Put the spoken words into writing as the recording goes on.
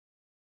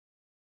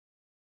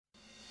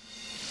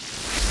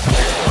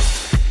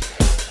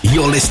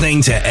You're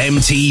listening to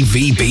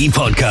M.T.V.B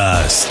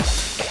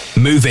Podcast.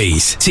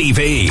 Movies,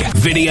 TV,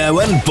 video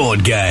and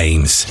board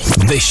games.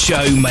 This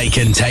show may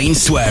contain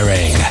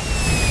swearing.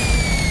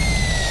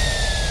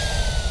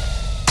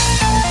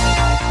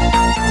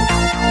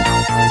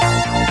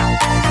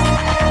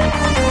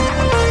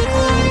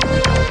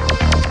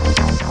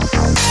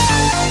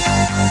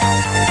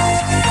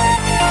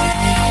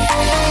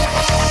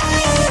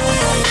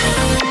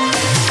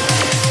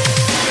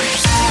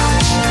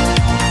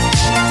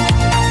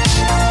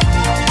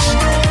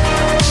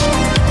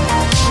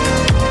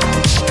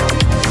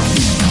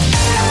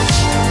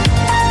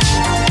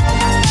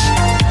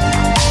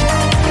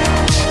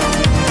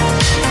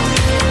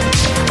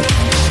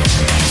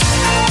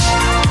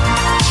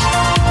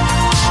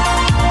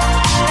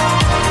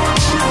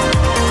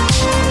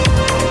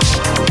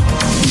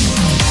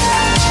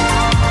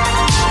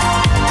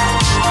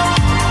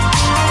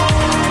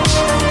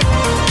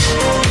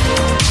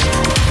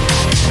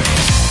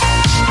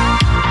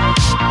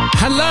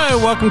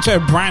 Welcome to a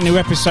brand new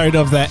episode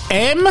of the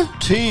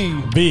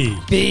M.T.V.B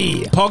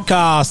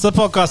Podcast, the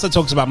podcast that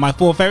talks about my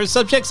four favourite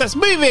subjects. That's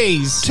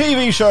movies,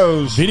 TV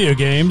shows, video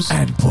games,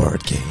 and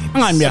board games.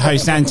 I'm your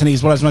host, Anthony,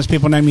 as well as most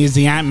people know me as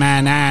the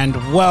Ant-Man, and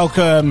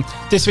welcome.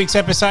 This week's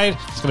episode,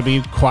 it's going to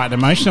be quite an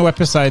emotional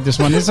episode, this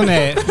one, isn't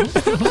it?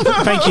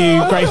 Thank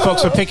you, Grey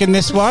Fox, for picking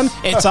this one.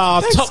 It's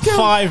our top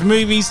 5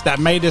 movies that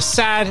made us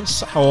sad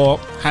or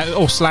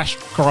slash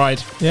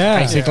cried,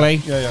 basically.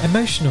 Yeah.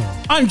 Emotional.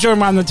 I'm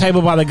joined around the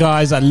table by the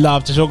guys that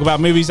love to talk about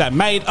movies that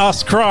made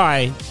us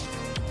cry.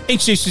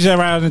 Introduce yourself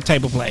around the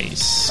table,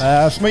 please.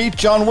 It's me,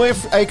 John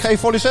Whiff,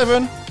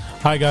 AK-47.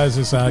 Hi guys,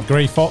 it's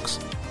Grey Fox.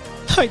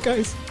 Hi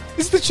guys,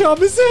 it's the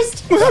Charm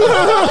Assist. He's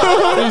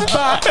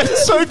back.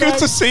 It's so good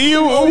to see you.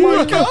 Oh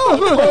my god.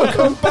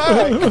 Welcome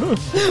back.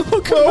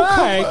 Welcome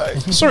back.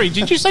 Sorry,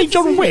 did you say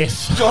John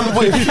Whiff? John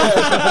Whiff,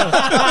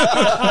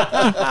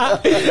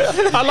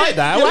 I like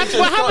that. What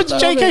happened to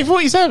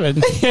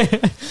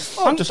JK-47?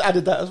 I've just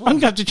added that as well. I'm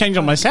going to have to change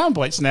on my sound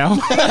bites now.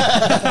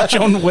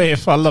 John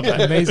Whiff. I love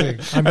that. Amazing.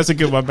 That's a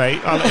good one, mate.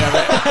 I'll have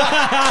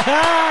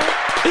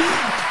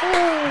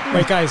it.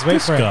 Wait, guys,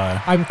 wait for guy.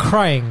 it. I'm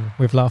crying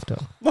with laughter.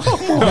 Oh,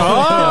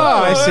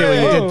 I see what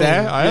you did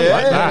there. I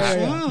like that.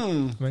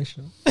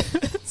 Emotional.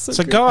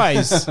 So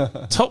guys,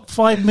 top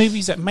 5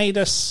 movies that made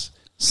us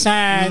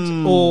sad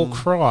or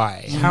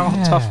cry. How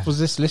tough was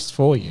this list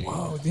for you?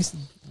 Whoa, this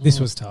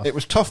was tough. It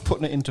was tough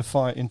putting it into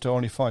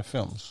only 5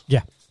 films.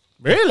 Yeah.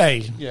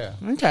 Really? Yeah.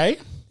 Okay.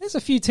 There's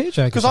a few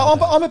tearjerkers. Because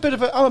I'm a bit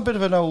of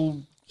an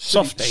old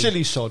Softy.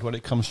 silly sod when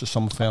it comes to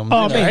some films.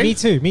 Oh, you know?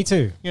 me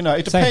too. You know,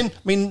 it depends. I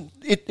mean,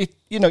 it.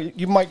 You know,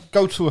 you might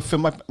go to a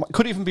film. It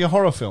could even be a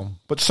horror film,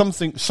 but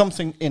something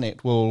in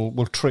it will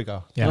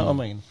trigger. Yeah. You know what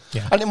I mean?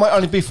 Yeah. And it might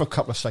only be for a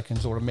couple of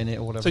seconds or a minute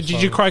or whatever. So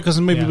did you cry because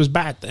the movie was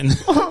bad then?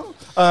 Isn't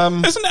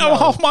it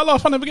half my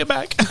life I never get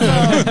back?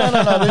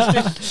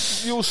 No.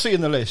 You'll see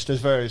in the list.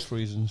 There's various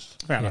reasons.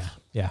 Fair enough.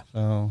 Yeah.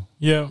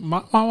 Yeah,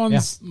 my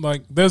one's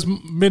like there's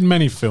been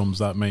many films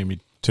that made me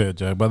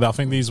tearjerk, but I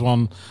think these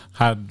one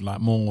had like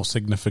more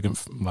significant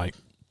like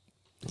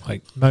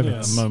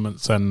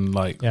moments and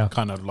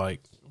kind of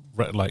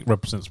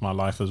represents my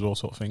life as well,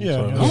 sort of thing.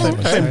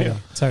 Totally.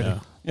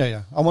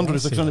 Yeah. I wonder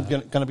if there's going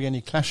to be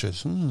any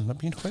clashes. That'd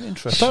be quite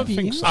interesting.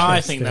 I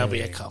think there'll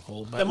be a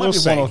couple, but There might we'll be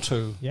see. one or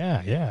two.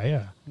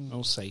 Yeah.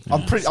 We'll see.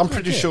 I'm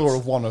pretty sure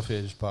of one of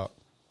his, but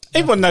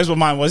Everyone knows what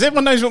mine was.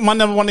 Everyone knows what my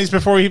number one is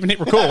before we even hit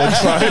record.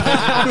 So.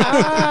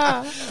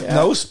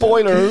 no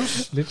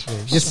spoilers. Literally.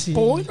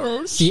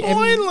 Spoilers.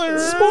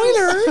 Spoilers.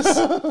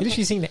 You're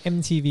literally seeing the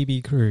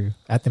M.T.V.B crew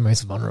at the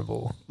most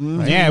vulnerable.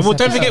 Right? Yeah, well,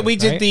 don't forget we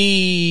did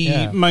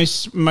the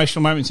most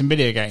emotional moments in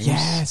video games.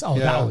 Yes. Oh,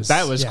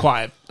 that was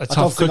quite a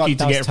tough cookie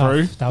to get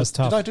through. That was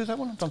tough. Did I do that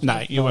one?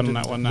 No, you weren't on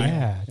that one, no.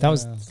 Yeah, that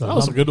was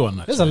a good one.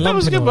 That was a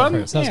good one.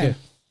 That was good.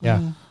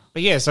 Yeah.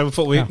 But yeah, so we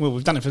thought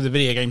we've done it for the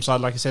video game side,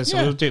 like I said, so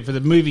we'll do it for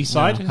the movie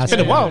side. It's been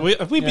a while. We've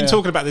been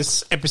talking about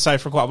this episode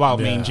for quite a while,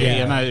 me and G.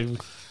 I know.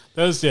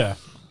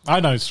 I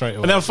know straight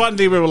away. And then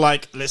finally we were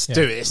like, let's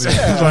do this.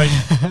 Yeah,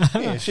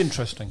 it's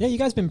interesting. Yeah, you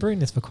guys been brewing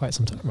this for quite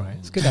some time, right?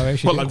 It's good that we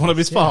actually like one of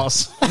his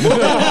farts?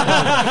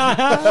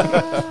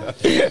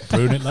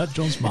 Brewing it like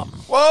John's mum.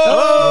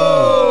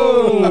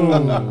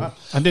 Whoa!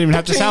 I didn't even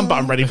have the sound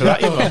button ready for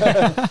that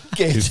either.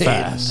 Get He's in.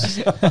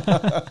 fast.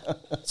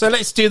 So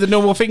let's do the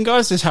normal thing,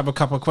 guys. Let's have a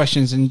couple of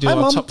questions and do Hi,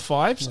 our Mum. top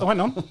 5s. Oh,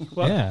 hang on.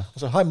 What? Yeah. I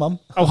said, hi, Mum.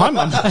 Oh, hi,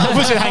 Mum.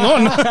 I said, hang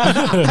on.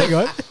 Hang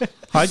on.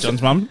 Hi,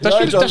 John's mum.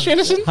 Hi, John. Does she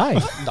listen? Hi.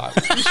 No.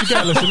 You should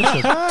get a listen.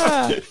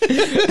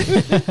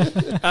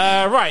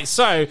 Right,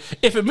 so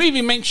if a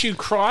movie makes you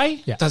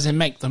cry, does it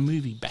make the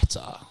movie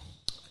better?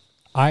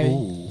 I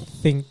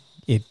think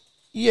it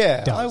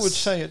Yeah, does. I would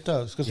say it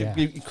does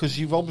because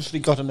you've obviously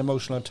got an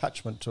emotional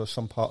attachment to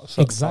some part.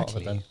 exactly. Part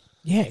of it then.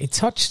 Yeah, it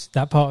touched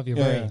that part of your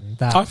brain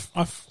that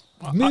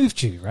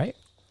moved you, right?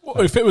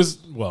 If it was,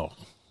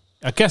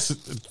 I guess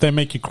they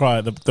make you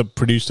cry. The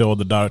producer or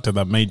the director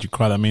that made you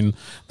cry, I mean,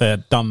 they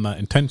had done that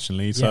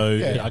intentionally. So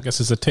I guess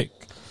it's a tick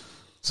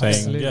saying,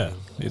 Absolutely.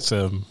 it's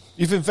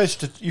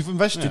You've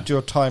invested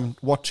your time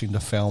watching the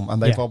film,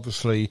 and they've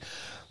obviously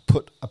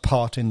put a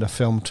part in the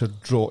film to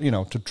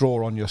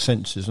draw on your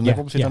senses, and they've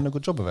obviously done a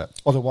good job of it.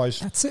 Otherwise,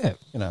 that's it.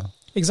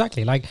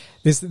 Exactly. Like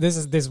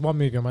there's one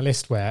movie on my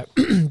list where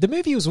the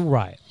movie was all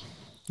right.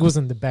 It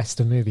wasn't the best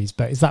of movies,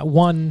 but it's that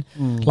one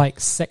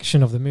like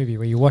section of the movie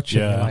where you watch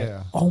it and you're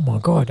like, oh my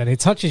god, and it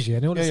touches you,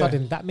 and all of a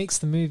sudden that makes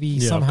the movie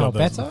somehow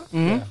better.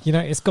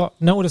 It's got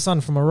No Order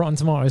Sun from a Rotten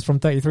Tomatoes from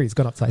 33, it's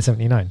gone up to like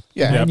 79.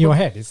 In your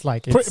head, it's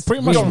like it's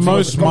pretty much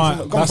most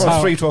gone from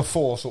a 3 to a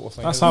 4 sort of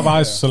thing. That's how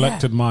I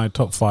selected my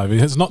top 5.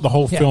 It's not the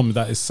whole film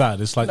that is sad.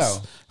 It's like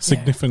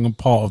significant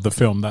part of the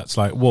film that's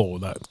like, whoa,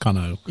 that kind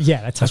of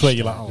that's where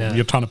you're like,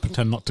 you're trying to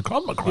pretend not to cry.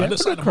 I'm not crying.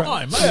 That's not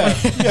crying.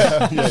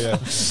 Yeah.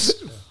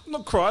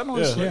 Not crying,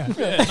 honestly.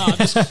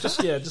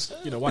 Just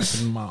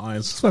wiping my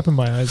eyes. Swiping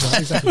my eyes out.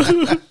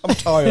 Exactly. I'm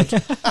tired.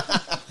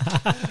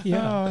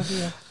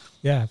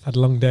 I've had a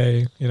long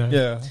day,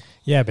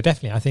 Yeah, but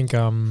definitely, I think,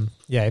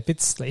 if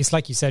it's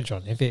like you said,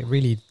 John, if it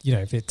really,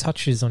 if it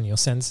touches on your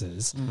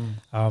senses,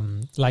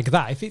 like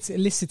that, if it's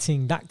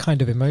eliciting that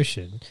kind of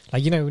emotion,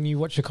 like, when you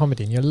watch a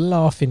comedy and you're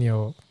laughing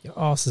your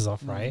asses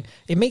off, right?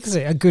 It makes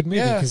it a good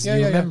movie because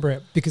you remember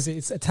it because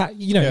it's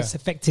it's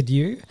affected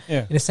you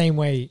in the same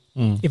way.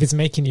 If it's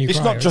making you,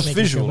 it's cry, not just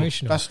visual.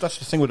 That's the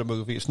thing with a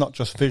movie. It's not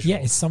just visual.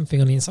 Yeah, it's something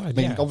on the inside. I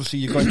mean, obviously,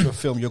 you're going to a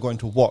film. You're going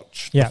to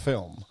watch the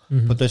film,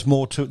 but there's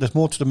more to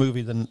the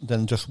movie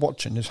than just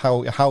watching. It's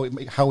how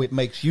it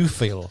makes you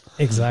feel.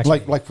 Exactly.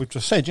 Like we've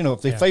just said,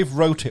 if they've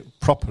wrote it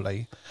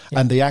properly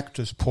and the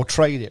actors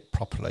portrayed it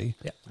properly,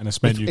 and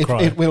it's made you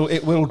cry, it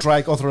will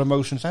drag other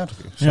emotions out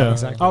of you. So,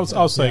 exactly.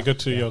 I'll say good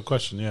to your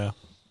question. I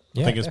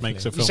think it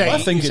makes it feel. I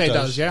think it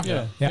does.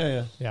 Yeah.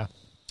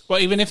 Well,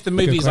 even if the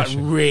movie's like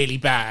really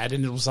bad,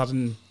 and all of a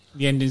sudden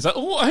the ending's like,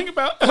 oh, I think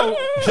about.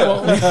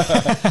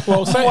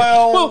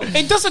 Well,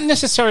 it doesn't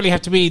necessarily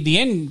have to be the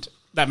end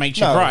that makes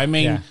you cry. I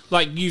mean,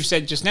 like you've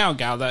said just now,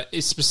 Gal, that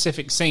it's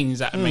specific scenes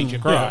that make you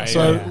cry.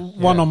 So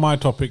one on my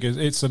topic is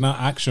it's an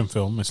action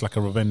film. It's like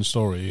a revenge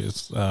story.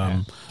 It's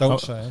don't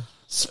say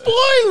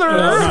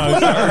spoiler.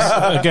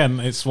 Again,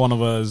 it's one of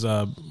those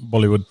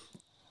Bollywood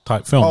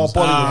type films,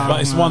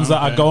 but it's ones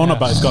that I go on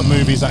about. It's got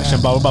movies,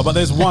 action, blah blah blah. But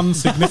there's one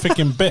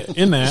significant bit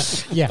in there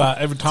that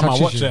every time I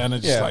watch it, and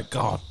it's just like,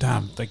 God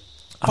damn, they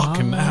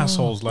fucking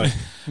assholes, like,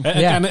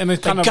 and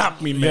it kind of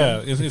got me,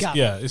 man.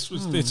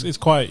 It's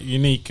quite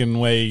unique in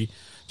way.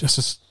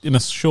 Just in a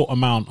short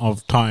amount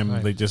of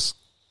time, they just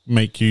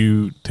make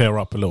you tear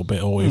up a little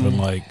bit, or even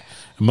like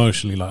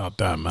emotionally, like, oh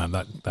damn, man,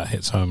 that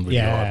hits home really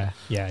hard.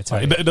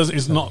 Totally.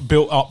 It's not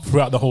built up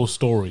throughout the whole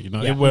story,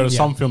 whereas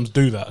some films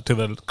do that to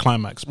the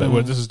climax, but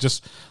where this is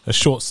just a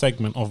short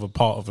segment of a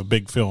part of a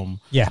big film,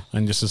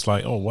 and just it's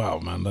like, oh wow,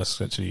 man, that's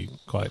actually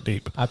quite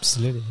deep.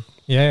 Absolutely.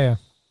 Yeah,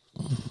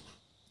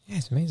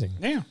 it's amazing.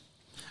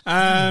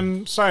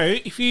 So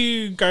if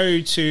you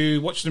go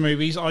to watch the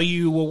movies, are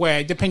you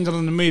aware, depending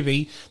on the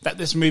movie, that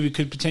this movie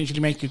could potentially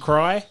make you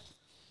cry?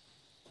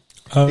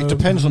 It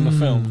depends on the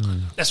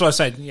film. That's what I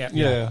said.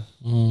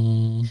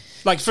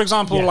 Like, for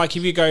example, like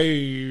if you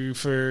go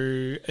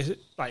for,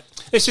 like,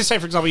 let's just say,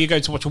 for example, you go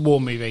to watch a war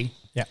movie,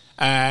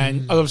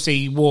 and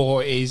obviously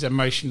war is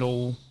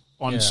emotional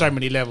on so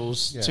many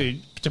levels to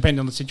depend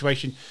on the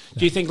situation.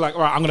 Do you think, like,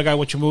 all right, I'm going to go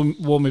watch a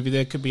war movie?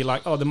 There could be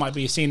like, oh, there might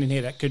be a scene in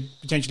here that could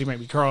potentially make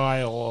me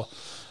cry, or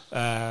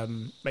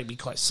make me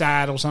quite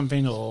sad or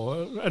something,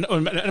 or an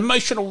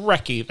emotional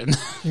wreck even.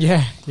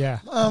 I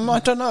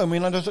don't know. I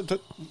mean, I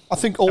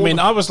think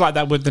I was like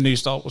that with the new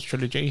Star Wars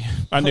trilogy.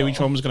 I knew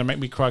which one was going to make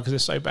me cry because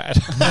it's so bad.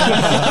 No,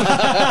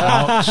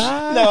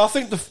 I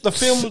think the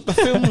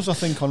films I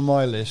think on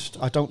my list,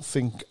 I don't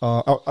think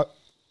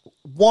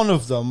one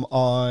of them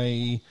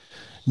I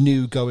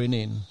knew going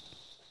in.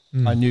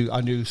 I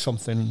knew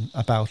something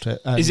about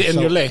it. Is it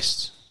in your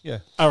list? Yeah.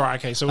 All right.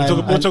 Okay. So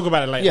we'll talk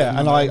about it later. Yeah,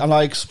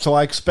 I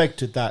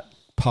expected that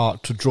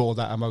part to draw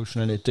that emotion,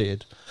 and it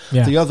did.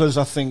 Yeah. The others,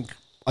 I think,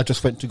 I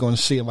just went to go and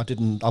see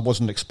them. I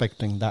wasn't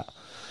expecting that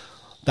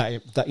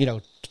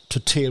to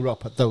tear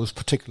up at those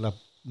particular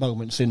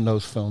moments in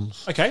those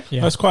films. Okay.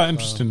 Yeah. That's quite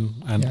interesting,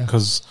 and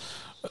because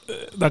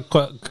that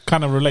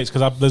kind of relates,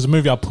 because there's a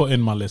movie I put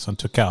in my list and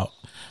took out.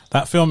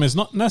 That film is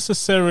not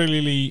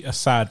necessarily a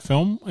sad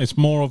film. It's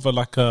more of a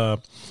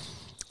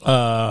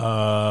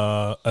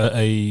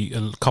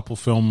couple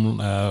film,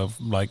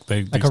 like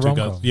they like used a to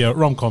go,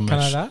 rom-com. Rom-com-ish.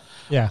 Kind of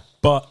that,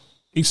 But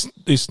it's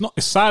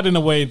sad in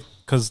a way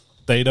because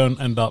they don't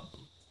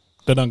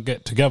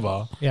get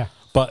together. Yeah.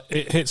 But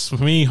it hits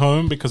me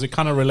home because it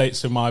kind of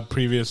relates to my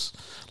previous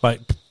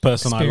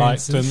person I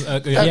liked, and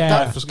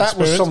that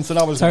was something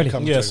I was going to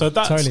come to. So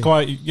that's that's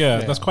quite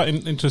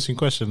an interesting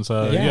question.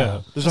 So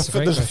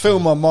there's a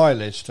film on my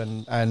list,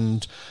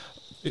 and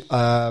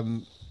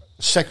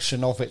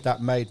section of it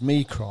that made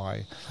me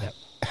cry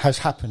has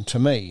happened to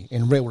me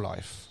in real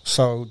life.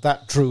 So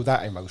that drew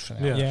that emotion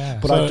out. Yeah.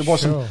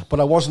 But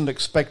I wasn't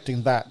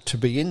expecting that to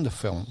be in the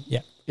film.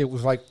 Yeah. it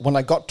was like when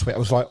I got to it, I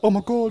was like, "Oh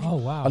my god!" Oh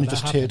wow! And it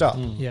just teared up.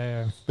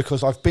 Yeah,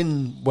 because I've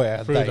been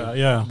where through they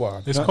that,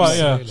 were. It's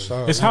quite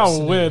So, it's how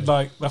weird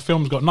like that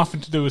film's got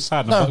nothing to do with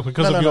sadness, but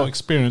because of your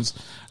experience,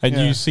 and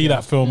you see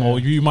that film, or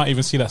you might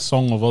even see that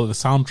song or the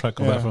soundtrack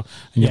of that film,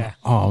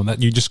 and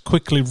that you just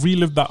quickly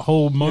relive that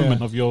whole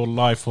moment of your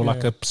life for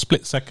like a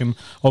split second,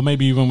 or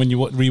maybe even when you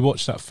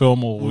rewatch that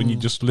film, or when you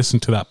just listen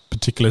to that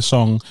particular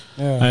song.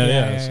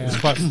 It's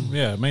quite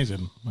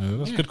amazing.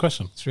 That's a good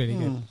question. It's really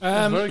good.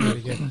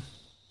 Very good.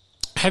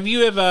 Have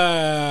you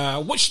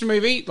ever watched a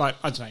movie, like,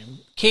 I don't know,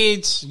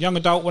 kids, young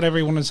adult, whatever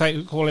you want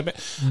to call it,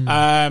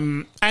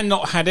 and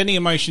not had any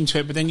emotion to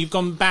it, but then you've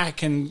gone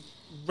back and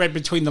read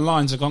between the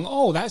lines and gone,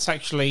 oh, that's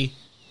actually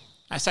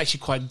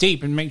quite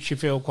deep and makes you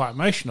feel quite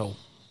emotional?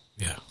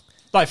 Yeah.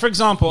 Like, for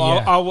example,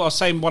 I'll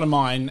say one of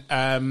mine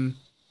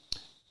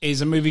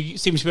is a movie,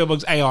 Steven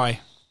Spielberg's AI.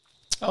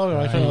 Oh,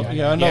 right.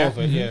 I know of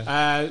it,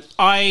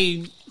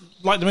 I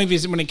like the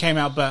movie when it came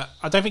out, but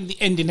I don't think the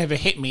ending ever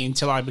hit me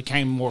until I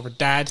became more of a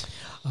dad.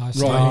 Right.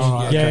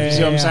 You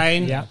see what I'm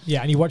saying?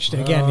 Yeah, and you watched it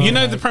again. You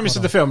know the premise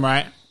of the film,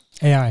 right?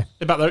 AI.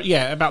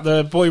 About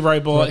the boy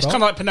robot. It's kind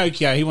of like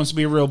Pinocchio. He wants to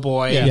be a real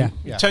boy.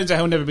 Yeah. Turns out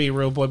he'll never be a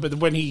real boy, but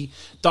when he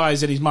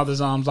dies in his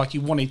mother's arms like he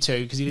wanted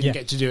to, because he didn't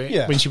get to do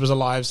it when she was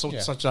alive,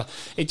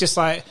 it just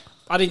like,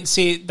 I didn't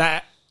see it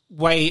that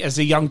way as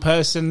a young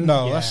person.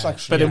 No, that's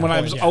actually... But then when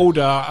I was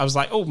older, I was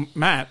like, oh,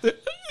 Matt...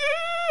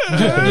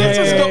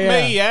 It's got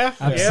me,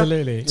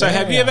 absolutely. So,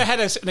 have you ever had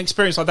an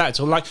experience like that at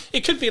all? Like,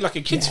 it could be like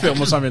a kids'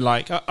 film or something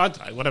like, I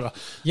don't know, whatever.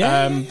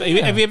 Have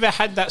you ever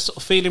had that sort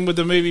of feeling with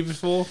the movie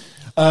before?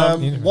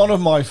 One of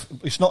my,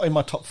 it's not in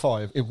my top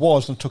 5. It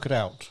was and took it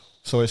out,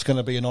 so it's going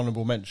to be an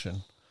honourable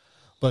mention.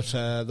 But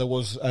there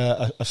was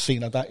a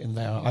scene of that in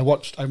there. I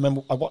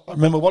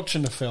remember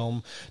watching the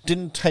film.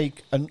 Didn't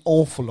take an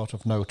awful lot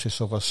of notice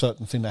of a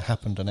certain thing that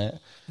happened in it.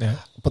 Yeah.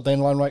 But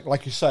then,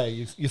 like you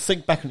say, you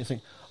think back and you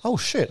think, oh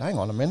shit, hang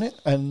on a minute,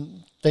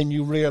 and then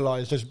you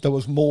realise there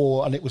was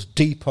more, and it was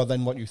deeper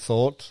than what you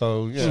thought.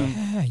 So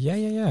yeah.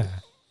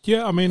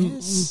 Yeah, I mean,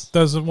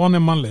 there's one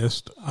in my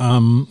list,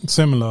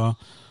 similar.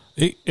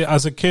 It,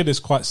 as a kid, it's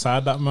quite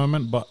sad, that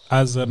moment, but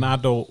as an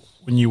adult,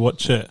 when you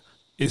watch it,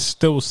 it's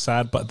still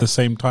sad, but at the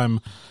same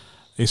time,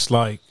 it's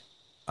like,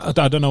 I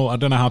don't know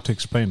how to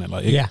explain it.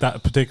 Like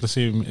that particular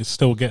scene, it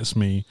still gets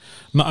me.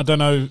 No, I don't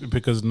know,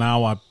 because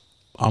now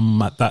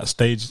I'm at that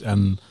stage,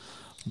 and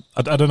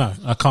I don't know.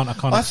 I can't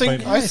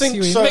explain it. I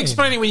think so.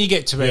 Explain it when you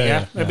get to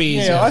it. It'll be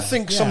easier. I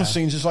think some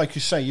scenes is like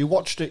you say. You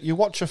watch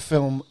a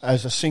film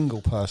as a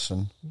single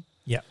person.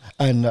 Yeah.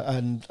 And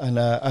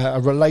a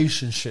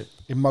relationship,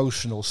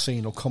 emotional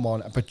scene will come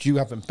on, but you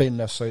haven't been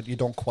there, so you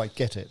don't quite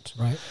get it.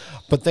 Right.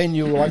 But then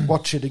you like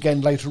watch it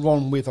again later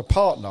on with a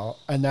partner,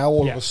 and now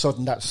all of a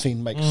sudden that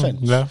scene makes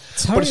sense. Yeah.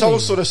 Totally. But it's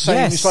also the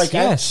same. It's like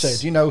Ant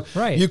said,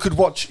 right. you could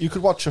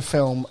watch a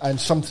film and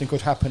something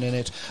could happen in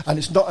it, and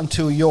it's not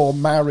until you're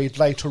married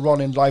later on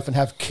in life and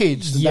have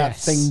kids that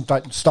thing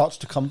that starts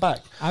to come back.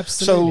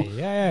 Absolutely.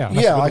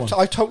 So,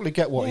 I totally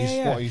get what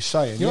he's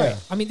saying. You're right.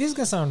 I mean, this is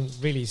gonna sound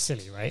really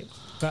silly, right?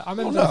 But I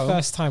remember the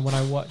first time when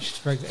I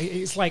watched,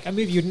 it's like a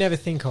movie you'd never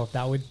think of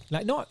that would,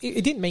 like, not,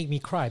 it didn't make me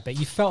cry, but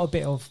you felt a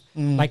bit of,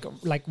 like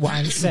what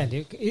Anne said.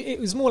 It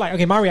was more like,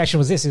 okay, my reaction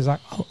was this. It was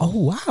like, oh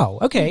wow,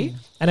 okay.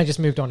 And I just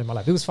moved on in my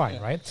life. It was fine,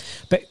 right?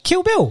 But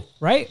Kill Bill,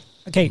 right?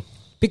 Okay,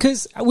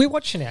 because we're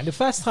watching it, and the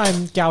first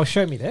time Gal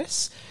showed me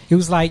this, he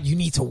was like, you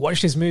need to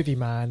watch this movie,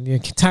 man.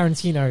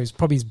 Tarantino is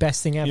probably his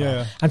best thing ever.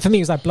 Yeah. And for me,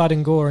 it was like blood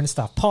and gore and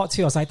stuff. Part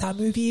 2, I was like, that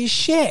movie is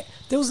shit.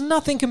 There was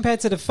nothing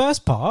compared to the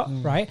first part,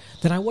 right?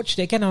 Then I watched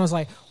it again, and I was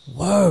like,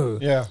 whoa.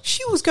 Yeah.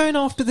 She was going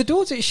after the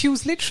daughter. She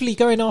was literally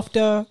going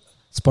after,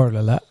 spoiler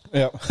alert,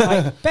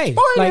 like, babe,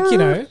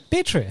 like,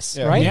 Beatrice,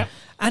 right? Yeah.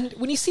 And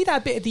when you see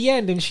that bit at the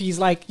end, and she's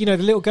like, the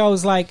little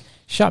girl's like,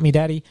 shut me,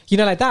 daddy,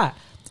 like that.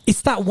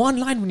 It's that one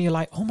line when you're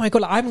like, oh my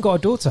God, I haven't got a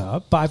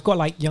daughter, but I've got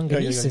like younger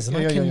nieces, and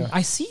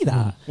I see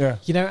that,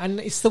 and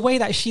it's the way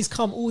that she's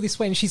come all this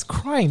way, and she's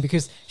crying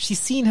because she's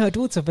seen her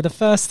daughter for the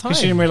first time.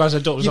 Because she didn't realise her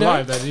daughter was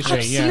alive, though, did she?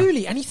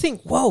 Absolutely. And you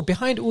think, whoa,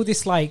 behind all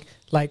this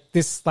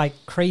this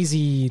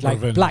crazy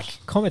revenge. Black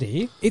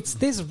comedy, it's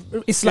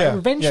like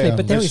revenge,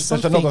 but there's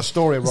something. There's another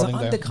story running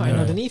there. Undercurrent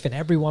underneath, and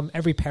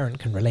every parent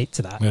can relate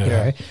to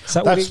that.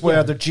 So that's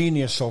where the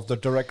genius of the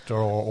director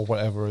or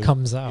whatever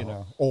comes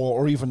out,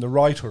 or even the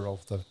writer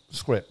of the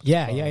script.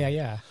 Yeah.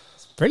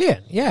 It's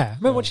brilliant. Yeah, I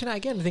remember watching that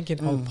again and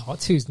thinking, part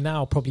 2 is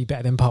now probably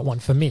better than part 1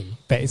 for me.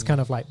 But it's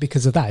kind of like,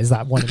 because of that, is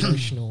that one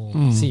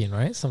emotional scene,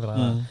 right? Something like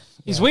that.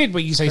 It's weird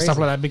when you say stuff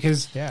like that,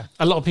 because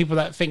a lot of people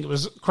that think it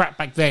was crap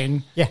back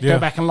then go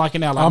back and like it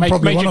now.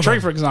 Like Major Tree,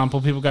 for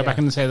example, people go back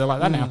and say they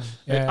like that now.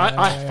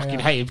 I fucking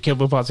hated Kill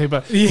Bill Part 2,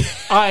 but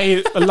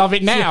I love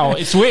it now.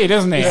 It's weird,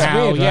 isn't it? It's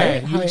weird,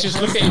 right? You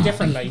just look at it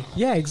differently.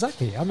 Yeah,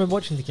 exactly. I remember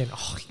watching it thinking,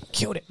 oh, he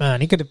killed it,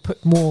 man. He could have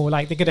put more,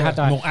 they could have had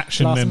that more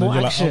action then. More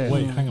action. Like, oh,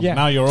 wait, hang on.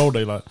 Now you're older,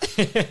 you're like,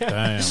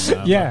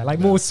 damn.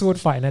 Man, more sword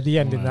fighting at the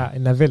end in that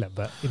villa,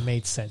 but it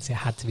made sense. It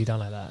had to be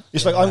done like that.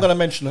 It's like, I'm going to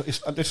mention,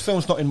 this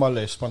film's not in my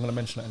list, but I'm going to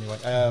mention it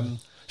anyway.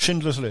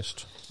 Schindler's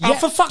List. Oh,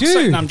 for fuck's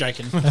sake! No, I'm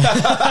joking.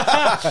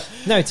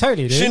 No,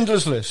 totally, dude.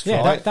 Schindler's List,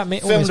 yeah, right? That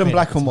filmed in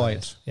black and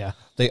white. Yeah.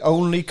 The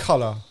only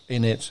colour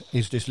in it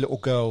is this little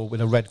girl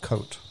with a red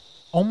coat.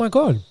 Oh my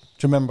god! Do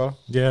you remember?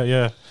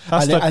 Yeah.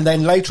 And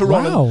then later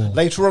on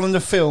in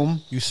the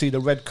film, you see the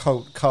red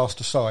coat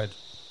cast aside,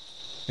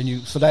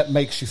 and so that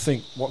makes you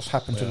think what's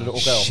happened to the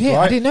little girl. Shit,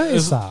 right? I didn't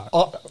notice that.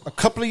 A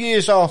couple of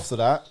years after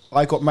that,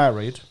 I got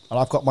married, and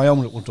I've got my own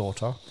little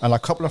daughter, and a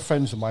couple of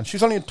friends of mine. She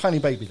was only a tiny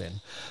baby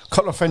then. A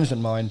couple of friends of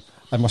mine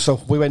and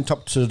myself, we went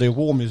up to the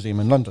War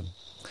Museum in London.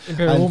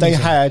 And they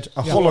had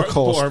a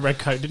Holocaust. Bought a red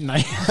coat, didn't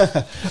they?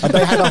 And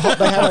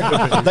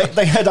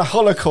they had a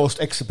Holocaust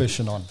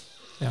exhibition on.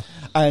 Yeah.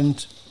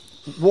 And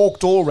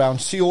walked all around,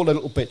 see all the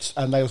little bits,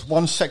 and there was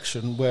one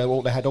section where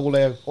they had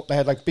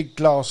like big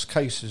glass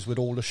cases with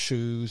all the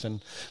shoes,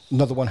 and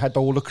another one had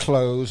all the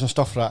clothes and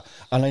stuff like that.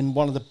 And then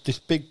this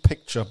big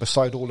picture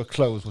beside all the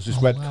clothes was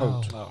this red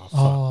coat.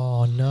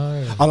 Oh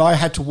no! And I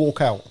had to walk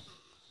out.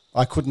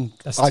 I couldn't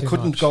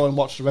go and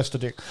watch the rest of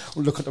the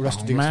look at the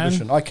rest of the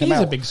exhibition. I came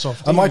out, a big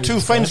soft and my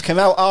two friends came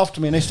out after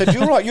me, and they said,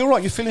 "You're right,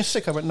 you're feeling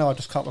sick." I went, "No, I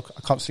just can't look.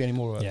 I can't see any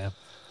more of it." Yeah.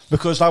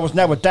 Because I was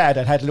now a dad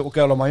and had a little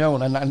girl on my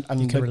own, and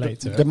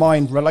the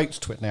mind relates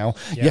to it now.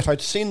 Yeah. Yet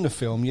I'd seen the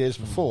film years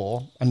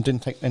before and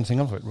didn't take anything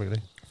of it,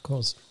 really. Of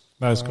course.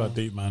 That's quite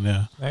deep, man,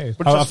 yeah. Hey.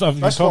 That's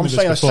what I'm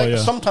saying.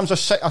 Sometimes a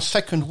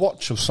second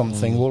watch of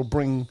something will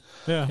bring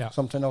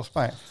something else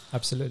back.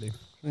 Absolutely.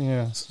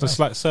 Yeah, it's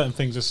like certain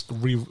things just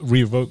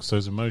re-evokes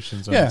those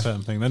emotions and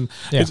certain things. Then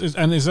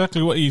and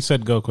exactly what you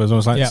said, Goku,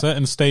 was like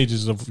certain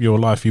stages of your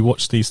life, you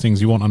watch these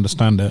things, you won't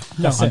understand it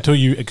until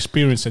you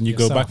experience it and you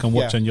go back and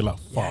watch and you're like,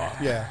 fuck.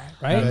 Yeah.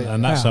 Right?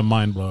 And that's a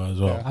mind blower as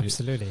well. Yeah.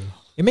 Absolutely.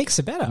 It makes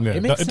it better. Yeah.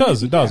 It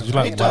does. It does.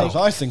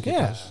 I think it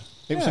does.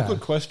 It was a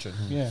good question.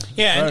 Yeah.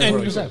 Yeah, and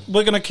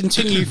we're going to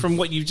continue from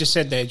what you've just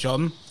said there,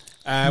 John,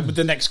 with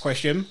the next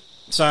question.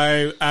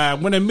 So,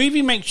 when a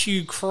movie makes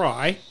you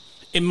cry,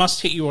 it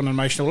must hit you on an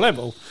emotional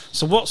level.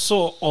 So what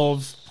sort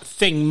of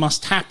thing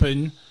must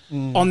happen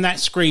on that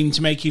screen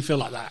to make you feel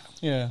like that?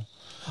 Yeah.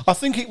 I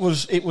think it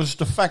was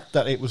the fact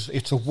that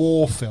it's a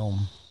war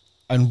film,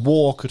 and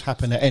war could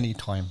happen at any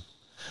time.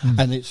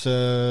 And it's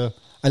a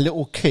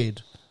little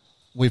kid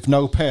with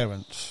no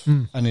parents,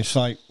 and it's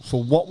like, so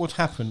what would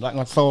happen?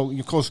 So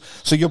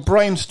your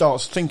brain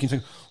starts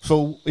thinking.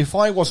 So if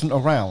I wasn't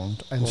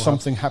around and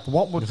something happened,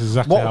 what would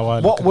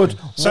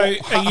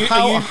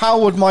how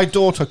would my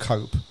daughter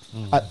cope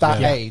at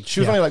that age? She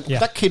was only like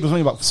that kid was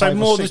only about 5 so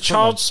more or 6, the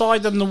child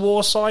side than the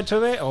war side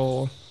to it,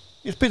 or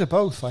it's a bit of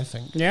both, I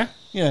think. Yeah,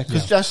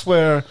 because that's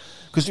where.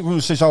 Because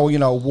everyone says, "Oh,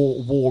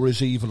 war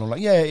is evil." I'm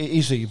like, yeah, it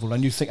is evil,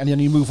 and you think, and then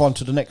you move on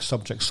to the next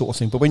subject, sort of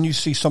thing. But when you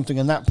see something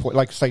in that point,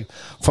 like say,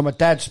 from a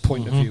dad's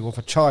point of view of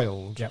a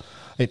child,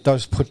 it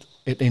does put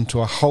it into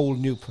a whole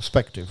new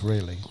perspective,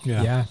 really.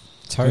 Yeah,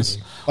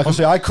 totally. Like I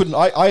say, I couldn't.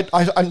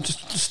 I'm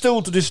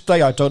still to this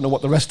day, I don't know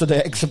what the rest of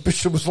the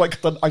exhibition was like.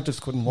 I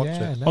just couldn't watch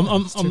it. No,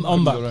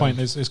 on that point,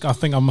 I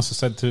think I must have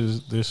said to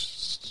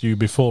you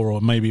before, or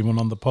maybe even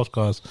on the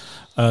podcast.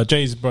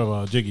 Jay's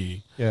brother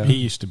Jiggy, he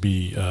used to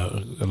be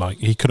like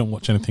he couldn't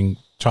watch anything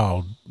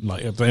child,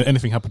 like if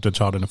anything happened to a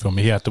child in a film,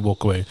 he had to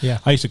walk away.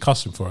 I used to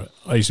cuss him for it.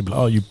 I used to be like,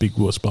 "Oh, you big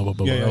wuss," blah blah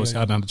blah. Obviously, I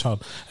hadn't had a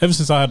child. Ever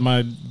since I had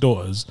my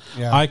daughters,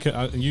 I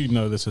you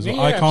know this as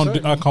well.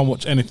 I can't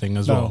watch anything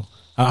as well.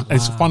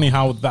 It's funny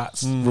how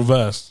that's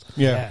reversed.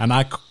 And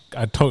I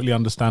totally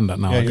understand that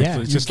now.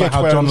 It's just like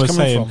how John was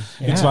saying.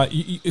 It's like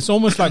it's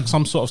almost like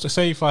some sort of,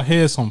 say if I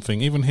hear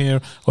something, even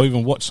hear or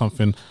even watch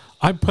something,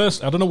 I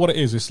don't know what it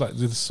is. It's like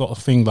this sort of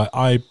thing that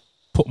I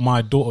put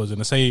my daughters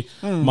in. Say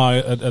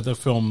the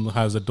film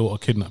has a daughter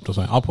kidnapped or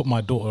something. I'll put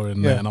my daughter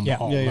in there, and I'm like,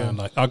 oh man,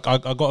 like I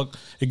got.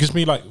 It gives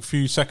me like a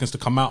few seconds to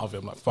come out of it.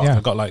 I'm like, fuck, I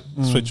got like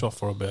switch off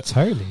for a bit.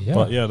 Totally,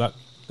 But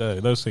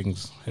those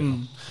things.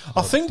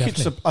 I think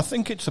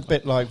it's a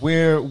bit like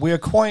we're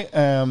quite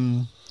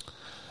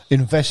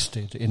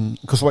invested in,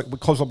 because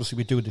obviously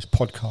we do this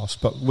podcast,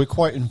 but we're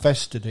quite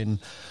invested in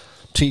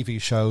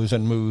TV shows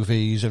and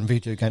movies and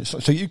video games.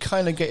 So you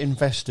kind of get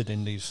invested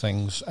in these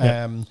things.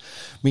 I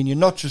mean, you're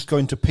not just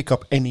going to pick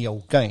up any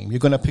old game. You're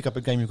going to pick up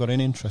a game you've got an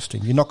interest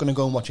in. You're not going to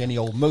go and watch any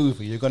old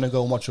movie. You're going to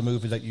go and watch a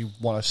movie that you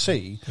want to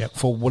see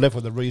for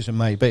whatever the reason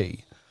may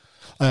be.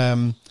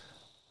 And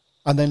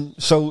then,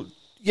 so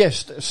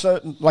yes,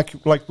 certain like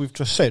we've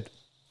just said,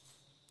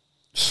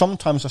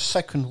 sometimes a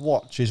second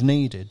watch is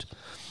needed.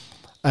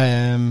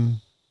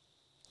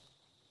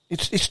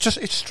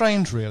 It's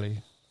strange, really.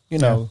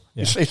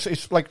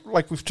 It's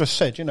like we've just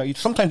said.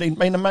 Sometimes it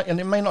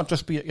may not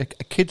just be a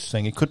kid's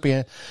thing. It could be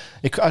I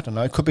don't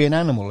know. It could be an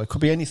animal. It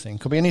could be anything.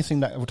 It could be anything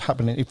that would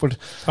happen. It would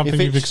something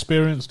you've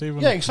experienced, even.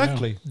 Yeah,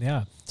 exactly.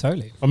 Yeah,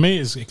 totally. For me,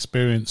 it's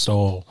experience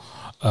or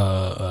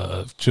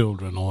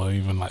children or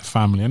even like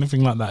family,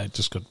 anything like that. It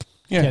just could.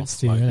 Gets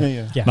to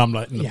you, And I'm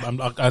like,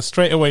 I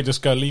straight away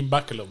just go lean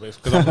back a little bit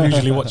because I'm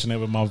usually watching it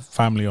with my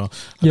family, or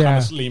I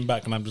kind of lean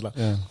back and I'm just like,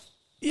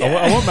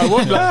 I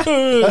won't like,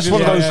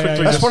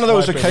 that's one of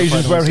those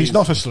occasions where he's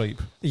not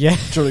asleep. Yeah.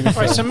 During the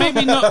film. Right, so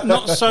maybe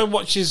not so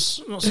much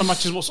as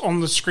what's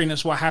on the screen.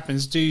 That's what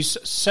happens. Do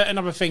certain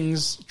other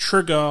things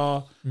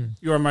trigger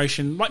your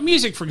emotion, like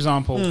music, for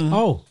example?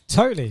 Oh,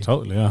 totally,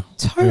 yeah,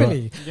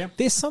 totally. Yeah.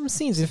 There's some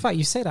scenes. In fact,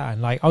 you say that,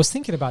 and like I was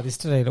thinking about this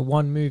today. The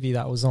one movie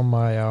that was on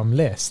my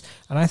list,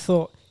 and I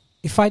thought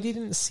if I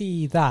didn't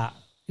see that,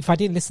 if I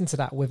didn't listen to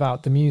that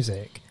without the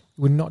music,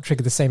 it would not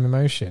trigger the same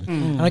emotion.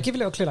 And I give a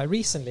little clue. Like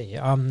recently,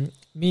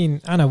 me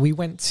and Anna, we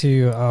went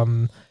to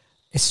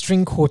a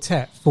string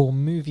quartet for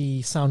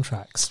movie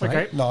soundtracks.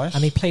 Right? Okay, nice.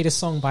 And they played a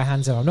song by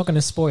Hans Zimmer. I'm not going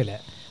to spoil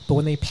it, but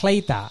when they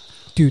played that,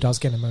 dude, I was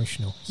getting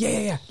emotional.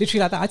 Yeah.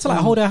 Literally like that. I had to like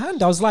hold her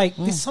hand. I was like,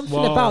 there's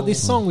something about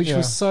this song which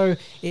was so,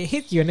 it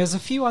hit you. And there's a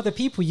few other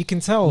people you can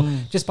tell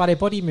just by their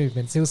body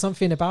movements. There was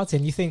something about it.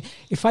 And you think,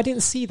 if I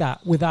didn't see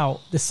that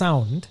without the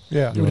sound,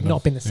 it would not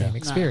have been the same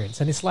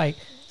experience. And it's like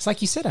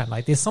you said, Anne,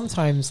 like there's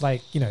sometimes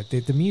like, you know,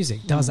 the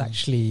music does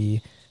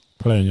actually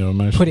playing your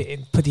emotion.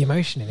 Put the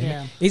emotion in it.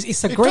 Yeah.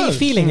 It's a great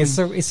feeling.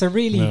 It's a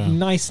really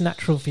nice,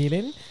 natural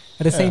feeling.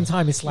 At the same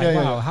time, it's like,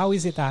 wow, how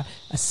is it that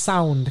a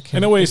sound can...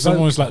 In a way, it's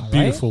almost like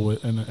beautiful,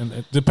 right? and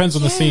it depends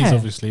on the scenes,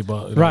 obviously,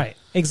 but... Right,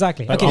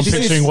 exactly. Okay, I'm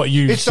picturing what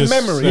you It's a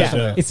memory,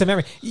 it's a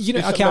memory. You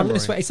know, okay, I'm going to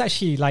swear, it's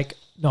actually like...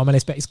 No, I'm going to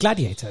swear, it's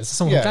Gladiator. It's a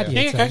song called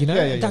Gladiator, you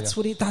know? That's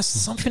what that's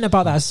something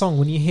about that song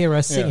when you hear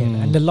her singing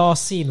and the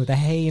last scene with the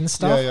hay and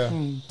stuff.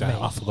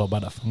 Damn, I forgot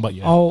about that film, but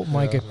oh,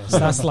 my goodness.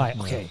 That's like,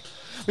 okay...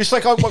 It's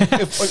like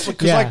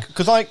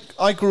because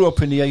I grew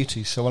up in the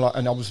 80s, so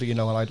and obviously you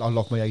know I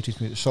love my 80s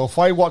music. So if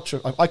I watch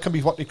it, I can be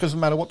it doesn't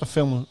matter what the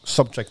film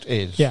subject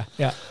is. Yeah.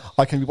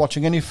 I can be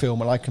watching any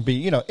film and I can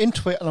be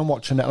into it and I'm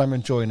watching it and I'm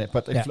enjoying it.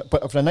 But if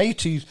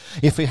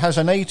it has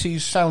an 80s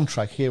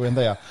soundtrack here and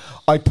there,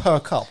 I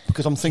perk up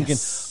because I'm thinking,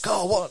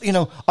 God, what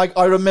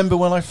I remember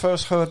when I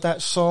first heard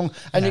that song,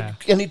 and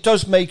it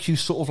does make you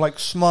sort of like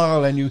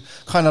smile and you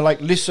kind of like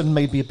listen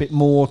maybe a bit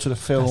more to the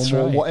film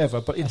or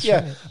whatever. But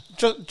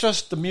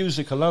just the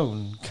music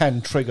alone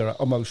can trigger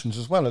emotions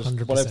as well as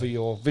 100%. Whatever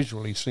you're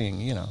visually seeing,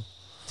 you know.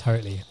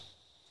 Totally.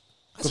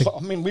 I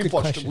mean, we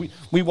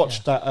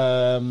watched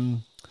that.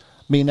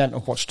 Me and Ant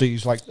have watched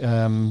these like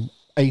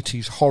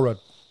 80s horror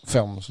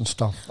films and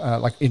stuff,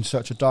 like In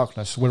Search of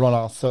Darkness. We're on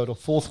our third or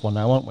fourth one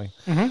now, aren't we?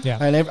 Mm-hmm. Yeah.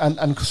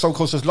 And so of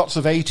course there's lots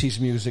of 80s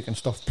music and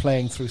stuff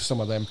playing through some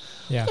of them.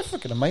 Yeah. They're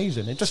freaking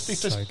amazing. It just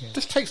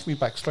takes me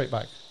straight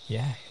back.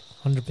 Yeah,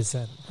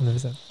 100%.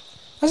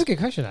 That's a good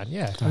question, Anne.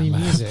 Yeah, I mean,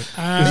 music.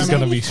 This is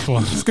going to be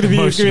fun. It's going to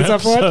be a good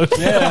episode.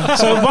 Yeah.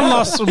 So one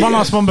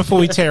last one before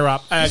we tear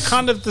up.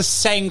 Kind of the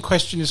same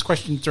question as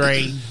question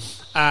 3.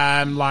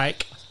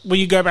 Like, when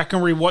you go back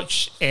and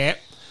rewatch it,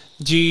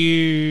 do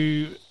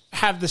you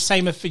have the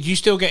same effect? Do you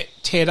still get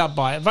teared up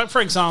by it? Like, for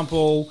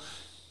example,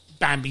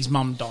 Bambi's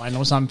mum dying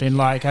or something.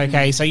 Like,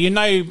 okay, so you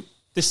know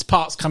this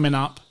part's coming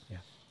up.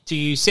 Do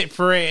you sit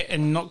for it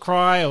and not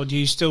cry, or do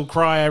you still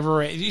cry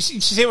over it? You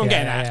see what I'm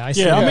getting at?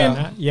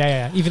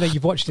 Yeah. Even though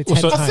you've watched it 10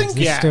 times, I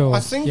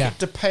think it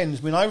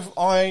depends. I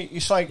mean,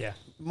 it's like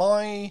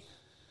my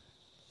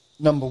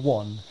number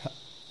one.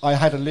 I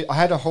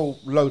had a whole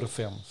load of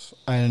films,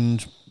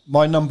 and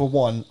my number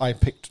one I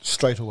picked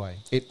straight away.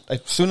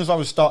 As soon as I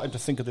was starting to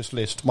think of this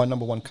list, my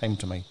number one came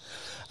to me,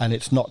 and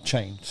it's not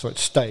changed, so it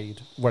stayed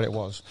where it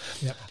was.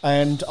 Yep.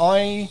 And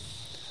I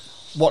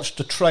watched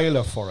the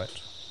trailer for it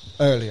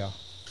earlier.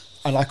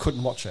 And I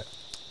couldn't watch it.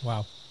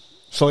 Wow.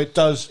 So it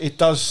does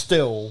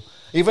still,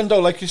 even though,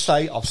 like you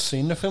say, I've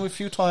seen the film a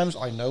few times,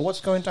 I know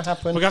what's going to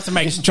happen. We're going to have to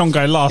make John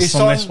go last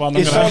on this one.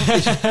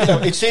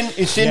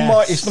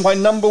 It's my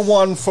number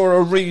one for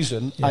a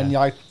reason, and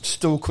I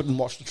still couldn't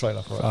watch the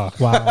trailer for it. Oh,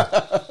 wow.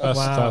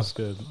 That's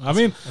good. I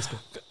mean,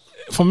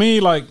 for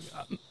me, like,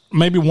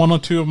 maybe one or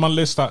two of my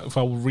list, if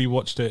I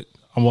rewatched it,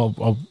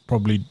 I'll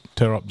probably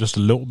tear up just a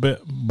little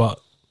bit,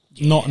 but...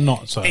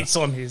 Not so. It's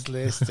on his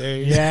list,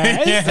 dude.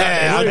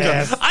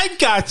 I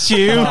got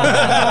you.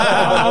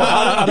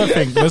 I don't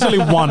think there's only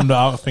one that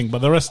I think, but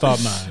the rest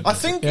aren't. I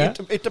think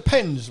it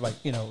depends. Like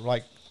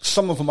like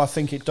some of them, I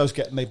think it does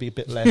get maybe a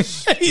bit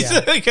less. He's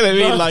looking at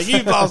me like,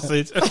 you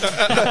bastard.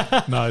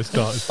 No, it's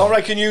not. I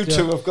reckon you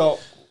two have got.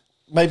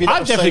 Maybe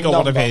I've definitely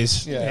got one of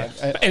his.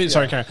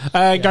 Sorry, Karen.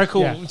 Go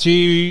cool. Yeah. Do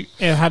you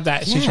have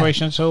that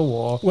situation at all?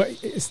 Or? Well,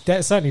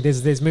 certainly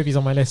there's movies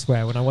on my list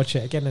where when I watch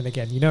it again and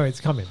again, you know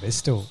it's coming, but it's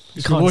still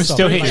you can't stop.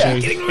 Still hits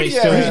you.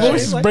 His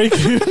voice is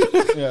breaking.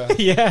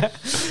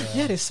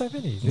 There's so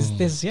many.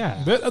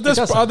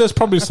 There's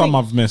probably some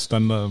I've missed,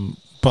 and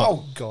but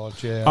oh god,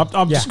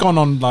 I've just gone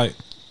on like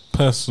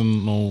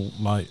personal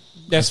like.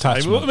 That's I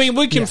mean,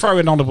 we can throw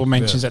in honourable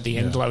mentions at the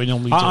end, like we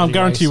normally do. I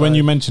guarantee when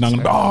you mention, I'm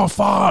going to be, oh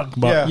fuck!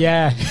 But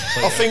I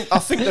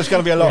think there's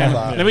going to be a lot of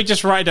that. Let me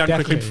just write it down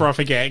quickly before I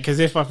forget, because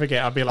if I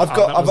forget, I'll be like,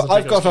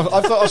 I've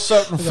got a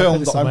certain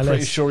film that I'm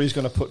pretty sure he's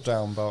going to put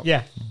down, but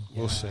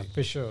we'll see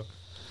for sure.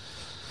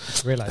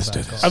 Realise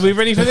that. Are we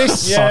ready for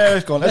this?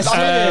 It's gone.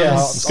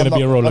 It's going to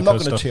be a roller coaster. I'm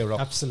not going to tear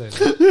up.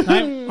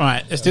 Absolutely.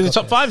 Right, let's do the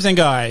top 5s then,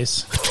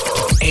 guys.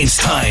 It's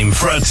time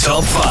for a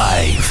top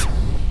 5.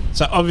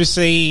 So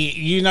obviously,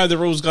 you know the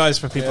rules, guys,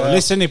 for people.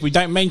 Listen, if we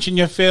don't mention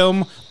your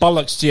film,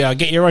 bollocks to you.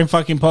 Get your own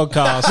fucking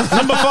podcast.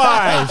 Number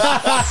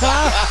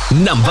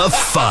 5. Number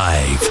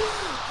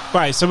 5.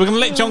 Right, so we're going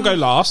to let John go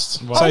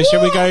last. Right. So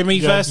shall we go me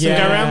first and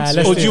go around?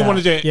 Or do you want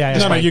to do it? Yeah,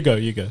 no, you go.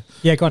 Yeah,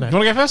 go on. You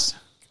want to go first?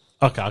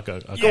 Okay, I'll go.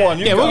 Go on,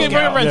 we'll go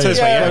around to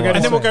this way,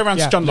 and then we'll go around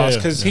to John last,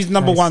 because his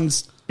number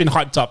one's been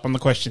hyped up on the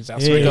questions now.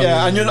 So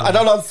and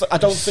I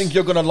don't think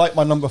you're going to like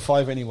my number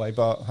 5 anyway,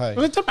 but hey.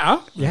 Well, it doesn't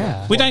matter.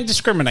 Yeah. We don't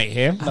discriminate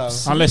here. No.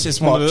 Unless it's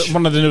one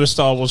of the newer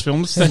Star Wars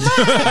films. Go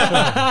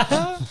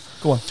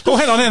on. Oh,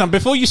 hang on.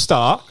 Before you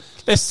start,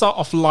 let's start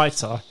off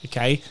lighter,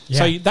 okay? Yeah.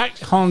 So that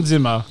Hans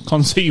Zimmer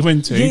concert you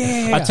went to,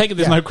 I take it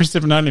there's no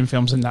Christopher Nolan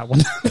films in that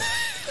one.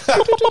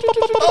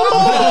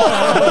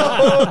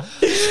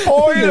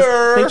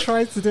 Spoiler! They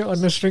tried to do it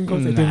on the string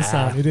chords. It didn't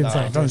sound.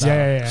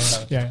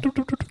 Yeah.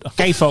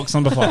 Gay Fox,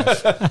 number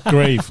 5.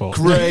 Grey Fox.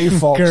 Grey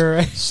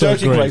Fox.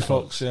 Dirty Grey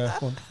Fox. Yeah.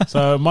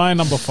 So my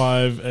number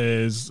 5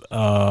 is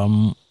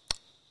Toy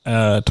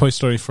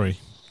Story 3.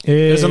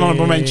 There's an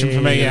honourable mention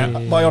for me, yeah.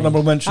 My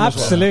honourable mention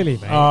absolutely,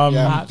 as well. Mate.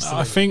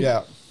 Absolutely.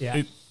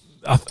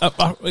 I think...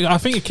 I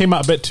think it came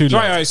out a bit too late.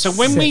 Right, so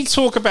when we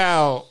talk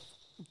about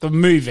the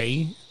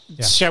movie...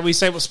 Yeah. Shall we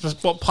say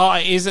what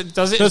part it is that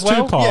does it There's as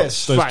well? 2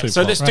 parts. Yes. Right,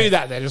 so let's do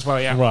that then as well,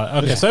 yeah.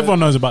 Right, okay, so everyone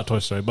knows about Toy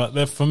Story,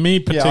 but for me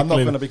particularly... I'm not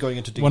going to be going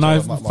into detail. When I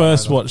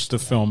first watched the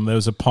film, there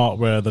was a part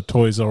where the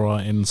toys are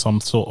in some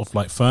sort of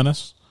like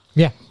furnace.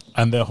 Yeah.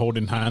 And they're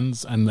holding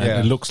hands, and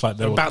it looks like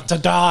they're about to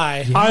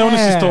die. Yeah. I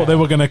honestly thought they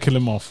were going to kill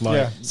him off.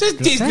 It's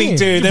Disney,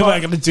 dude. They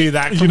weren't going to do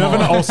that. You never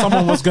know. Or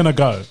someone was going to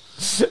go.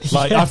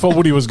 Like I thought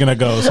Woody was going to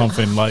go or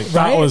something. Like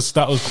that was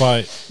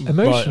quite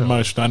emotional.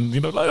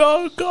 And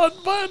oh god,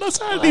 man, that's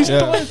how these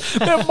toys.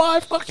 They're my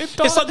fucking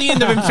toys. It's like the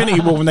end of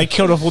Infinity War when they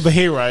killed off all the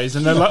heroes,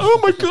 and they're like, oh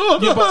my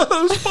god,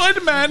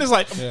 Spider-Man is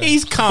like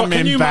he's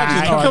coming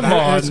back. Come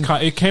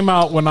on, it came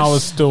out when I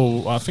was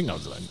still. I think I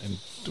was.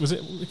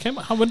 It came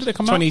out? When did it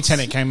come out? 2010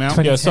 it came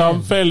out. Yeah, so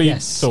I'm fairly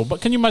still. But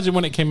can you imagine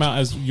when it came out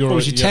as your...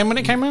 Was you 10 when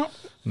it came out?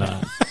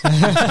 No.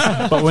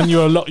 But when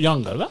you're a lot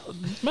younger,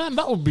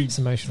 that would be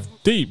emotional.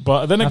 Deep.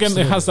 But then again,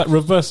 it has that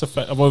reverse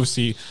effect of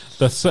obviously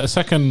the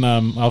second...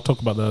 I'll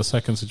talk about the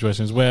second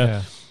situations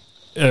where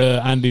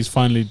Andy's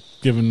finally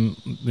given...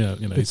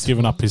 he's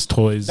given up his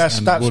toys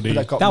and Woody.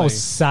 That was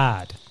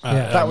sad.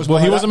 That was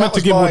he wasn't meant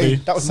to give Woody.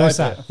 That was so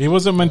sad. He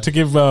wasn't meant to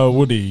give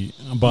Woody,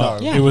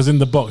 but it was in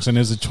the box and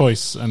it was a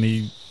choice, and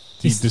he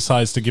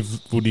decides to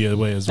give Woody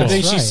away as well. And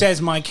then she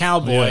says, "My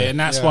cowboy," and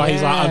that's why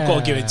he's like, "I've got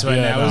to give it to her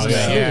now." Isn't it?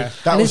 Yeah.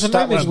 That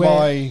was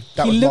my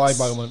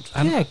moment.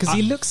 Yeah, because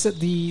he looks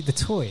at the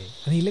toy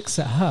and he looks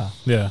at her.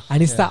 Yeah,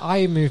 and it's that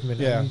eye movement,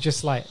 and you're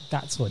just like,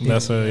 "That's what."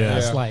 It's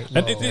like,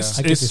 and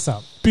it's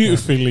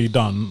beautifully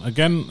done.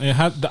 Again, it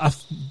had.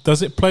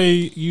 Does it play?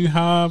 You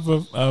have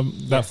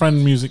that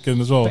friend music in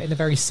as well, but in a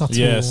very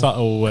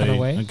subtle, way. Kind of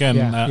way.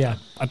 Again, I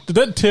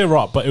didn't tear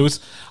up, but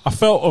I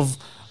felt of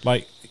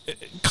like.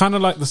 Kind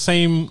of like the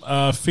same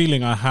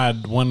feeling I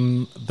had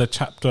when the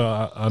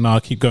chapter, and I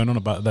keep going on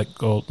about that,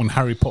 when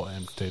Harry Potter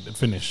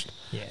finished.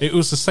 Yeah. It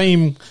was the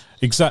same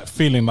exact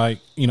feeling, like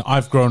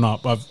I've grown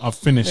up, I've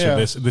finished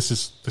this. This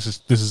is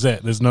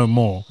it. There's no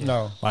more.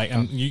 No, like,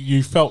 and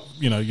you felt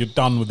you're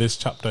done with this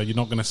chapter. You're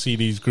not going to see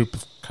these group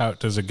of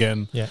characters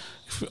again. Yeah,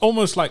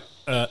 almost like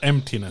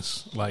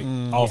emptiness, like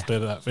after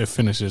that it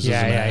finishes.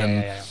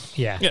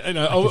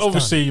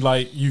 Obviously,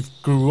 like you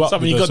grew up.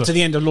 When you got to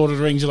the end of Lord of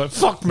the Rings, you're like,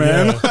 "Fuck,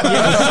 man,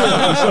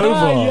 it's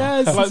over."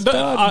 Yes,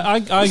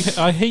 like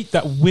I hate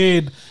that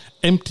weird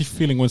empty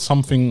feeling when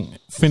something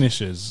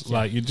finishes.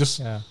 Like you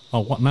just,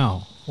 what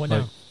now? What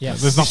now? Yeah,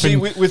 there's nothing.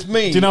 See, with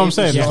me, do you know what I'm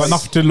saying? There's like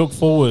nothing to look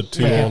forward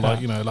to,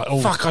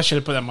 or fuck, I should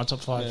have put that in my top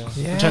 5.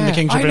 Return the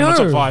King should be in my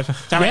top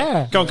 5. Damn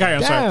it. Go on, carry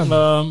on. Sorry.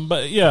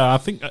 But I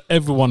think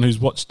everyone who's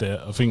watched it,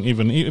 I think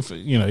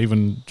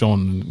even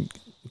John,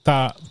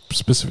 that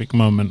specific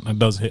moment, it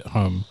does hit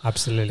home.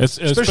 Absolutely,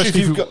 especially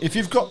if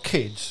you've got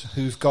kids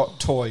who've got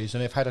toys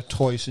and they've had a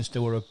toy since they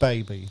were a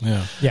baby.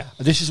 Yeah.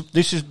 This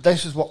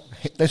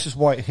is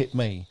why it hit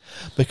me,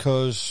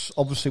 because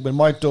obviously when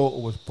my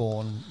daughter was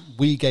born,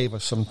 we gave her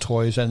some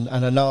toys, and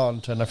an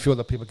aunt and a few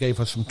other people gave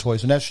her some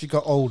toys, and as she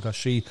got older,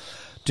 she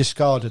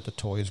discarded the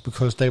toys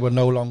because they were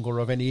no longer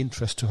of any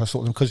interest to her,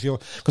 sort of,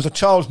 because a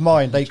child's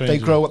mind, they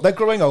grow up, they're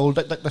growing old,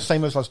 they're the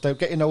same as us, they're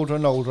getting older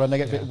and older, and they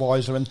get a bit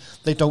wiser, and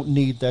they don't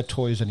need their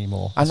toys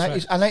anymore, and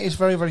that is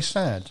very, very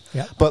sad.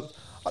 But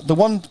the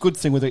one good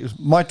thing with it is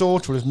my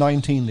daughter is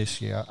 19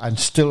 this year and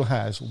still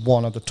has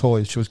one of the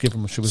toys she was given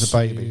when she was a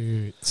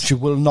baby. She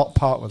will not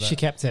part with it. She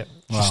kept it.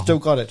 She's still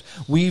got it.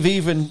 We've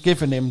even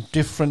given him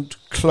different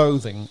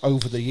clothing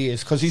over the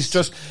years because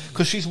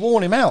she's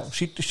worn him out.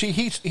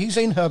 He's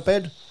in her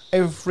bed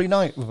every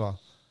night with her.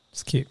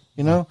 It's cute,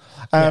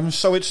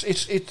 So it's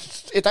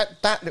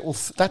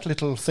that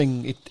little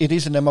thing. It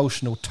is an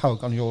emotional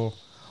tug on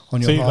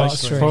on your heart.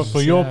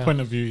 For your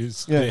point of view,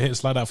 it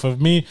hits like that. For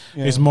me,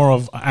 it's more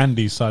of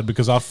Andy's side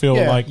because I feel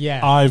like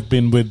I've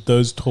been with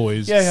those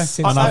toys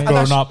and I've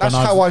grown up. That's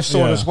how I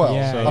saw it as well.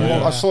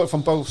 I saw it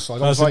from both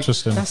sides. That's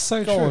interesting. That's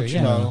so true.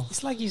 You know,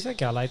 it's like you said,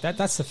 Gal, like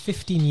that's a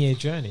 15-year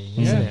journey,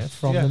 isn't it?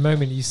 From the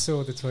moment you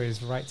saw the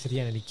toys right to the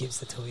end, and he gives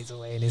the toys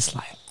away, and it's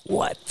like,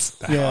 what?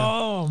 Yeah.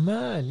 Oh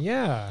man,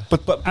 yeah.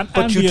 But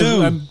you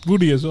do, and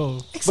Woody as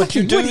well.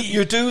 Exactly. But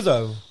you do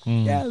though.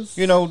 Yes.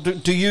 You know,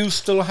 do you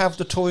still have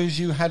the toys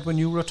you had when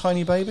you were a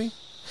tiny baby?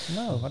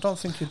 No, I don't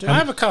think you do. I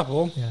have a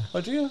couple. Yeah.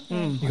 Oh, do you?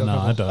 No,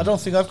 I don't. I don't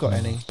think I've got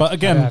any. But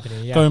again,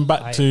 going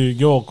back to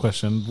your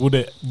question, would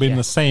it been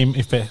the same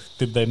if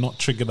did they not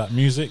trigger that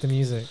music? The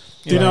music.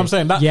 Do you know what I'm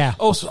saying? That,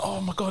 Also,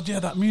 oh my god,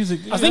 that music.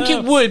 I think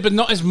it would, but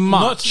not as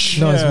much.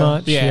 Not as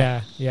much.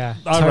 Yeah.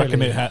 I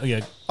reckon it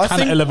had.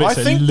 Kind of elevates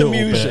it a little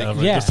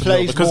bit.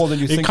 Plays more than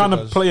you think. It kind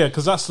of plays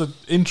because that's the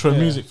intro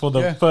music for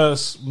the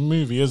first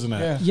movie, isn't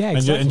it? Yeah,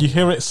 exactly. And you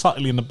hear it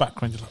subtly in the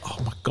background. You're like,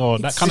 oh my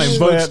god, that kind of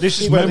invokes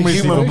this is where the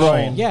human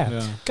brain.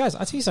 Yeah, guys,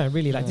 I'll tell you something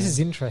really. Like, this is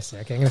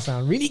interesting. Okay, I'm going to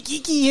sound really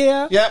geeky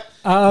here. Yeah.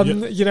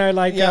 You know,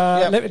 like,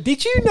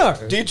 did you know?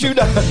 Did you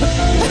know?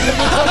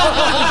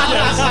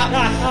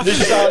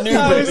 This is our new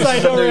bit.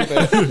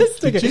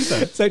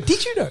 So,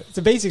 did you know?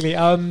 So basically,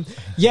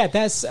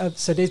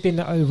 there's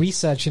been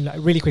research in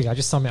really quickly. I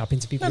just sum it up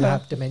into people who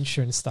have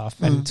dementia and stuff.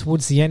 And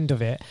towards the end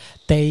of it,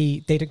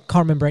 they can't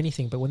remember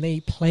anything. But when they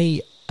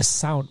play a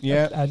sound,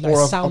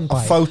 or sound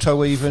a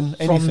photo, even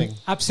anything,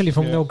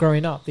 from when they were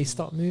growing up, they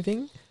start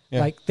moving.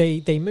 Yeah. Like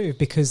they move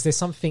because there's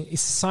something.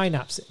 It's a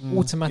synapse,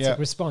 automatic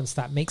response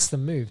that makes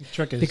them move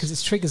because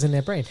it's triggers in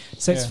their brain.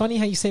 So it's funny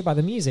how you say about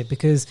the music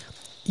because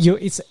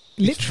it's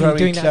literally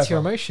doing that to your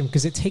emotion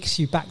because it takes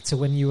you back to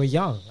when you were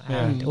young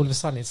and all of a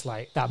sudden it's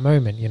like that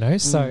moment, you know.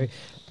 So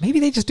maybe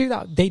they just do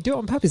that. They do it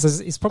on purpose.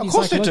 It's probably of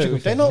course psychological.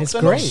 They're not it's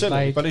great. Silly,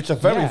 like, but it's a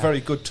very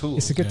very good tool.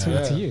 It's a good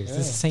tool to use. It's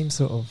the same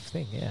sort of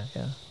thing. Yeah.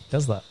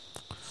 Does that.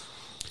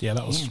 Yeah,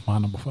 that was my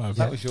number 5.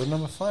 That was your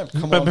number 5.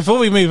 Come on. But before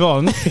we move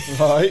on,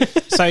 right.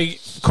 So,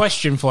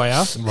 question for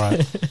you.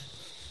 Right.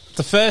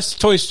 The first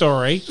Toy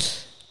Story,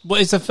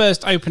 what is the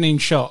first opening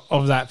shot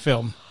of that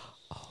film?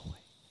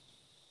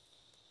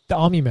 The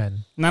Army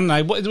Men.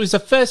 No. What was the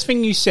first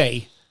thing you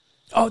see?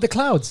 Oh, the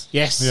clouds.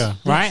 Yes. Yeah.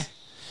 Right? Yes.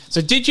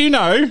 So, did you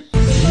know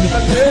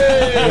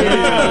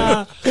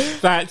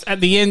that at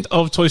the end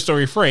of Toy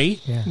Story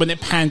 3, when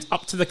it pans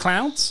up to the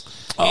clouds,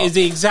 it is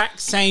the exact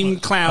same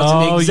clouds in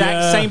the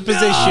exact same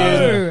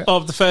position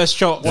of the first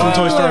shot from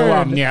Toy Story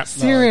 1. Yeah.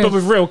 Serious? But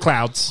with real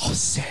clouds. Oh,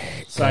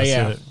 sick. So,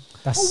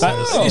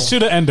 it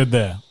should have ended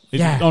there.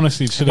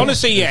 Honestly, it should have.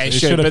 It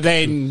should. But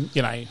then,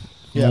 you know.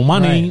 Yeah, more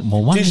money.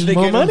 Disney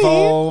more get money.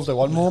 involved. They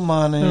want more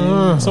money.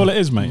 That's all it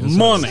is, mate.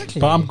 Money. Exactly.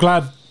 But I'm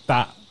glad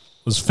that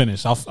was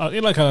finished.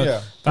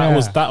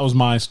 That was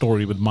my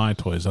story with my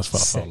toys. That's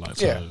what I felt like.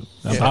 So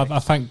I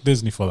thank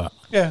Disney for that.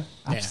 Yeah,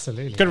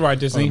 absolutely. Good ride,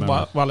 Disney,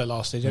 while it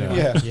lasted.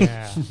 Anyway.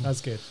 Yeah,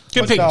 that's good.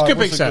 Good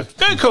pick, sir.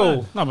 Good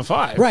call. Number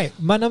 5. Right,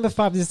 my number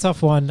 5 is a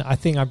tough one. I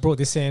think I brought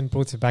this in,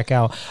 brought it back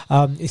out.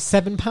 It's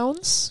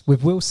 £7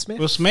 with Will Smith.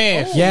 Will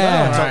Smith.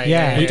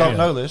 You don't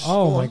know this.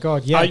 Oh my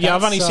god, yeah.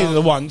 I've only seen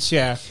it once.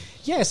 Yeah.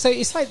 Yeah, so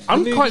it's like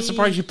I'm quite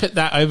surprised you put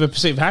that over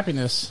Pursuit of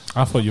Happiness.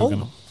 I thought you were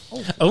going to.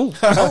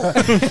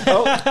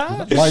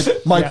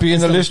 Might be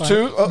in the list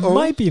too.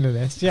 Might be in the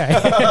list,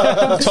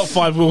 yeah. Top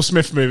 5 Will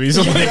Smith movies.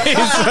 The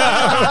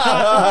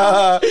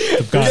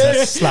guy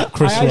that slapped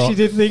Chris Rock. I actually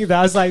did think that.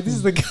 I was like, this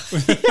is the guy.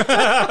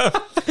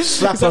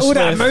 Slap all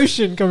that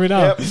emotion coming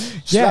up.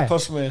 Slap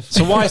Smith.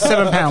 So why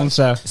 £7,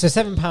 sir? So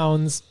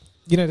 £7.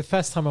 You know, the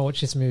first time I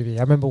watched this movie,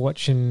 I remember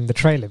watching the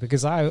trailer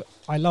because I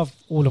love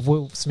all of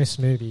Will Smith's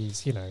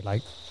movies, you know,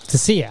 like to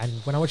see it. And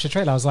when I watched the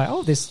trailer, I was like,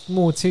 oh, there's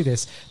more to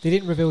this. They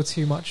didn't reveal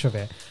too much of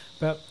it.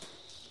 But,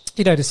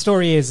 you know, the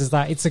story is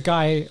that it's a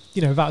guy,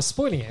 you know, without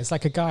spoiling it, it's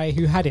like a guy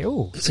who had it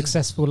all.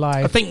 Successful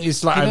life. I think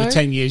it's like over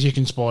 10 years you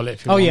can spoil it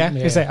if you want.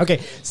 Yeah? Okay.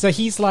 So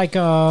he's like,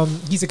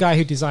 he's a guy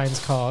who designs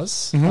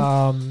cars.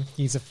 Mm-hmm.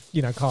 He's a,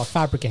 car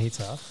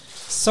fabricator.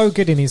 So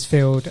good in his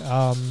field,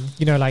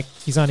 like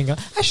designing.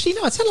 Actually,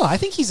 no, I tell you what, I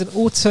think he's an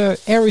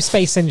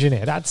aerospace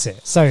engineer. That's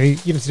it. So to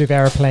do with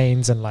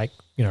airplanes and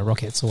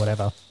rockets or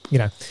whatever.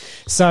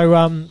 So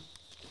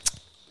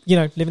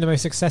living the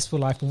most successful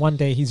life. And one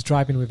day he's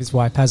driving with his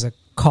wife, has a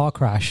car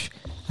crash,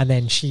 and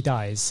then she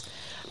dies.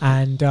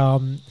 And do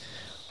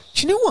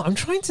you know what? I'm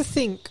trying to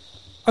think.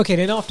 Okay,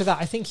 then after that,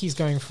 I think he's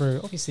going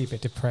through obviously a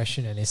bit of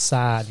depression and is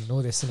sad and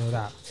all this and all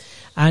that.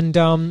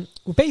 And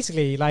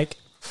basically,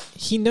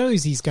 he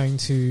knows he's going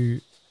to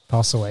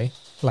pass away,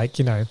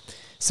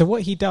 So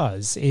what he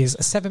does is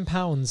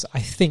 £7,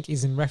 I think,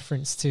 is in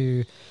reference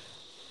to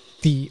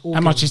the organs.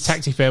 How much his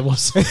taxi fare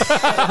was.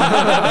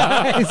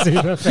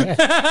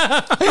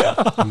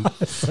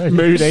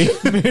 Moody.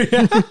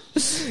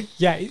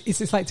 Yeah,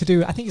 it's like to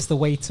do, I think it's the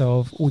weight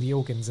of all the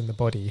organs in the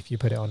body if you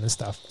put it on and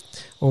stuff.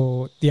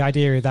 Or the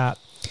idea that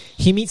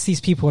he meets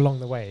these people along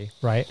the way,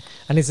 right?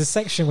 And there's a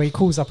section where he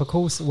calls up a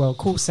call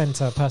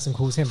center person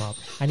calls him up,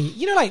 and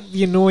he,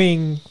 the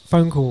annoying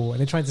phone call, and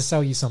they're trying to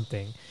sell you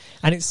something,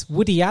 And it's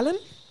Woody Allen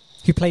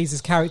who plays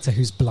his character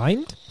who's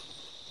blind.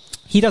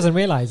 He doesn't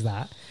realize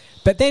that.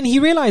 But then he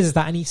realizes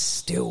that and he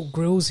still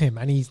grills him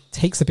and he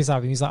takes the piss out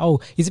of him. He's like,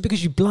 oh, is it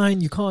because you're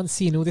blind, you can't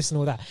see and all this and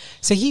all that?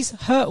 So he's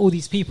hurt all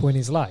these people in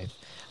his life.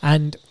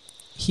 And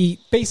he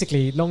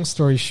basically, long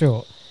story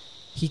short,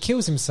 he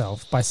kills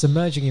himself by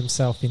submerging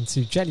himself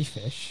into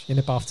jellyfish in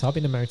a bathtub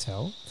in a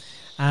motel.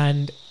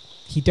 And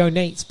he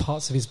donates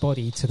parts of his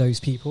body to those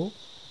people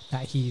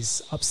that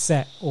he's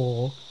upset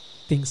or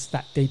thinks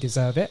that they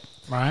deserve it.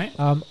 Right.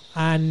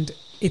 And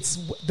it's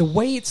the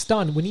way it's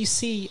done. When you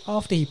see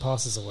after he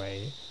passes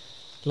away,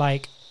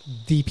 like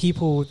the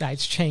people that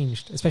it's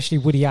changed, especially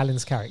Woody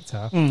Allen's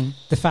character,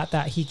 the fact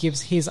that he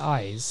gives his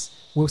eyes,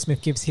 Will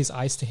Smith gives his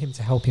eyes to him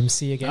to help him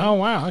see again. Oh,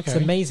 wow. Okay.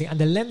 It's amazing. And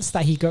the lengths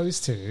that he goes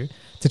to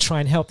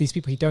try and help these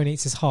people. He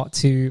donates his heart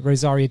to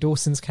Rosario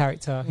Dawson's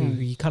character, who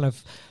he kind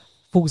of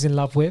falls in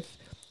love with,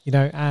 you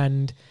know,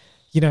 and,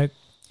 you know,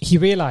 he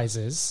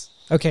realizes,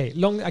 okay,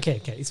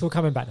 it's all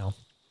coming back now.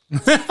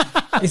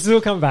 It's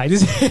all coming back.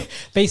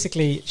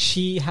 Basically,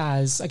 she's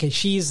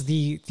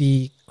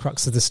the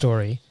crux of the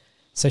story.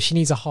 So she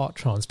needs a heart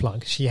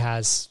transplant. She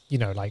has, you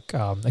know, like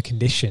a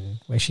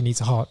condition where she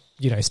needs a heart,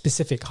 you know, a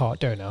specific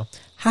heart donor.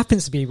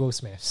 Happens to be Will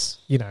Smith's,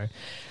 you know.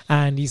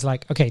 And he's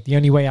like, okay, the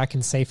only way I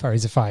can save her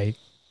is if I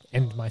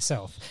end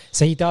myself.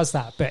 So he does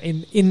that. But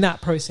in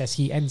that process,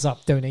 he ends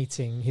up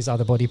donating his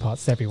other body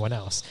parts to everyone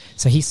else.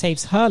 So he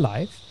saves her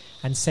life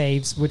and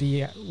saves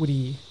Woody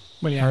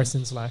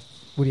Harrison's life.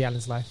 Woody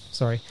Allen's life.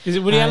 Sorry, is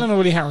it Woody Allen or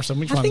Woody Harrison?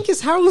 Which one? I think it's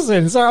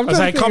Harrison. Sorry,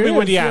 it can't be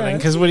Woody Allen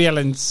because Woody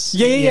Allen's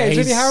it's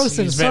Woody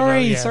Harrison.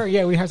 Sorry,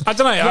 Woody Harrison. I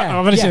don't know.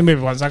 I've only seen the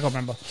movie once. I can't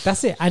remember.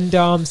 That's it. And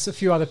so a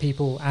few other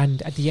people,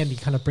 and at the end, he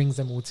kind of brings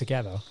them all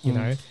together. You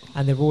know,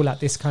 and they're all at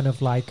this kind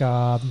of like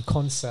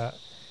concert.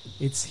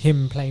 It's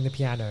him playing the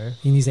piano,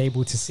 and he's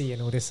able to see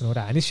and all this and all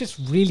that, and it's just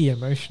really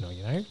emotional.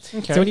 You know.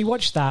 Okay. So when you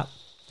watch that,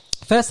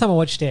 first time I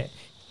watched it,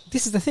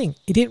 this is the thing.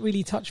 It didn't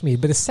really touch me,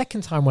 but the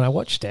second time when I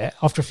watched it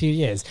after a few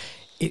years,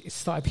 it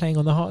started playing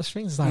on the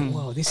heartstrings. It's like,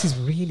 whoa, this is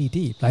really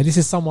deep. Like, this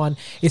is someone,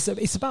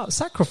 it's about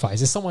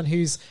sacrifice. It's someone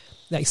who's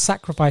like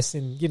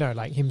sacrificing, you know,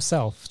 like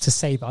himself to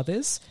save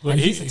others. Well,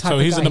 he's in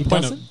the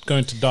point of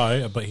going to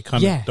die, but he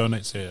kind of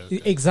donates it.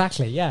 Okay.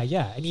 Exactly.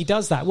 Yeah. And he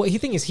does that. Well, the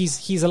thing is,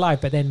 he's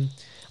alive, but then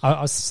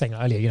I was saying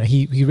earlier, you know,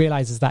 he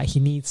realizes that he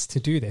needs to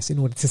do this in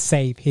order to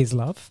save his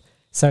love.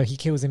 So he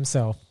kills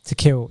himself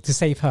to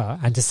save her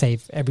and to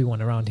save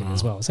everyone around him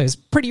as well. So it's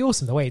pretty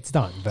awesome the way it's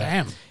done. But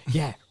damn.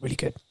 Yeah, really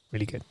good.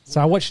 Really good. So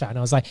I watched that and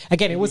I was like,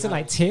 again, it wasn't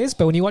like tears,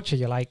 but when you watch it,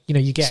 you're like, you know,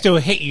 you get... Still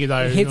hit you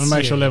though, on an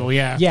emotional level,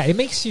 yeah. Yeah, it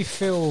makes you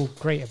feel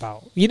great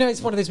about... You know, it's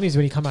one of those movies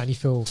when you come out and you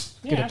feel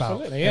good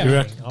about...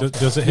 Yeah.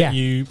 Does it hit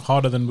you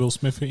harder than Will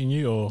Smith hitting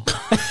you, or...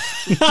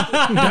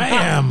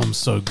 Damn, I'm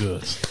so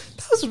good.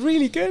 That was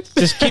really good.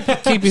 Just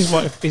keep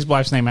his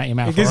wife's name out your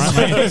mouth, all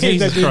right?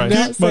 Jesus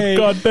Christ. My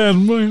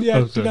goddamn wife.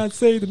 Yeah, do not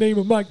say the name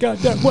of my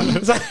goddamn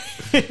wife.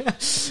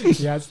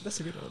 Yeah, that's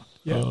a good one.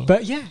 Yeah,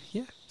 but yeah.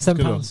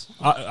 £7.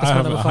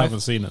 I haven't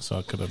seen it, so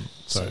I couldn't.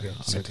 So I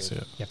need to see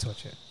it. You have to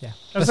watch it. Yeah.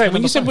 I was saying,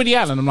 when you said Woody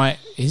Allen, I'm like,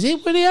 is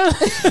it Woody Allen?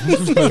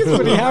 It's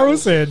Woody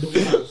Harrelson.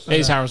 It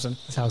is Harrison.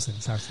 It's Harrison.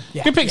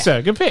 Yeah. Good pick,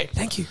 sir. Good pick.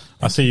 Thank you.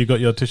 I see you got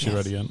your tissue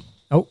ready, Ian.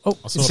 Oh!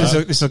 This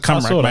is a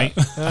cum rack, mate.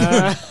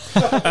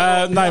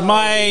 No,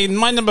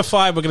 my number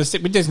 5. We're going to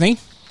stick with Disney.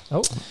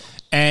 Oh.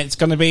 And it's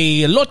going to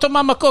be Loto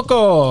Mama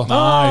Coco.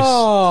 Nice.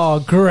 Oh,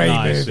 great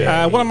movie.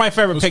 One of my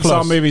favourite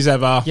Pixar movies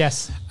ever.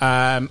 Yes.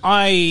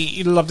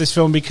 I love this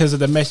film because of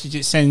the message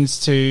it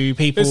sends to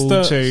people.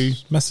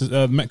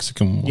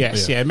 Mexican.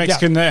 Yes,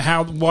 Mexican.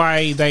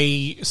 Why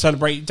they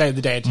celebrate Day of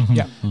the Dead. Mm-hmm.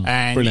 Yeah.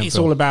 And brilliant it's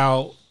film. all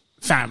about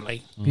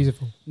family.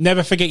 Beautiful.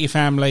 Never forget your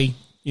family.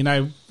 You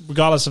know,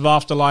 regardless of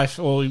afterlife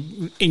or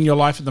in your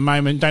life at the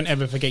moment, don't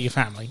ever forget your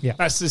family. Yeah.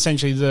 That's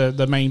essentially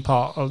the main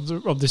part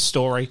of this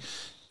story.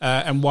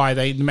 And why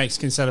the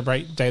Mexicans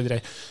celebrate Day of the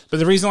Dead. But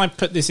the reason I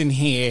put this in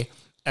here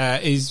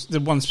is the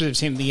one specific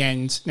scene at the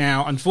end.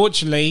 Now,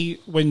 unfortunately,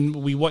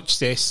 when we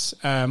watched this,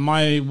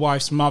 my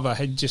wife's mother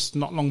had just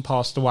not long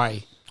passed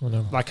away,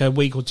 like a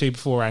week or two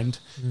beforehand.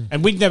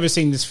 And we'd never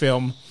seen this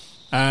film.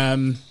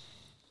 And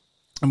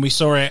we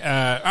saw it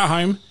at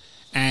home.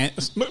 And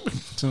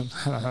don't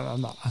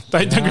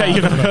get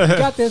you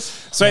got this.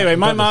 So anyway,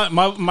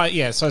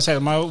 so I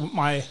said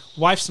my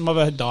wife's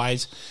mother had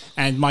died,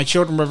 and my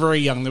children were very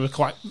young. They were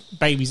quite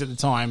babies at the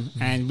time,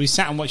 and we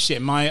sat and watched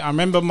it. I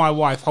remember my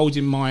wife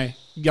holding my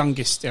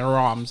youngest in her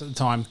arms at the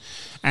time,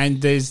 and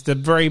there's the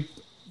very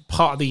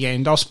part of the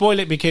end. I'll spoil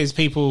it because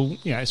people,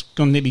 you know, it's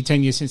gone nearly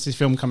 10 years since this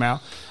film came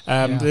out.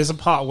 There's a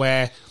part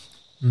where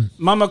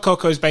Mama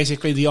Coco is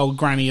basically the old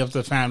granny of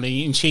the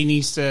family, and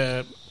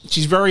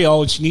she's very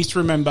old. She needs to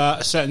remember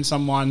a certain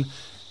someone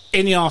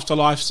in the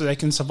afterlife so they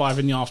can survive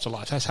in the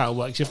afterlife. That's how it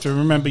works. You have to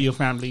remember your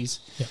families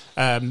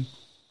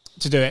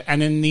to do it.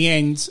 And in the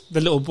end,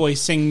 the little boy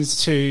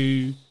sings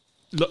to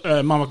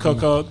Mama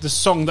Coco the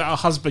song that her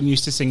husband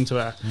used to sing to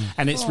her.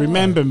 And it's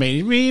Remember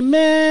Me.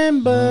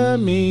 Remember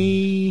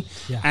Me.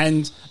 Yeah.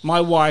 And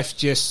my wife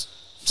just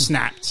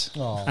snapped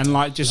and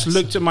like just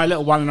looked at my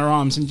little one in her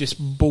arms and just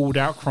bawled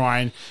out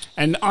crying.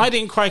 And I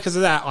didn't cry because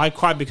of that. I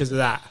cried because of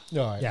that.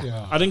 Right.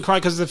 Yeah. I didn't cry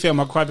because of the film.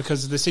 I cried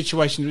because of the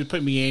situation it would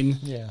put me in.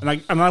 Yeah.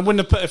 And I wouldn't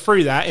have put her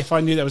through that if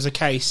I knew that was the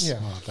case. Yeah.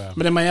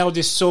 But then my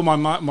eldest saw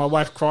my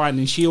wife crying,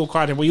 and she all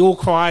cried, and we all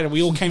cried, and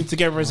we all came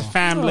together as a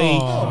family.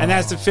 And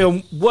as the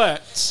film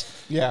worked,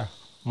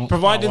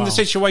 providing the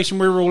situation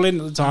we were all in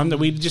at the time, that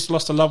we just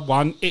lost a loved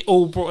one, it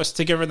all brought us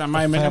together at that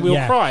moment, and we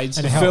all cried.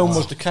 And the film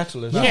was the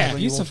catalyst. Yeah,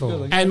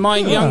 beautiful. And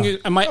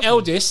my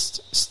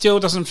eldest still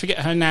doesn't forget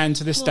her nan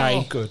to this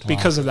day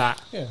because of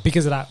that. Yeah.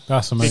 Because of that.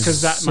 That's amazing.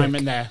 Because that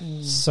moment there.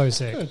 So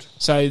sick. Good.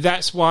 So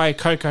that's why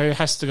Coco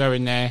has to go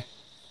in there.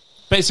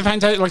 But it's a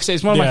fantastic, like I said,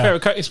 it's one of my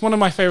favorite. It's one of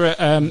my favorite.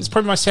 It's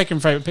probably my second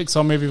favorite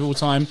Pixar movie of all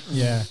time.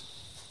 Yeah.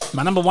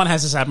 My number one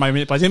has a sad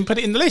moment, but I didn't put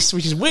it in the list,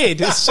 which is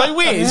weird. It's so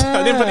weird.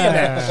 I didn't put it in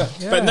there.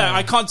 Yeah. But no,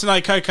 I can't deny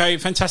Coco.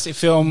 Fantastic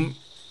film.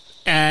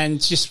 And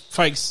just,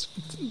 folks,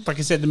 like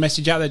I said, the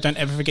message out there, don't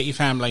ever forget your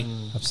family.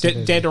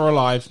 Dead or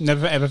alive,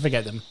 never ever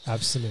forget them.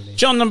 Absolutely.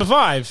 John, number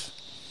 5.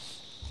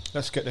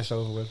 Let's get this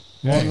over with.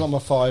 My number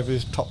 5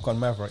 is Top Gun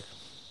Maverick.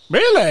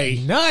 Really?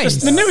 Nice.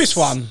 That's the newest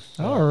one.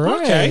 All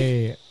right.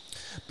 Okay.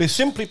 But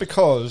simply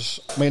because,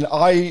 I mean,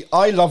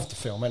 I loved the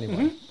film anyway.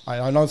 Mm-hmm.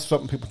 I know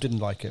certain people didn't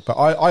like it, but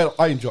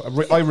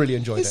I really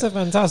enjoyed it. It's a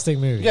fantastic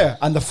movie. Yeah,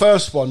 and the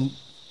first one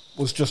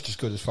was just as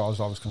good as far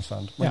as I was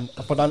concerned.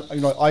 But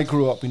I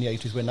grew up in the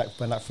 80s when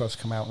that first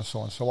came out and so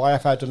on. So I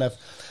have had and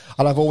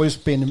I've always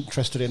been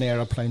interested in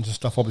aeroplanes and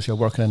stuff. Obviously, I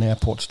work in an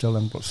airport still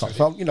and stuff.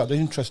 So the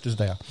interest is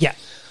there. Yeah.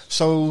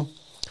 So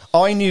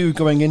I knew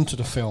going into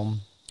the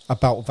film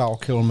about Val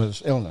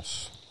Kilmer's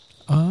illness.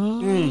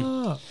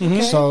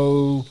 Okay.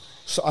 So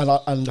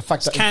and the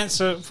fact it's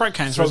that throat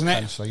cancer, isn't it?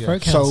 Cancer, yeah.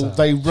 Throat So cancer.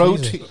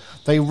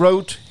 they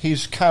wrote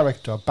his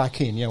character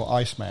back in,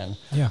 Iceman.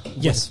 Yeah.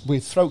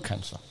 With throat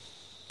cancer,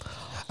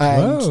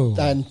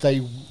 and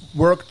they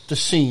worked the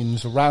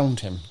scenes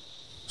around him,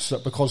 so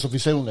because of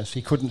his illness,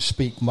 he couldn't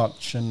speak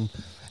much, and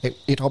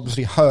it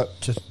obviously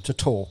hurt to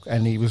talk,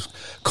 and he was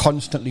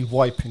constantly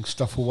wiping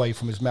stuff away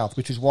from his mouth,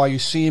 which is why you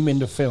see him in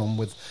the film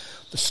with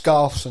the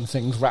scarves and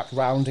things wrapped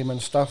around him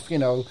and stuff.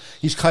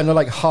 He's kind of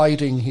like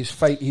hiding his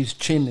face, his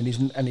chin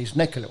and his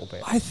neck a little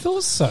bit. I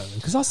thought so,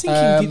 because I was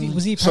thinking,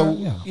 was he? So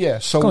when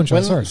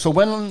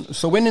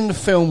in the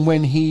film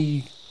when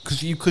he,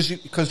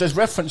 because there's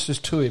references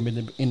to him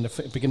in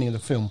the beginning of the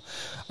film,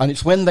 and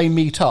it's when they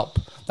meet up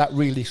that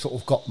really sort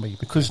of got me,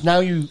 because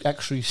now you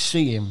actually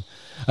see him.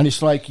 And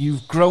it's like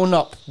you've grown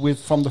up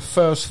from the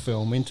first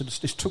film into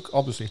this. It took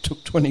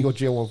 20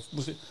 odd years, or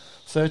was it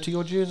 30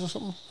 odd years or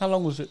something? How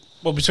long was it?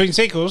 Well, between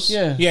sequels?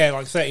 Yeah,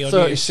 like 30 odd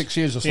years. 36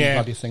 years or something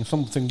bloody thing,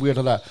 something weird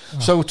like that. Oh.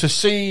 So to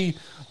see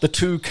the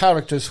two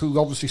characters who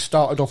obviously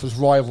started off as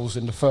rivals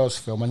in the first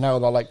film, and now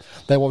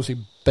they're obviously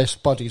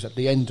best buddies at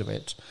the end of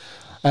it,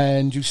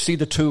 and you see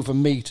the two of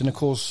them meet, and of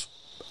course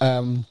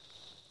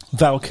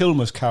Val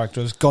Kilmer's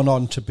character has gone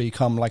on to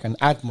become like an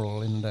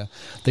admiral in the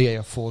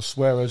Air Force,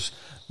 whereas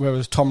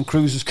Tom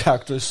Cruise's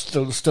character is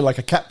still like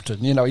a captain.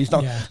 He's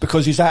not,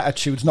 because his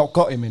attitude's not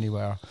got him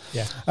anywhere.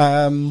 Yeah.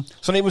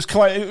 So it was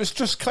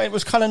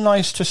kind of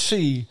nice to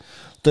see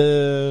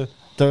the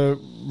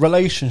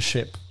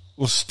relationship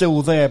was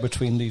still there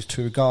between these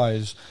two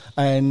guys.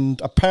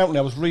 And apparently,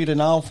 I was reading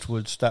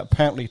afterwards that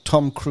apparently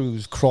Tom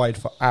Cruise cried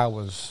for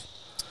hours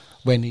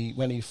when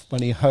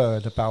he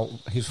heard about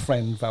his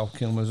friend Val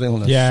Kilmer's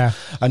illness. Yeah.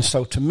 And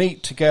so to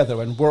meet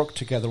together and work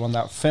together on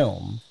that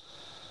film,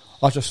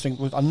 I just think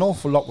an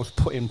awful lot was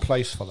put in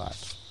place for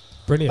that.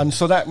 Brilliant. And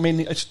so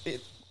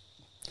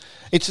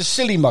it's a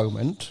silly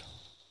moment,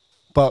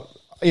 but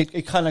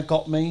it kind of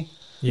got me.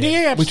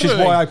 Yeah, which is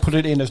why I put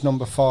it in as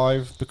number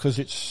 5, because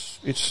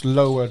it's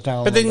lower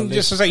down. But then,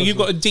 just to say, you've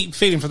got a deep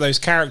feeling for those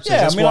characters.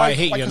 That's why I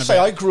hit you. Like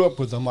I grew up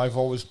with them. I've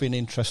always been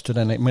interested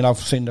in it. I mean, I've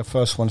seen the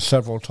first one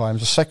several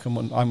times. The second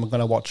one, I'm going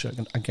to watch it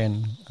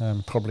again.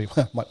 Probably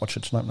might watch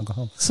it tonight when I go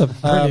home. It's a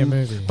brilliant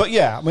movie. But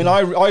yeah, I mean,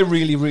 I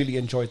really, really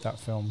enjoyed that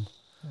film.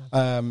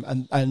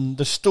 And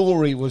the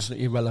story was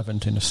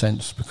irrelevant in a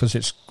sense, because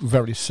it's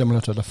very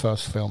similar to the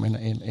first film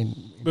in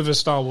with a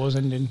Star Wars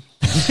ending.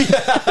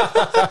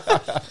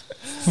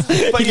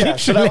 But yeah,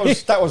 so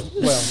that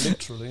was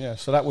literally, yeah.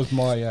 So that was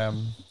my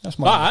that's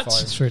my.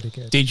 But it's really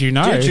good. Did you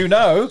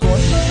know? Go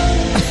on.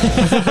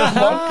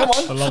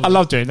 Come on. I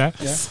love doing that.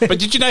 Yeah. But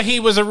did you know he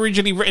was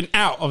originally written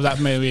out of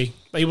that movie?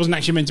 He wasn't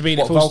actually meant to be in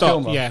it full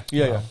stop. Kilmer?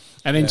 Yeah.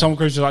 And then Tom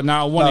Cruise was like,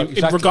 "No, I want him,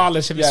 exactly.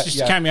 regardless if it's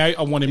just a cameo.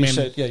 I want him in."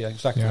 Said,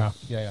 exactly.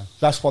 Yeah.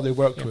 That's why they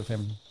worked with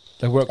him.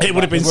 It would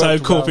have been so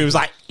cool if he was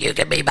like, "You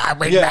can be my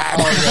wingman."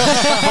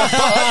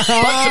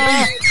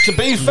 But to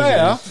be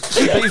fair,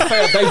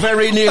 they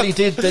very nearly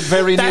did. They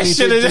very nearly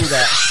did do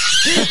that.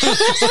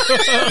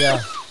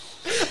 Yeah.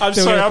 I'm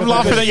sorry. I'm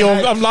laughing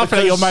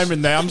at your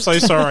moment there. I'm so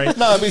sorry.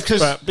 No,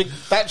 because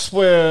that's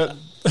where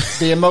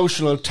the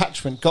emotional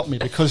attachment got me,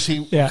 because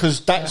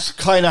that's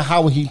kind of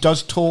how he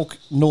does talk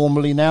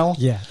normally now.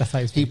 Yeah, that's how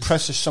he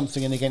presses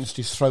something in against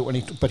his throat,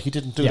 but he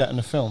didn't do that in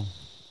the film.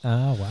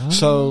 Oh, wow.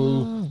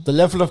 So the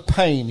level of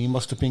pain he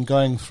must have been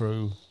going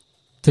through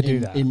to do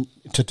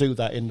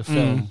that in the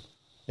film.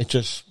 It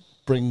just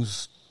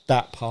brings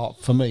that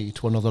part for me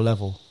to another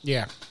level.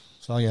 Yeah.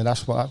 So yeah,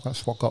 that's what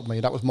got me.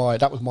 That was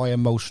my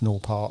emotional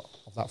part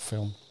of that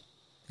film.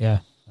 Yeah.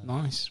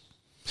 Nice.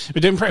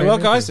 We're doing pretty well,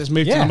 guys. Let's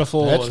move to number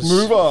 4. Let's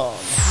move on.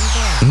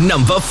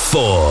 Number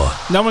 4.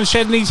 No one's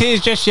shed any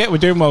tears just yet. We're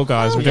doing well,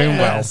 guys. We're doing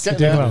well.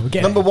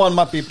 Number 1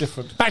 might be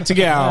different. Back to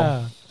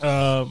Gal.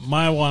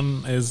 My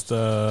one is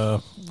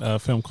the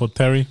film called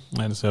Terry,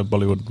 and it's a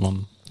Bollywood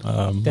one.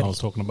 I was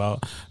talking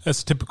about.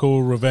 It's a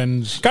typical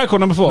revenge. Go, call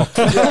number 4.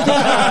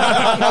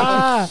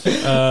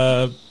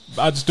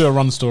 I just do a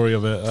run story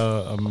of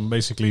it.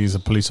 Basically, he's a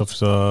police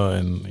officer,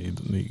 and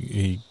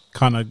he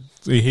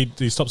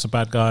stops a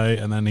bad guy,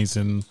 and then he's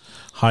in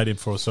hiding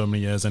for so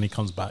many years, and he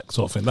comes back,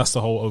 sort of thing. That's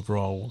the whole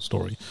overall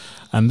story.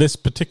 And this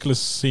particular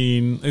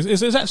scene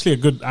is actually a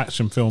good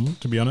action film,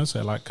 to be honest.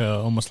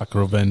 Almost like a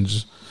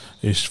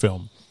revenge-ish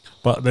film.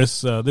 But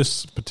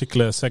this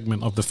particular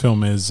segment of the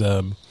film is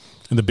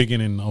in the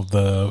beginning of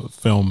the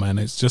film, and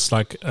it's just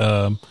like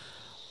a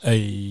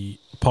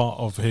part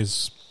of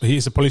his.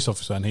 He's a police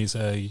officer, and he's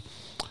a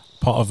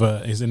part of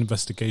his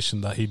investigation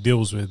that he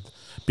deals with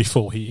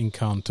before he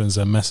encounters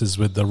and messes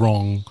with the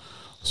wrong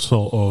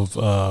sort of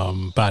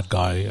bad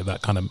guy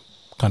that kind of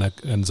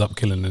ends up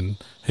killing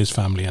his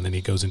family, and then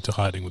he goes into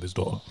hiding with his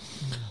daughter.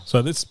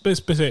 So this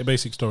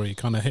basic story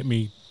kind of hit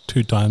me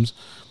 2 times.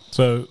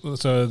 So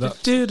that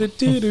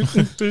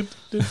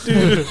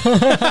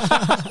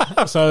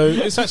so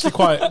it's actually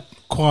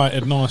quite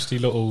a nasty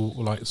little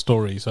like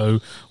story.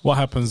 So what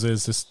happens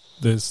is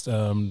this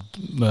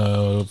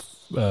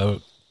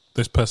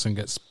person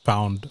gets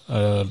found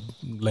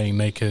laying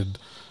naked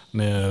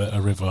near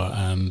a river,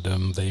 and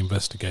they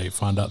investigate,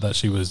 find out that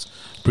she was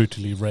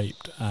brutally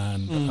raped,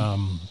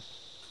 and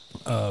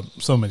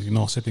so many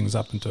nasty things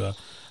happened to her,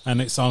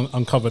 and it's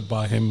uncovered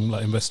by him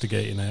like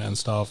investigating it and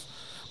stuff.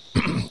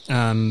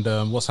 And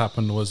what's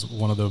happened was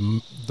one of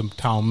the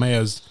town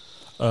mayor's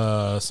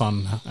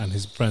son and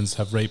his friends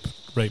have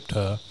raped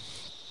her,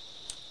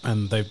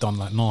 and they've done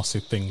like nasty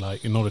thing,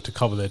 like in order to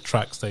cover their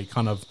tracks, they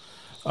kind of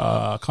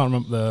I can't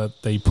remember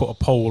they put a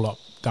pole up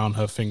down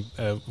her thing,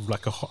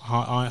 like a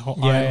hot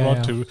iron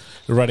rod to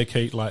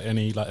eradicate like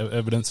any like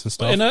evidence and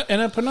stuff. In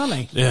a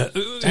panani. Yeah.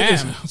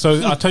 Damn. So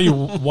I'll tell you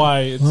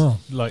why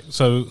it's like,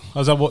 so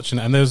as I'm watching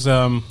it, and there's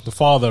the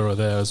father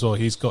there as well.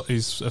 He's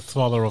a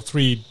father of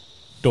 3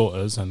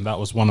 daughters, and that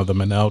was one of them,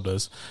 an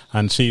eldest,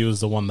 and she was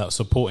the one that was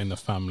supporting the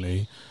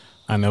family.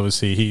 And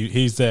obviously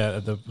he's there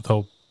at the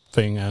whole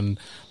thing, and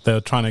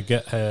they're trying to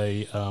get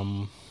a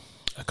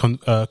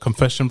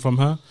confession from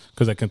her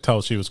because they can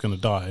tell she was going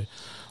to die.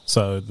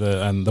 So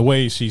the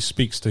way she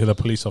speaks to the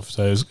police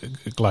officer is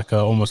like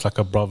almost like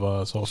a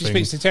brother sort of thing.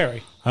 She speaks to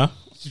Terry. Huh?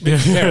 She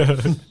speaks to Terry.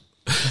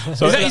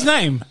 So is that his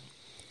name?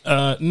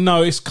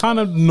 No, it's kind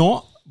of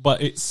not,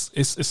 but it's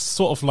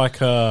sort of like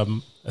a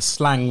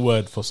slang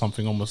word for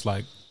something almost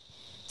like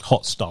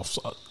hot stuff.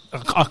 So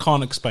I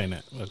can't explain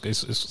it.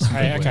 It's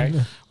okay.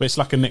 But it's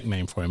like a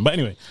nickname for him. But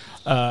anyway,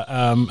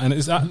 and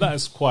that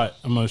is quite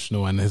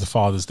emotional. And his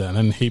father's there, and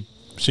then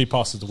she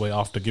passes away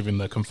after giving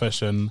the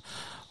confession.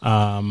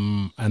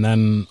 And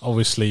then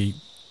obviously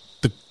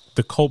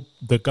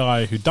the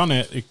guy who done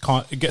it,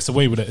 it gets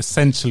away with it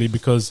essentially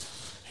because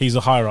he's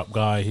a higher up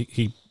guy.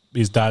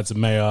 His dad's a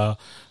mayor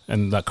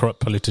and that corrupt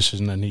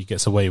politician, and he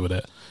gets away with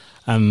it.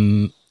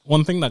 And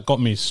one thing that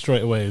got me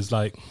straight away is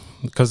like,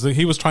 because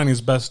he was trying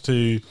his best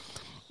to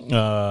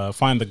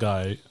find the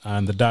guy,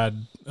 and the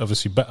dad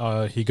obviously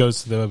he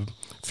goes to the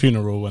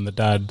funeral, and the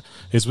dad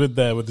is with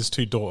his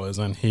 2 daughters,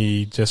 and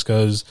he just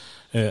goes,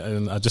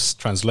 and I just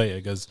translate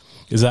it, goes,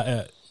 "Is that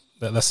it?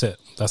 That's it.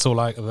 That's all.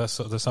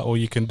 That's all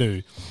you can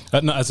do."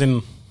 No, as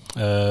in,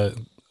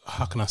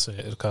 how can I say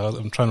it?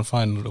 I'm trying to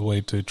find a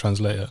way to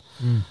translate it.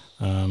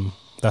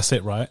 That's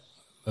it, right?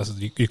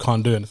 You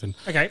can't do anything.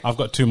 Okay. I've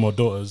got 2 more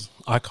daughters.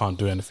 I can't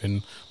do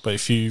anything. But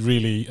if you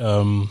really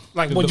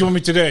what do you want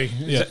me to do?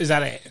 Is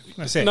that it?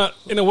 That's it. No,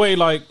 in a way,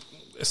 like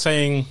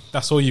saying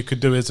that's all you could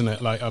do, isn't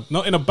it? Like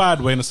not in a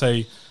bad way, to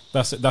say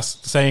that's it. That's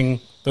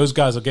saying those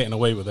guys are getting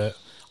away with it.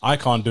 I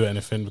can't do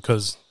anything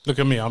because look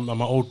at me. I'm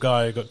an old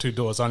guy. I got 2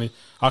 daughters. I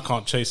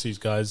can't chase these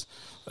guys.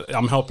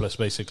 I'm helpless,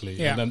 basically.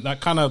 Yeah. And then that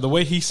kind of the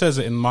way he says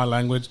it in my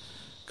language,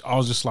 I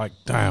was just like,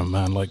 damn,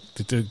 man. Like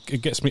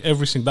it gets me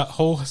everything. That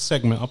whole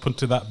segment up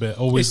until that bit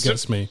always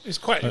gets me. It's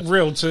quite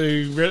real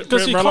to real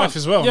life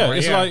as well. Yeah, right?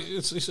 it's like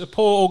it's a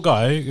poor old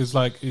guy. It's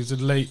like he's a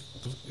late.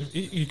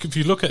 If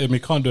you look at him, he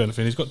can't do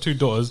anything. He's got 2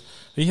 daughters.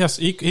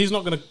 He's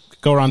not going to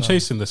go around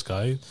chasing this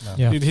guy. No.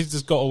 Yeah. He's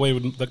just got away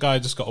with. The guy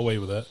just got away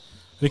with it.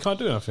 He can't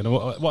do anything. And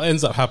what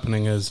ends up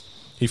happening is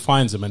he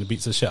finds him and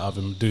beats the shit out of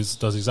him. Does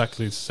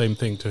exactly the same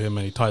thing to him,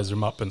 and he ties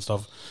him up and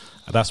stuff.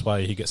 And that's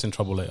why he gets in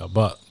trouble later.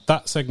 But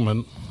that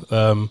segment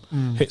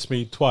hits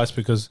me twice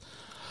because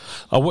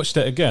I watched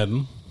it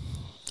again,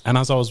 and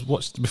as I was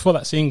watching before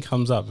that scene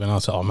comes up, and I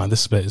was like, "Oh man,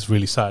 this bit is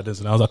really sad,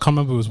 isn't it?" I can't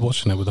remember who was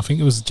watching it with. I think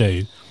it was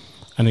Jade,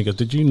 and he goes,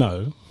 "Did you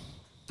know?"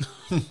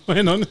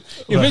 Wait on,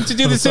 you're meant to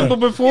do the simple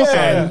before.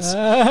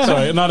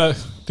 Sorry, no.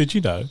 Did you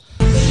know?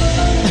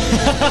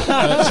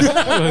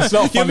 It's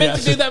not funny. You're meant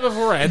to do that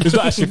beforehand. It's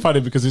not actually funny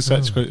because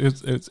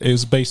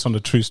it's based on a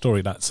true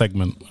story, that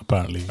segment,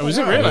 apparently. Oh, is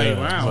it really? Yeah.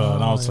 Wow. So,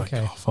 and I was like,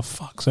 oh, for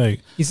fuck's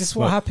sake. Is this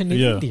what happened in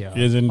India?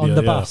 Yeah, India. On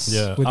the bus?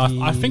 Yeah.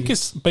 I think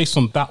it's based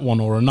on that one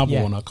or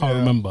another one. I can't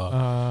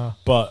remember.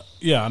 But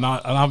yeah, and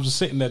I was just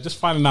sitting there just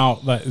finding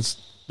out that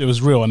it was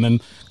real, and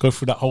then go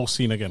through that whole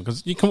scene again,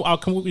 because you can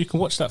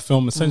watch that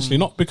film essentially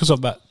not because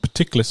of that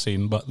particular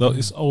scene, but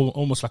it's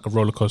almost like a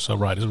roller coaster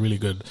ride. It's really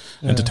good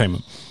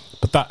entertainment.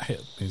 But that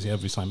hit is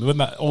every time. When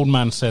that old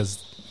man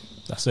says,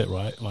 "That's it,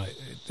 right?" Like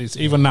it's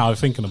even now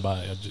thinking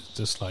about it,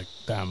 just like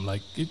damn,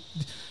 like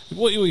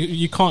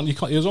you can't.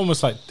 It was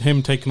almost like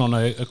him taking on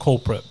a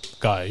corporate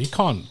guy. He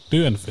can't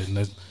do anything.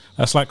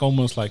 That's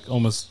almost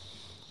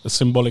a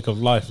symbolic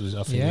of life.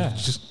 I think. Yeah.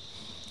 Just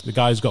the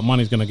guy who's got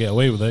money is going to get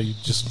away with it. You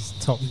just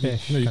top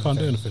fish. You can't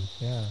do anything.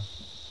 Yeah.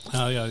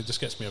 Yeah, it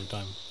just gets me every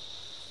time.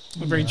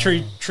 Very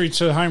true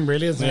to home,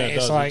 really, isn't it?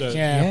 It's like,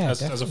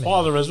 as a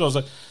father as well, it's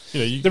like,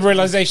 the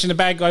realization the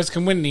bad guys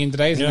can win in the end of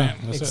the day, isn't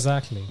it?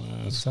 Exactly.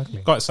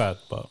 Exactly. Quite sad,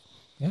 but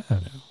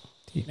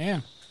yeah.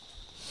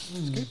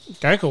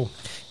 Very cool.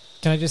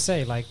 Can I just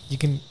say, like, you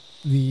can.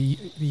 The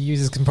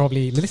users can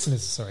probably listen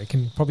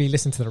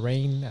to the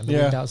rain and the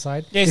wind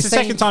outside. Yeah, it's the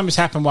second time it's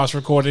happened whilst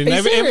recording.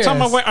 Every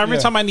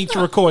time I need to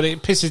record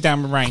it pisses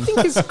down with rain. I think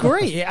it's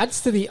great. It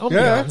adds to the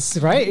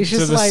ambiance, right? It's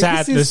just the like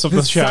sadness of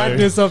the show.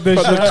 Sadness of the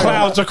but show. The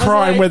clouds are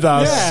crying with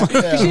us.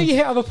 Yeah. You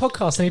hear other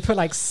podcasts and you put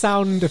like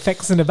sound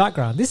effects in the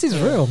background. This is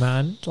real,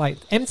 man. Like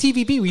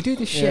M.T.V.B, we do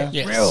this shit.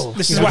 Yes. Real.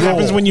 This is what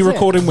happens when you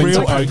record in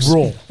winter, folks.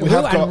 We've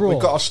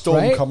got a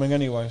storm coming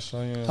anyway. So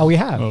oh, we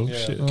have. Oh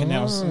shit! Okay,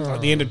 now it's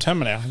like the end of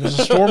Terminator. There's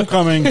a storm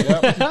coming.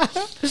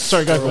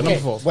 Sorry, go for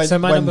number 4. So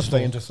my number 4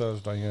 into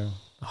Thursday. Yeah.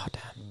 Oh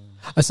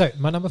damn. So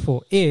my number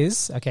 4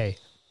 is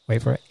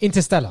wait for it.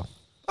 Interstellar.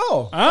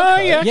 Oh,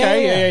 yeah.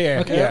 Okay,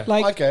 yeah.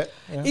 like I get.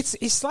 Yeah.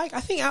 It's like,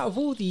 I think out of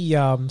all the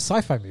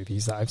sci-fi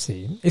movies that I've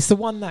seen, it's the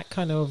one that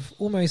kind of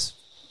almost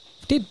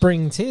did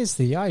bring tears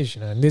to the eyes,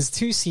 And there's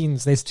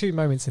 2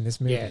 moments in this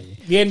movie. Yeah.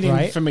 The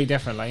ending for me,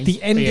 definitely.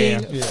 The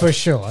ending for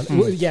sure.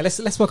 Well,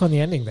 let's work on the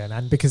ending then,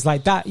 and because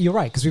like that, you're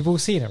right, because we've all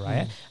seen it,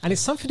 right? And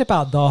it's something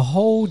about the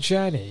whole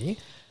journey,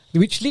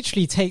 which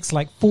literally takes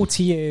like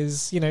 40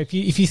 years. If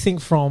you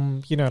think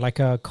from like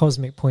a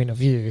cosmic point of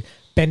view,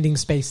 bending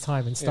space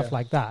time and stuff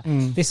like that.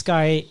 This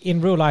guy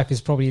in real life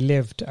has probably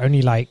lived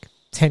only like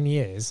 10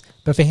 years,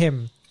 but for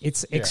him,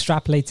 it's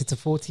extrapolated to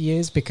 40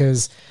 years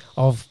because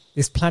of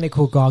this planet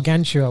called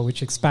Gargantua,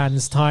 which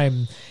expands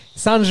time. It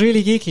sounds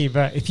really geeky,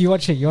 but if you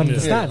watch it, you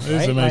understand.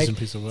 It's an amazing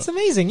piece of work. It's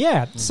amazing,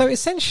 yeah. So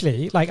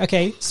essentially,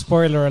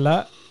 spoiler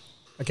alert.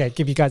 Okay,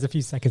 give you guys a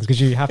few seconds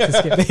because you have to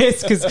skip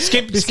this. Cause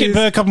skip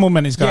a couple more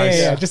minutes, guys.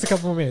 Yeah, just a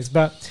couple more minutes.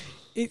 But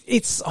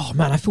it's oh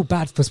man, I feel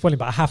bad for spoiling,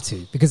 but I have to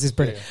because it's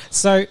brilliant. Yeah.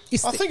 So I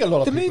think a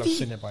lot of people have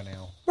seen it by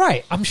now.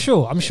 Right, I'm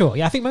sure.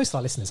 Yeah, I think most of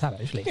our listeners have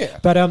actually. Yeah.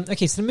 But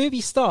so the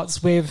movie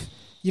starts with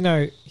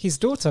his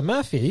daughter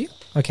Murphy.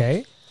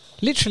 Okay.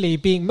 Literally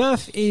being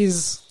Murph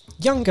is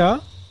younger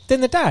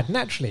than the dad,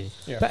 naturally.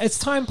 Yeah. But as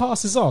time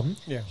passes on,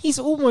 he's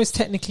almost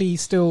technically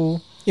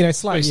still,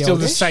 slightly he's still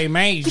oldish. the same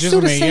age, he's isn't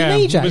still he? The same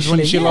age, actually.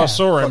 When she last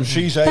saw him. But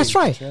she's aged. That's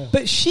right. Yeah.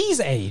 But she's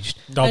aged.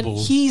 Double. And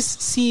he's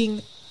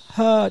seeing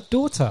her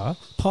daughter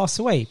pass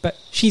away, but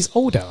she's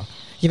older.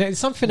 There's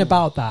something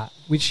about that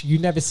which you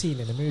never seen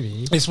in a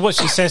movie. It's what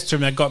she says to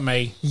him that got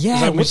me.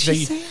 Yeah, like,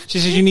 she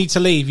says, "You need to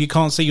leave. You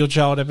can't see your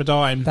child ever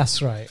dying."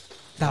 That's right.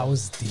 That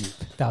was deep.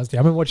 I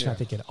remember watching that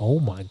thinking, "Oh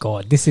my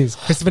god, this is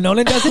Christopher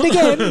Nolan does it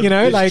again."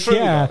 It's true,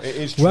 it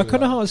is true, work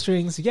on the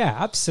heartstrings. Yeah,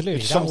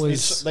 absolutely.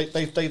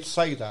 They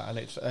say that,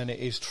 and it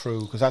is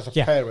true because as a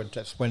parent,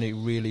 that's when it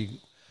really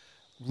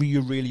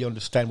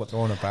understand what they're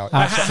on about.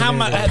 How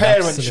much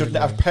parents should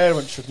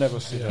never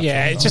see that.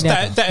 Yeah, it's just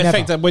that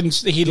effect that when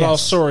he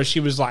last saw her, she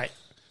was like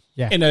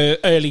in her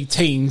early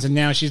teens, and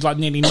now she's like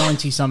nearly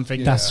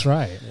 90-something. That's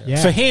right. Yeah.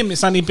 For him,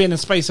 it's only been a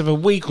space of a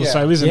week or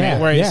so, isn't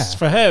it? Whereas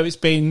for her, it's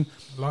been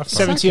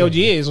 70-odd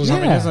years or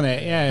something, isn't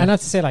it? Yeah. And I have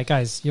to say, like,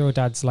 guys, your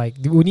dad's like,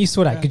 when you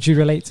saw that, could you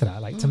relate to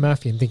that? Like, to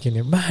Murphy and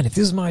thinking, man, if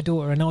this was my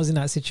daughter and I was in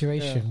that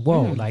situation,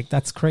 whoa, like,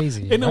 that's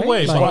crazy. In a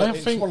way, like, but I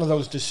it's think one of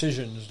those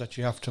decisions that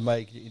you have to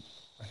make.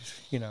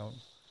 You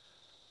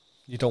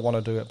don't want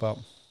to do it, but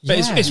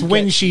it's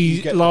when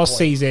she last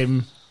sees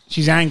him.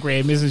 She's angry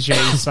at him, isn't she?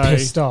 So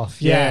pissed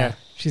off. Yeah.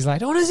 She's like, I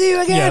don't want to see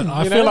you again. Yeah,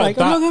 I feel like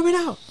that, I'm not coming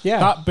out. Yeah.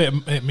 That bit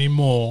hit me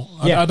more.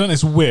 I don't know,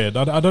 it's weird.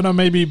 I don't know,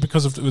 maybe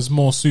because it was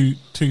more too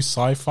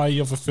sci-fi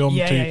of a film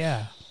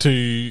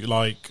to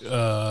like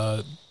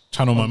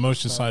channel my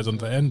emotion sides on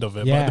the end of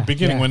it. But at the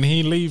beginning, when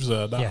he leaves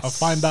her, I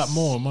find that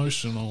more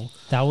emotional.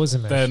 That was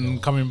emotional. Than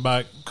coming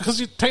back.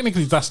 Because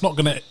technically, that's not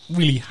going to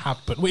really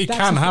happen. Well, it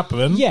can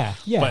happen. Yeah.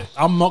 But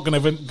I'm not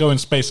going to go in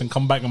space and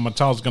come back and my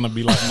child's going to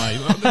be like,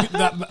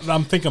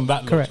 I'm thinking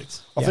that correct. Logic.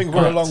 I think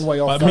we're a long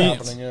way off that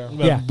happening,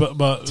 But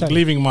totally.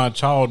 Leaving my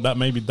child, that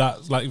maybe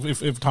that's like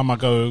if time I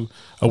go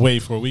away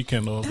for a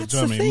weekend or a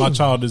journey, my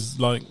child is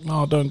like,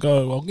 no, don't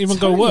go. Or even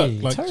go work.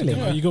 Like,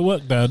 you go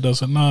work, Dad.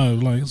 Doesn't know.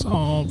 Like,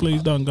 oh,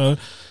 please don't go. You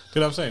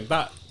know what I'm saying?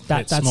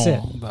 That's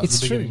it.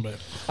 It's true.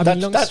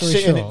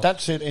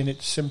 That's it in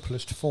its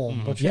simplest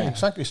form. But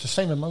exactly, it's the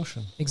same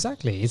emotion.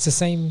 Exactly, it's the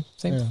same.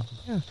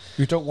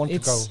 You don't want to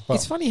go. Well,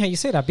 it's funny how you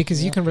say that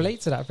because you can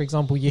relate to that. For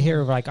example, you hear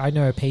of I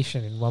know a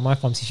patient in my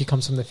pharmacy. She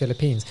comes from the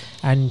Philippines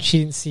and she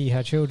didn't see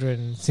her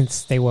children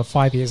since they were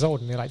 5 years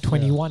old, and they're like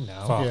 21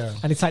 now. Yeah.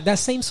 And it's like that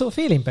same sort of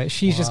feeling, but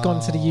she's just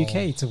gone to the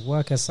UK to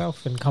work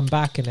herself and come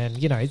back, and then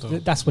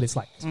that's what it's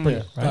like. It's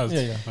brilliant,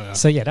 right?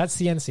 So that's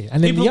the end scene.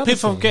 And then people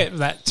forget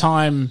that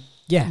time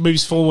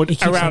moves forward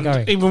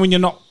around, even when you're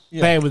not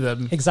there with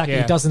them. Exactly,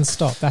 it doesn't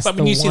stop. That's but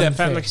when you see that,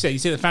 like you said, you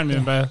see the family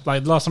member.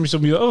 Like last time you saw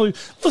me,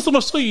 last time I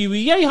saw you,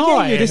 yay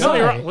high.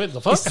 What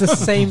the fuck? It's the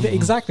same,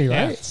 exactly,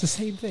 right? It's the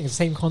same thing, it's the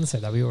same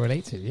concept that we all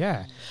relate to.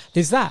 Yeah,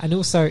 there's that, and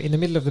also in the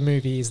middle of the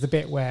movie is the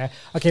bit where,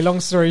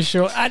 long story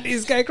short, and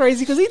he's going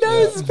crazy because he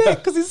knows this bit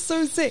because it's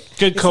so sick.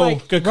 Good call,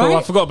 good call. Right?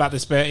 I forgot about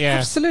this bit. Yeah,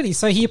 absolutely.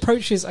 So he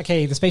approaches.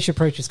 The spaceship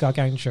approaches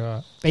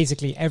Gargantua.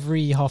 Basically,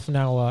 every half an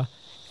hour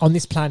on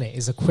this planet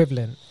is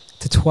equivalent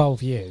to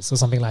 12 years or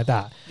something like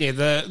that. Yeah,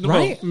 the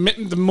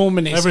more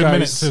minutes every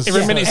minute's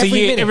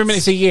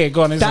a year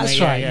gone, isn't That's it? That's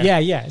right.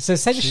 Yeah. So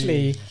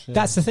essentially,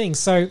 that's the thing.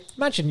 So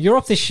imagine you're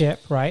off this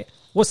ship, right?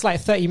 What's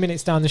like 30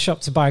 minutes down the shop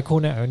to buy a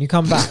Cornetto and you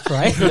come back,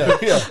 right?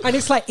 And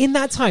it's like in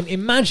that time,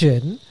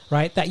 imagine,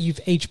 right, that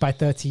you've aged by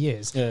 30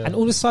 years. Yeah. And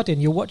all of a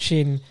sudden you're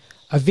watching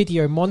a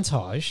video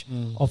montage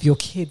of your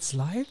kids'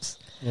 lives.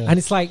 Yeah. And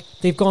it's like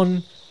they've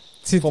gone...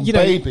 from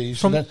babies,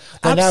 from they're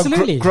now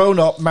grown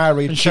up,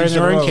 married, and showing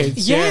their own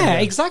kids. Yeah,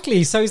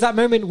 exactly. So it's that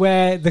moment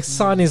where the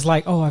son is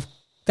like, "Oh, I've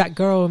that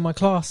girl in my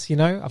class.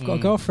 I've got a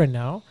girlfriend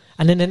now."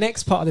 And then the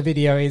next part of the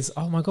video is,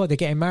 "Oh my god, they're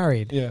getting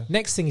married." Yeah.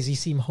 Next thing is you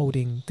see him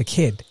holding the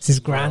kid. It's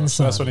his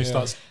grandson. That's when he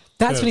starts.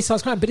 That's when he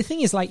starts crying. But the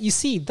thing is, you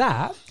see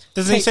that.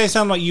 Doesn't he say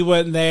something like you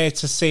weren't there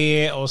to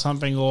see it or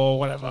something or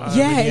whatever?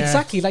 Yeah,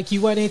 exactly. Like you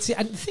weren't there to...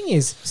 And the thing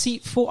is, see,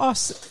 for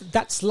us,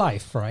 that's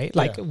life, right?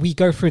 We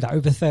go through that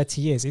over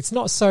 30 years. It's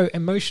not so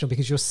emotional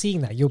because you're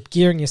seeing that. You're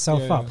gearing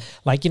yourself up. Yeah.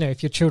 Like,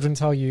 if your children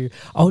tell you,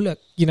 oh, look,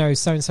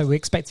 so-and-so, we're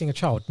expecting a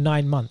child,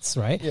 9 months,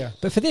 right? Yeah.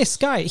 But for this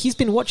guy, he's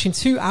been watching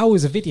 2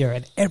 hours of video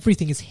and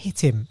everything has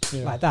hit him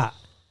like that.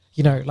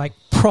 Like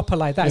proper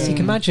like that. So you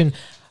can imagine...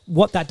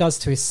 what that does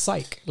to his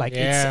psyche,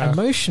 it's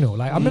emotional.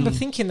 I remember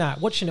thinking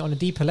that, watching it on a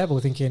deeper level,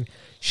 thinking,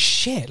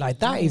 shit,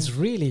 that is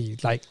really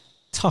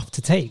tough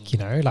to take,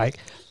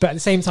 but at the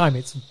same time,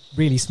 it's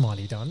really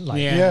smartly done.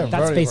 That's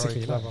very,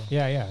 basically very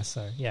clever.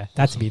 So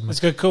that's been.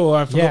 That's good. Cool.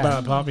 I forgot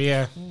about that part,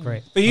 but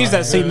great. They use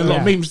that scene in a lot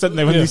of memes, don't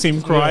they? When they see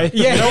him cry.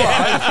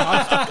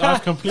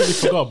 I've completely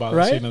forgot about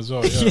that scene as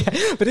well.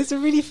 Yeah, but it's a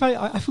really funny.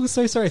 I feel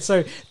so sorry.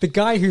 So the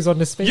guy who's on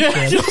the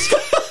spaceship.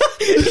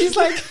 He's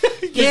like,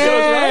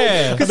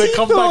 because they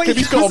come back and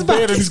he's got a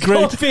beard and he's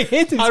great. I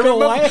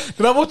remember.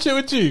 Did I watch it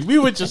with you? We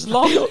were just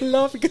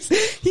laughing because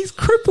he's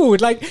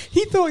crippled.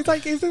 He thought where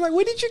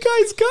did you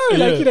guys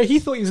go? He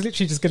thought he was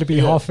literally just going to be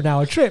a half an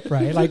hour trip,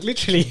 right?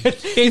 Literally.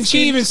 And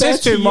she even says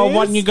to him, "Well,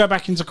 why didn't you go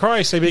back into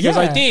Christ?" Because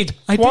I did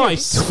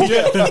twice.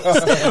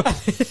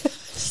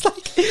 It's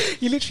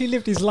he literally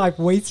lived his life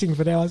waiting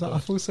for that. I was like, I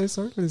feel so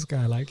sorry for this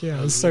guy.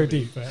 It was so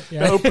deep. But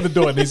open the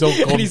door and he's all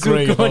gone.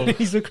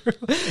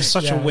 It's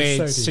such a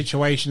weird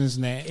situation,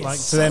 isn't it?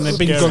 To them, they've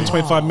been gone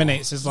 25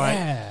 minutes. It's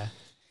but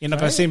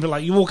it seems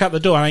like you walk out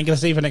the door and I ain't going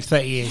to see you for the next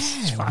 30 years.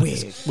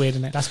 It's weird,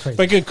 isn't it? That's crazy.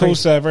 Very good call,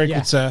 sir. Very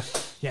good, sir.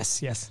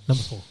 Yes.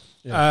 Number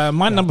 4.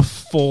 My number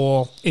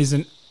 4 is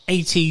an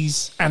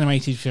 80s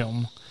animated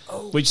film,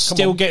 which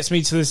still gets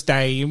me to this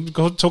day.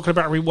 Talking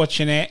about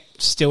rewatching it,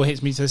 still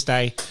hits me to this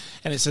day.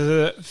 And it's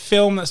a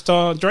film that's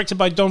directed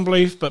by Don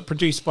Bluth, but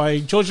produced by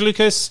George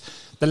Lucas,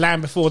 The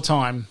Land Before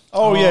Time.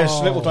 Oh, yes,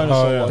 Little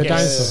Dinosaurs. The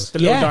dinosaurs. The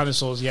Little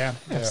Dinosaurs, If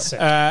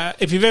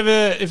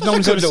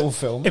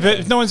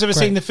no one's ever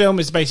seen the film,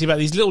 it's basically about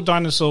these little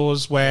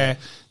dinosaurs where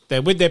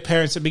they're with their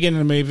parents at the beginning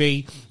of the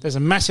movie. There's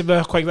a massive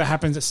earthquake that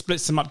happens that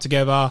splits them up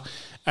together.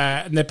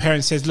 And their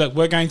parents says, look,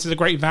 we're going to the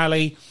Great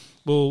Valley.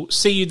 We'll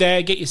see you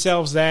there. Get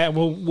yourselves there. And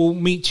we'll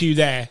meet you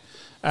there.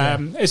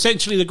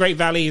 Essentially, the Great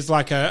Valley is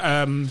like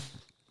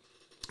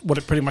what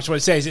it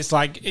says.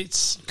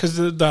 It's because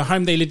the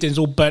home they lived in is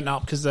all burnt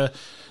up because the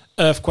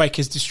earthquake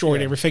has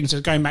destroyed everything. So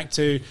it's going back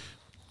to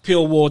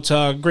pure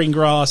water, green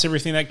grass,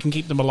 everything that can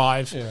keep them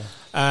alive.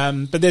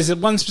 But there's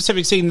one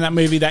specific scene in that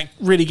movie that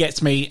really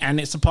gets me, and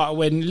it's the part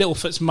when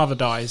Littlefoot's mother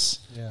dies.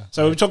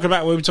 So we were talking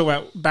about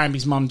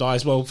Bambi's mum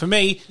dies. Well, for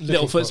me,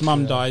 Littlefoot's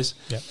mum dies,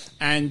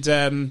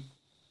 and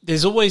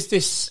there's always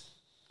this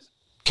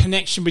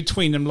connection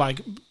between them.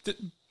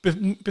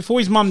 Before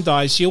his mum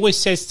dies, she always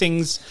says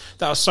things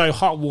that are so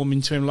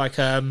heartwarming to him,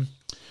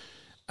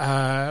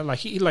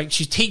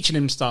 she's teaching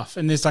him stuff.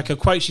 And there's a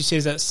quote she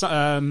says that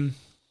I can't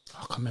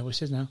remember what it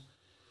says now.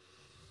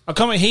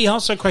 He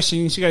asks her a question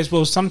and she goes,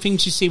 "Well, some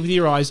things you see with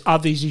your eyes,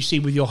 others you see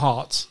with your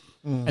heart."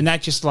 And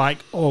that's just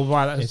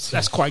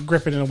that's quite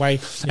gripping in a way.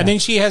 And then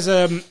she has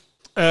so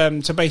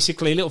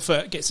basically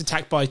Littlefoot gets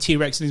attacked by a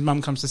T-Rex and his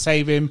mum comes to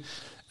save him.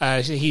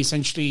 She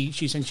essentially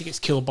gets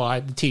killed by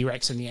the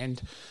T-Rex in the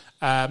end.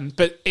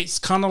 But it's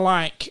kind of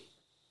like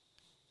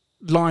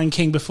Lion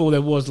King before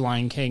there was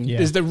Lion King. Yeah.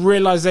 There's the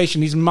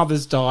realization his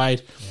mother's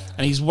died,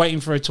 and he's waiting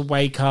for her to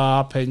wake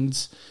up.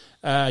 And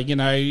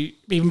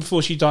even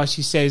before she dies,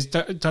 she says,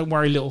 "Don't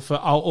worry, Littlefoot.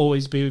 I'll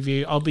always be with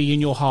you. I'll be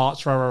in your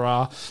hearts." Rah, rah,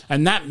 rah.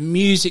 And that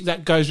music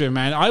that goes with it,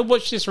 man. I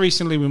watched this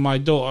recently with my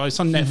daughter. It's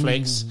on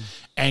Netflix.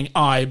 And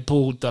I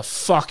bawled the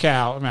fuck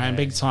out, man,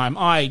 big time.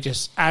 I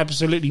just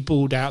absolutely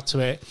bawled out to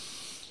it.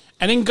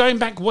 And then going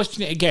back,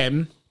 watching it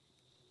again,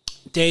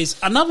 there's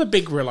another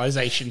big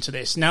realization to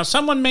this. Now,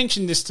 someone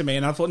mentioned this to me,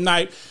 and I thought,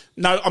 no,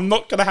 I'm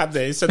not going to have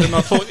this. And then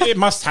I thought it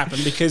must happen,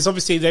 because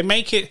obviously they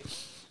make it.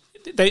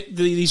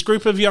 These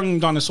group of young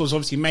dinosaurs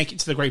obviously make it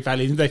to the Great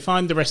Valley, and they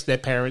find the rest of their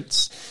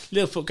parents.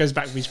 Littlefoot goes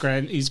back with his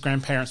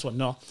grandparents,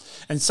 whatnot.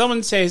 And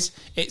someone says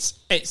it's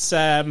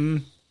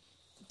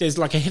there's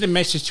like a hidden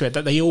message to it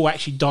that they all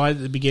actually died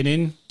at the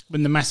beginning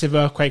when the massive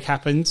earthquake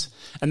happened,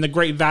 and the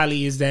Great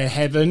Valley is their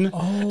heaven.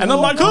 And I'm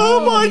like,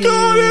 oh my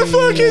God, it's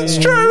fucking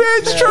true,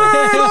 it's true.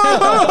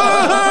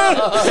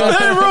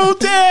 They're all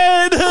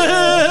dead.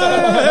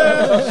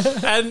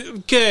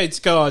 And good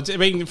God, I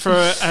mean, for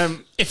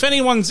if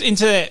anyone's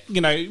into,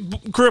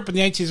 grew up in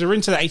the 80s or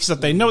into the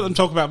 80s, they know what I'm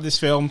talking about with this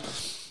film.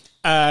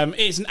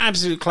 It's an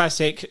absolute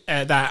classic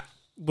that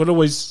would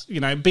always,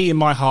 be in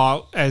my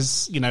heart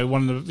as,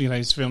 one of the,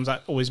 those films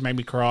that always made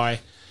me cry.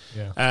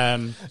 Yeah.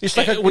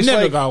 It will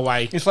never go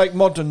away. It's like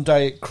modern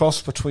day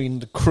cross between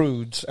the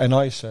Croods and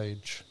Ice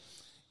Age.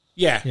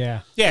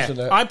 Yeah.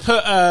 I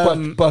put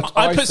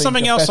I put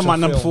something else on my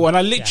number 4, and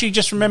I literally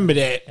just remembered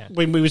it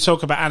when we were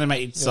talking about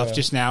animated stuff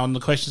just now, and the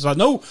question's like,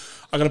 no,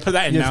 I'm going to put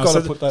that in now.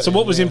 So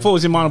what was in 4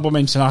 was in my honorable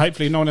mention.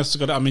 Hopefully no one else has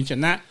got it. I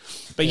mentioned that.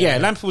 But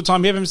Land Before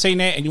Time, if you haven't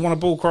seen it and you want a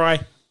ball cry,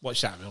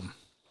 watch that film.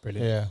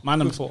 Brilliant. Yeah. My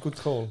number 4. Good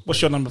call.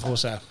 What's your number 4,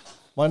 sir?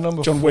 My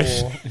number John 4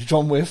 Whiff. is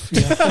John Whiff.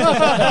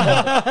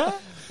 Yeah.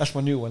 That's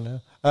my new one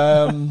now.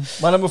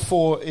 My number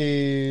 4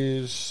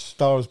 is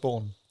Star Is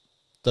Born,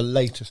 the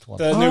latest one.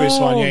 The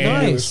newest one, nice.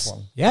 The newest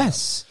one.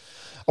 Yes.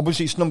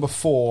 Obviously, it's number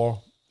 4.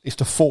 It's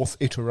the 4th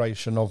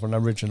iteration of an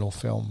original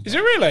film. Is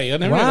it really? I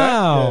never knew that.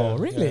 Wow,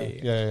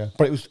 really? Yeah.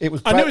 But it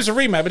was. I knew it was a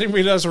remake, but I didn't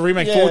realise it was a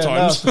remake 4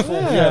 times. No,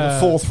 the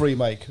 4th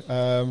remake.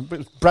 But it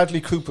was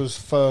Bradley Cooper's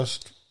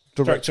first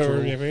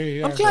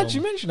directorial. I'm glad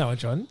you mentioned that one,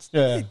 John.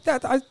 Yeah,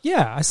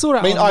 I saw that.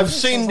 I mean, I've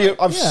seen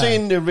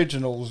the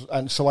originals,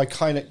 and so I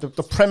kind of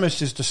the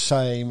premise is the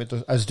same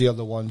as the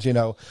other ones.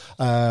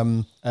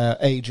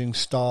 Aging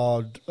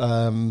star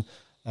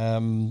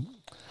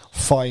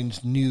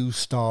finds new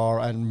star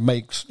and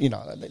makes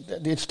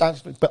it's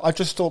that. But I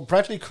just thought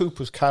Bradley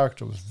Cooper's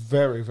character was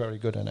very, very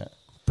good in it.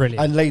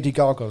 Brilliant. And Lady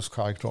Gaga's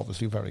character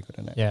obviously very good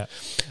in it. Yeah,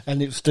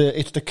 and it's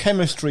the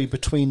chemistry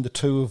between the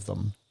two of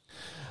them.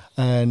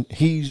 And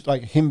he's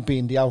like him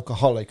being the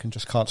alcoholic and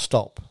just can't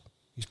stop.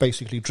 He's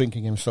basically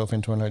drinking himself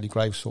into an early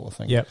grave sort of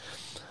thing. Yep.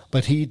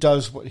 But he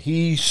does what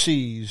he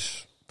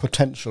sees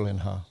potential in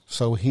her,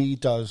 so he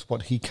does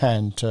what he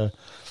can to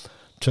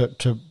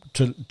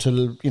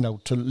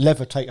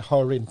levitate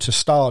her into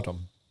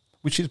stardom,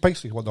 which is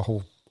basically what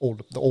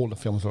all the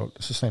films are.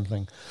 It's the same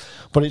thing,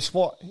 but it's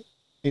what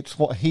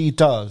he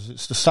does.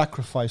 It's the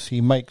sacrifice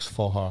he makes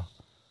for her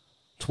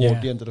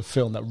toward the end of the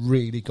film that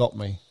really got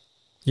me.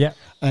 Yeah.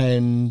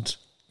 And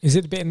is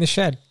it the bit in the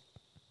shed?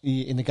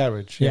 In the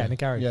garage. Yeah, in the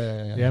garage.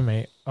 Yeah,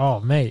 mate. Oh,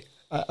 mate.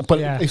 But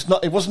it's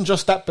not. It wasn't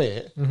just that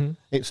bit. Mm-hmm.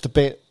 It's the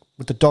bit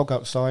with the dog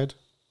outside.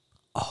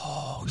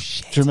 Oh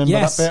shit! Do you remember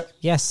that bit?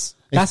 Yes.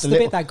 That's the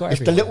bit that got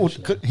everyone.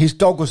 His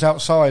dog was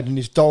outside, and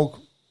his dog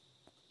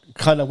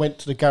kind of went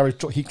to the garage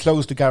door. He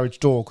closed the garage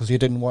door because he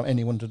didn't want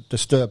anyone to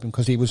disturb him,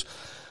 because he was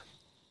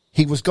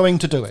going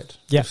to do it.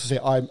 Yeah. Say,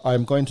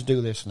 I'm going to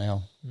do this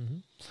now.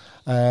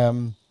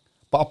 Mm-hmm.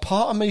 But a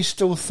part of me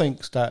still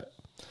thinks that,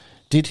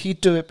 did he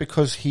do it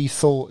because he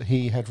thought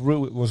he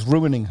was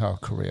ruining her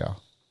career?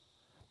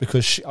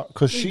 Because she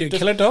did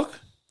kill a dog?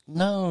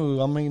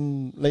 No, I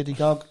mean Lady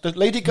Gaga.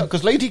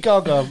 Because Lady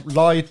Gaga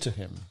lied to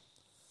him.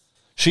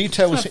 She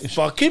tells him,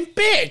 fucking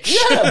bitch.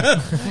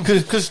 Yeah,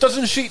 because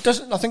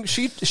I think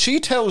she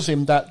tells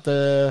him that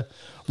the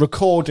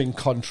recording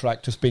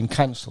contract has been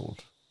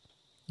cancelled,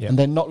 and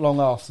then not long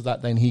after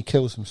that, then he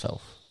kills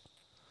himself.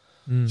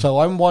 So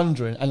I'm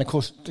wondering, and of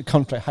course the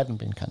contract hadn't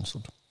been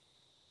cancelled,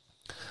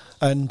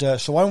 and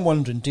so I'm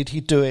wondering, did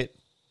he do it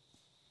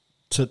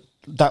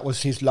that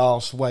was his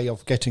last way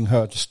of getting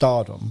her to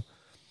stardom,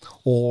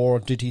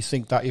 or did he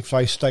think that if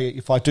I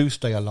do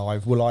stay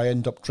alive, will I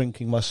end up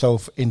drinking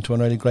myself into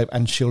an early grave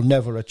and she'll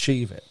never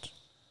achieve it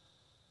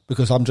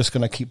because I'm just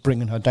going to keep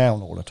bringing her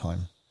down all the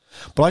time?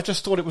 But I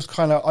just thought it was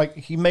kind of like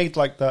he made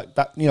like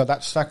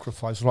that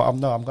sacrifice. Like,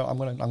 I'm going to do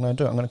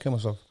it. I'm going to kill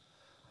myself.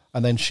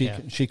 And then she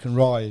can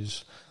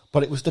rise,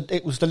 but it was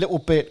the little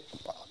bit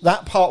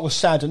that part was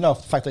sad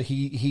enough. The fact that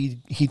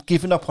he'd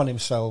given up on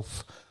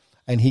himself,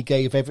 and he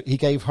gave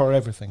her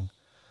everything.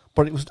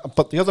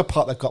 But the other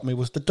part that got me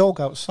was the dog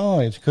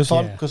outside, because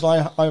I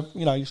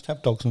used to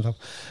have dogs and stuff,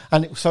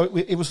 and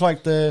it was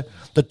like the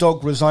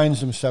dog resigns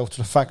himself to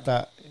the fact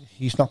that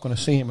he's not going to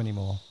see him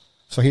anymore.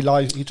 So he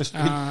lies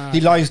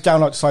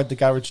down outside the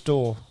garage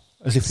door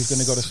as if he's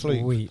going to go to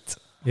sleep. Sweet.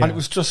 And it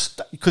was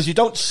just because you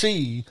don't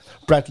see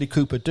Bradley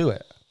Cooper do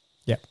it.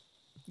 Yeah.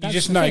 You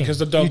just know because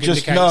the dog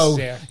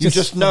You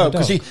just know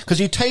because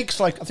he takes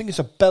I think it's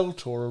a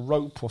belt or a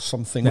rope or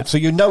something, so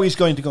you know he's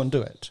going to go and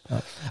do it,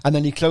 and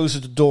then he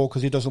closes the door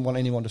because he doesn't want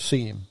anyone to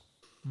see him.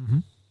 Mm-hmm.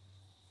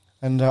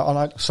 And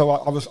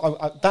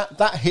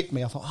that hit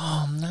me. I thought,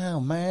 oh no,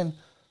 man,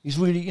 he's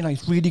really going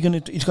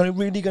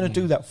to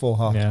do that for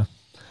her. Yeah.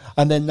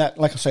 And then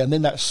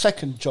that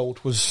second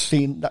jolt was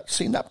seeing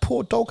that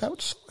poor dog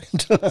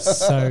outside.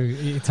 So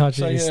it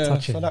touches. So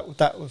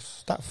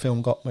that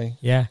film got me.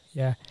 Yeah,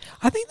 yeah.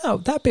 I think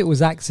that bit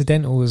was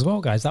accidental as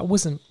well, guys. That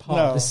wasn't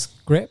part of the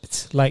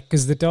script.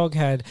 Because the dog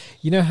had,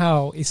 you know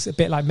how it's a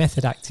bit like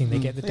method acting. They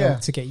get the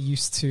dog to get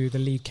used to the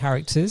lead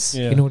characters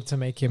in order to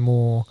make it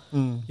more,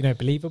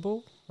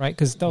 believable, right?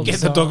 Because dogs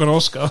get the dog an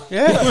Oscar.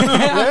 Yeah,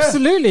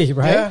 absolutely,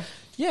 right. Yeah.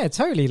 Yeah,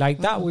 totally.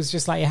 That was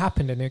just it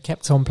happened and it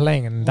kept on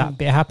playing and that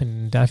bit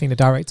happened. And I think the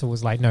director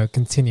was like, no,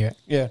 continue it.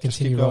 Yeah,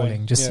 continue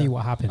rolling. Just see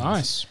what happens.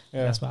 Nice.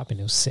 Yeah. That's what happened.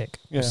 It was sick.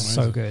 Yeah. It was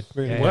so good.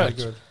 Really worked.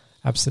 Good.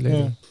 Absolutely.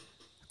 Yeah.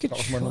 Good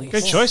choice.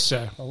 Good choice,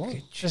 sir.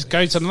 Let's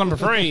go to the number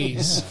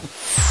 3s.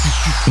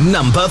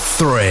 Number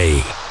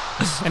 3.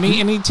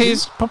 Any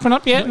tears popping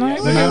up yet? No.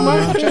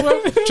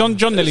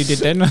 John nearly did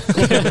then.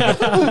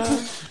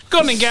 Go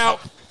on and get out.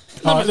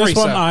 This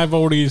one I've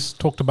already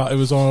talked about. It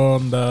was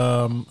on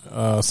the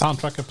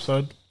soundtrack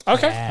episode.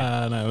 Okay.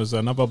 And it was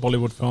another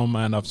Bollywood film,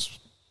 and I've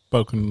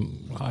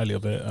spoken highly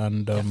of it.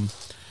 And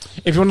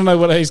if you want to know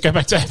what it is, go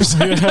back to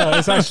episode.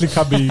 It's actually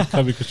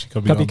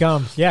Kabhi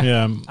Gum. Yeah.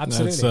 Yeah,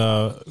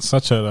 absolutely. It's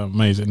such an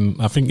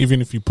amazing. I think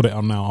even if you put it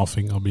on now, I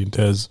think I'll be in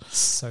tears.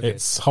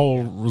 It's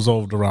whole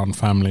resolved around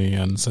family,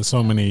 and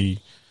so many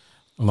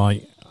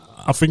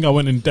I think I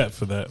went in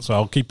depth with it, so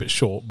I'll keep it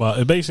short. But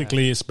it's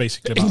basically in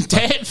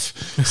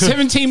depth.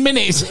 17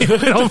 minutes it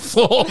went on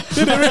for.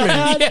 Did it really?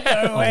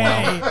 Yeah. No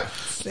way.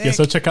 Yeah,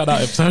 so check out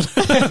that episode.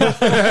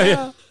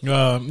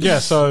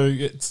 So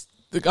it's.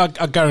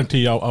 I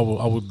guarantee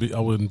I'll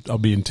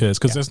be in tears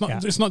because it's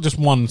not just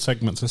one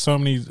segment. There's so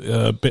many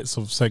bits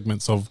of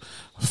segments of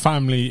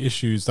family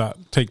issues that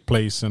take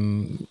place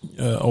and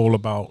all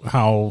about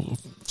how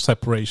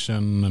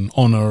separation and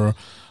honor.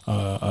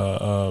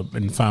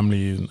 In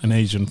family, an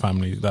Asian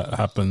family, that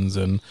happens,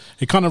 and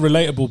it's kind of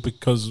relatable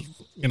because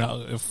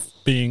if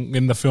being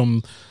in the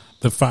film,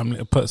 the family,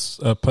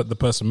 the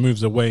person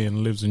moves away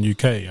and lives in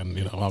UK,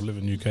 and I live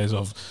in UK,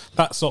 so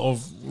that sort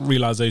of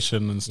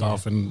realization and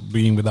stuff, and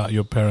being without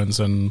your parents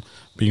and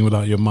being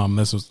without your mum.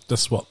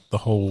 That's what the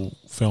whole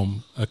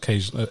film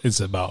occasion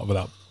is about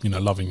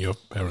loving your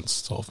parents,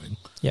 sort of thing.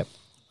 Yep.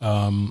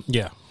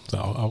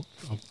 So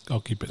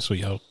I'll keep it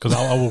sweet because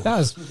I will. That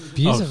was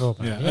beautiful.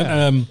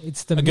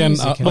 It's the again.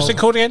 music. What's it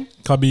called again?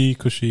 Kabhi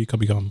Khushi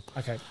Kabhi Gham.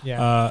 Okay.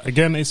 Yeah.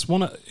 Again, it's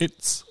one.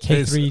 It's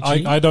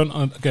K3G. I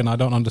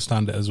don't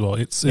understand it as well.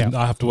 I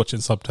have to watch it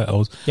in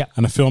subtitles. Yeah.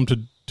 And a film to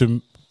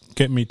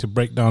get me to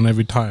break down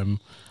every time,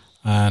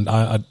 and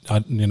I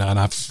and I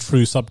have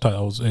through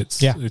subtitles.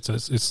 It's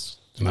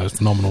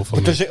phenomenal for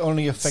me. But does it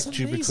only affect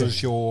you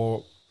because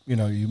you're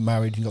you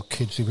married and got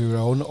kids of your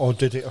own, or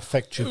did it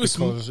affect you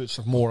because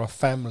it's more a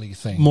family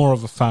thing? More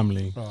of a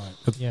family. Right.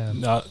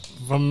 Yeah.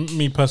 For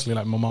me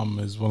personally, my mum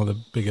is one of the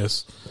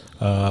biggest,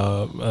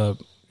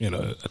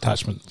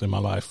 attachments in my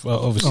life.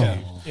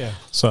 Obviously. Yeah.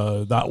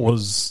 So that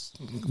was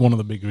one of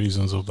the big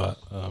reasons of that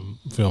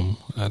film.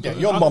 And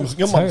your mum's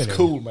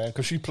cool, man,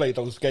 because she played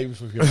those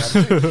games with your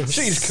mum.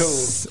 She's cool.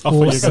 I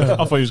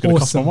thought you was going to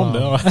cuss my mum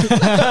there.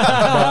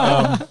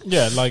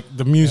 But,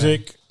 the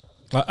music.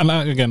 And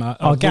again,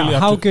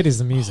 how good is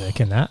the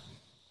music in that?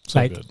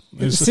 So good.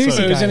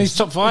 Seriously, it was in his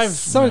top 5.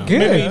 So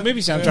good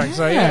movie soundtrack.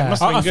 So it must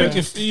have been good.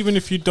 I think even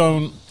if you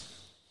don't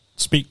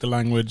speak the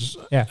language,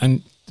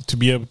 and to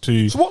be able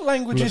to. So what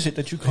language is it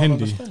that you can't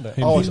understand it?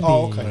 Hindi.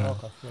 Okay.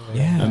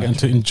 Yeah. And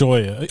to enjoy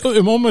it.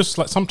 I'm almost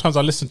sometimes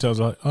I listen to it, I was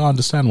like, I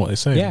understand what they're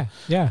saying.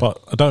 Yeah. But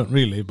I don't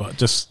really,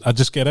 but I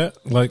just get it.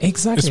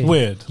 Exactly. It's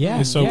weird. Yeah.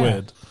 It's so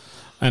weird.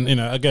 And,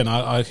 again,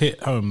 I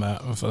hit home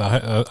that,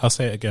 I'll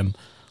say it again.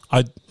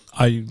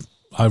 I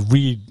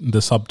read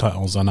the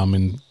subtitles and I'm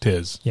in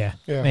tears. Yeah.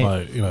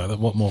 Mate,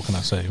 what more can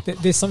I say?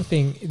 There's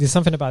something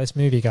about this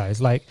movie,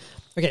 guys.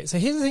 Okay, so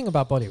here's the thing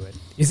about Bollywood.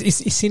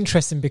 It's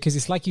interesting because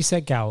it's like you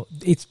said, Gal.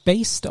 It's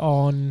based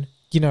on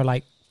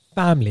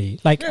family.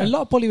 A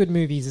lot of Bollywood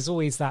movies is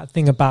always that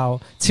thing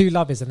about two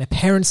lovers and their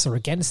parents are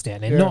against it,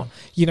 and they're not.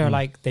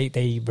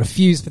 They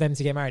refuse for them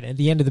to get married. And at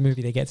the end of the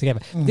movie, they get together.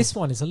 This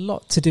one is a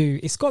lot to do.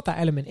 It's got that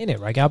element in it,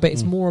 right, Gal? But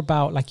it's more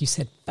about, like you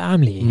said,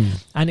 family,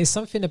 and it's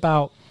something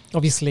about.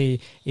 Obviously,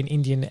 in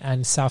Indian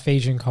and South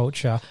Asian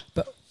culture,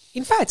 but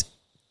in fact,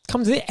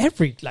 comes in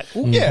every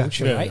all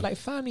culture, right? Like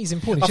family is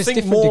important. It's just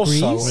different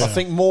degrees. I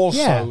think more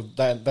so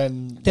than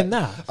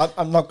that.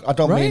 I'm not. I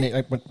don't mean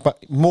it,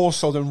 but more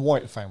so than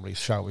white families,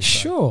 shall we say?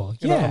 Sure.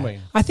 You know what I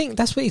mean? I think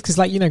that's what because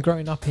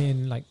growing up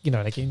in like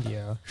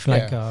India, Sri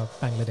Lanka,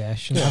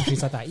 Bangladesh, and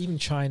countries like that, even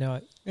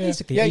China.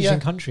 basically Asian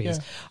countries.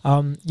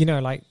 You know,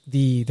 like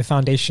the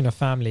foundation of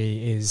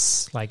family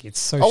is like it's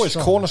so. Oh, it's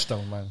strong.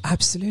 cornerstone, man.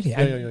 Absolutely.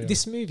 And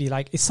this movie,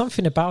 like, it's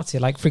something about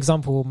it. Like, for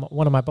example,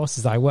 one of my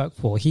bosses that I work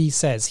for, he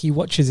says he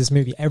watches this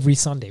movie every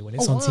Sunday when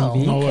it's on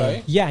TV. No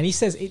way. Yeah, and he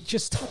says it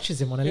just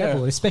touches him on a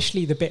level,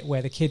 especially the bit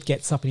where the kid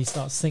gets up and he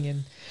starts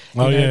singing.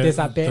 There's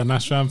that bit, the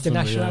national anthem.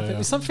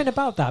 There's something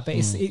about that, but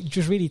it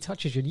just really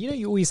touches you. And you know,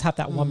 you always have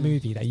that one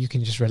movie that you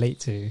can just relate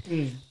to.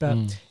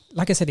 But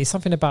like I said, it's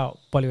something about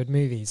Bollywood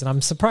movies, and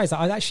I'm surprised that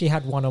I actually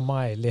had one on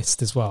my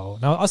list as well.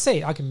 Now, I'll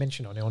say I can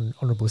mention on the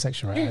honourable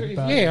section, right?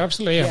 But,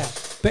 absolutely. Yeah.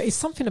 But it's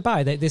something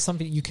about it that there's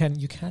something you can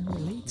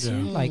relate to.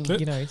 Like,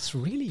 you know, it's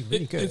really,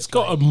 really good. It's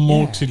got a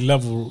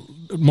multi-level,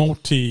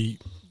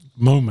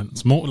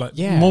 moments,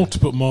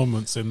 multiple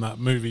moments in that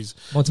movie's.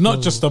 It's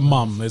not just a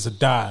mum. There's a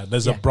dad.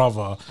 There's a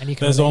brother.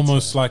 There's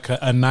almost like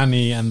a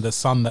nanny and the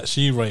son that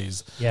she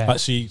raised. Yeah.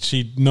 But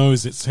she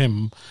knows it's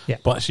him,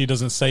 but she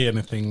doesn't say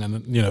anything.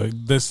 And you know,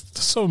 there's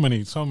so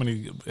many.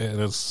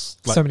 There's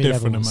like so many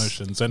different levels.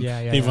 Emotions, and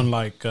even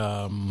like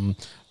the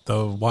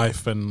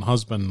wife and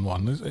husband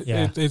one.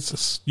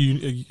 It's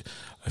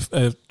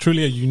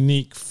truly a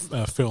unique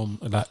film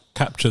that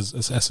captures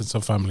this essence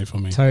of family for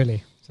me.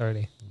 Totally.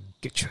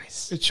 Good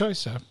choice,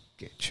 sir.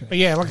 Good choice. But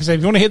yeah, like I said, if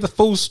you want to hear the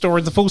full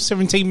story, the full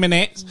 17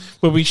 minutes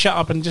where we shut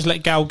up and just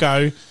let Gal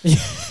go.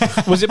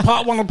 Was it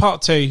part 1 or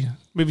part 2?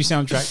 Movie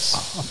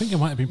soundtracks. I think it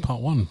might have been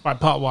part 1. Right,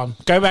 part 1.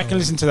 Go back and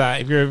listen to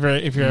that if you're ever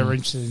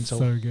interested in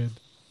so good.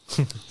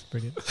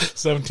 Brilliant.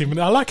 17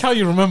 minutes. I like how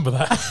you remember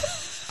that.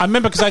 I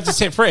remember because I had to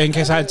sit for it in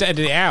case I had to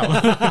edit it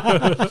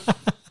out.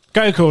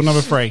 Go, cool.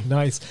 Number 3.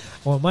 Nice.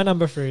 Well, my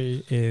number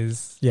 3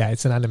 is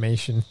it's an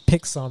animation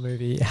Pixar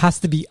movie. It has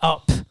to be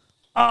Up.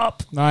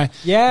 No.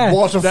 Yeah.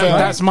 What a film.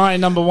 That's my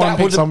number 1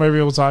 Pixar movie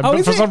all time.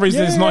 But for some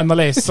reason, it's not in the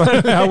list. So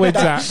how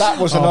weird's that? That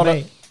was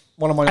another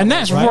one of my. And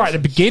that's right at the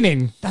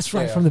beginning. That's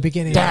right from the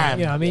beginning. Damn.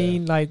 You know what I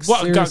mean? Like,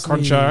 what a gut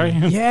cruncher.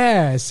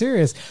 Yeah,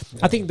 serious.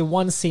 I think the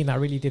one scene that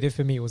really did it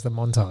for me was the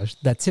montage.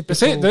 That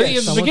typical. That's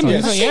it. The beginning,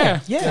 isn't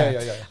it?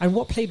 Yeah. And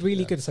what played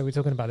really good, so we're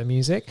talking about the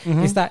music,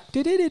 is that.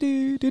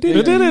 Okay.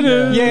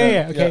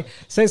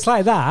 So it's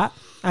like that.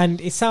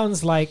 And it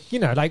sounds like, you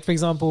know, like, for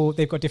example,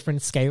 they've got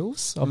different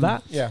scales of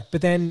that. Yeah.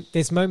 But then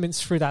there's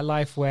moments through that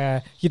life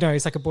where, you know,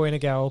 it's like a boy and a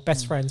girl,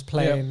 best friends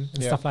playing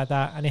and stuff like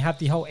that. And they have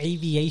the whole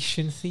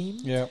aviation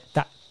theme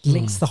that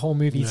links the whole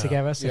movie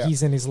together. So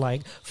he's in his,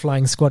 like,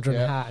 flying squadron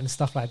hat and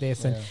stuff like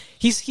this. And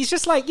he's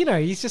just like, you know,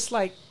 he's just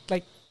like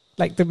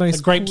the most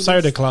the Grape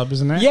Soda Club,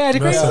 isn't it? Yeah, the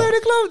Grape Soda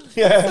Club.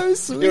 Yeah, so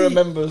sweet. He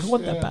remembers. I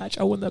want that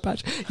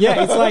badge.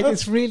 Yeah, it's like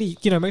it's really,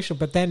 you know, emotional.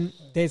 But then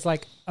there's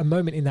like a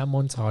moment in that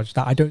montage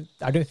that I don't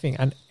think,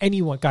 and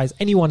anyone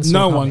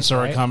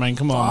saw it coming.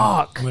 Come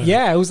on, fuck.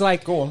 Yeah, it was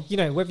like, go on. You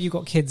know, whether you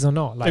got kids or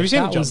not, like have you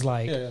seen that was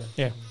like,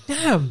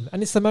 damn.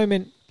 And it's the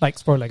moment. Like,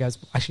 spoiler, guys.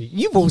 Actually,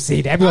 you've all seen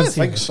it. Everyone's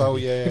seen it. I think so,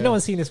 yeah. If no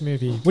one's seen this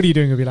movie, what are you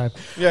doing with your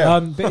life? Yeah.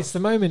 But it's the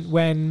moment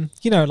when,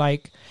 you know,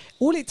 like,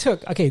 all it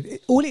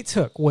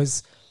took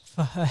was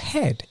for her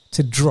head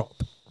to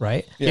drop,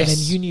 right? Yes. And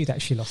then you knew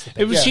that she lost it.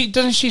 It was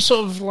doesn't she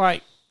sort of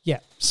like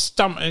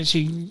stump and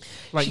she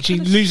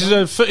loses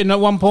her footing at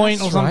one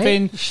point or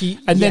something?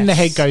 Then the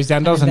head goes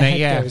down, doesn't it?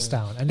 Yeah. Goes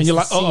down. And you're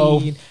like,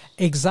 oh.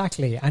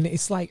 Exactly. And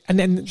it's like, and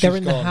then they're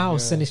in the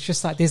house and it's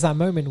just like, there's that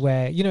moment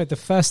where, you know, the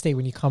first day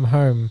when you come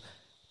home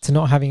to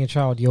not having a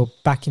child, you're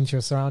back into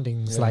your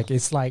surroundings. Like,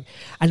 it's like,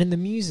 and then the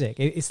music,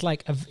 it's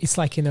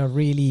like in a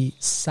really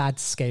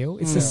sad scale.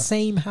 It's the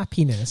same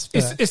happiness.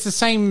 It's the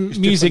same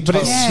music, but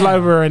it's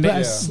slower and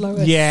it's slower,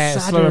 sadder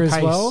slower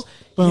as well.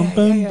 Bum,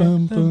 bum,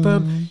 bum, bum,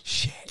 bum.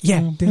 Shit.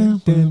 Yeah.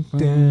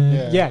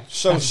 Yeah.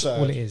 So that's sad.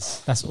 All it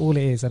is. That's all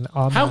it is. And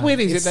how weird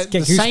is it that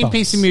the same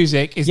piece of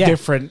music is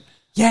different?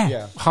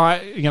 Yeah.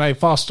 High, you know,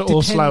 faster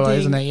or slower,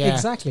 isn't it? Yeah.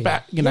 Exactly.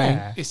 But, you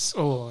know, it's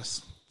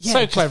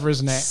so clever,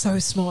 isn't it? So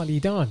smartly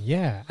done,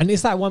 yeah. And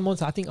it's that one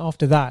monster. I think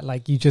after that,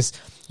 like you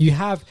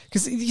have,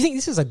 because you think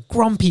this is a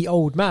grumpy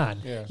old man.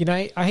 Yeah. You know,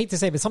 I hate to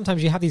say, but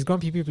sometimes you have these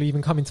grumpy people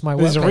even come into my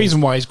work. There's a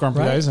reason why he's grumpy,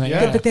 though, isn't it?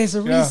 Yeah. But there's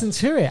a reason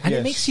to it, and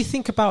it makes you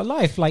think about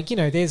life. Like, you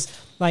know, there's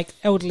like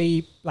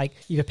elderly, like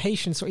either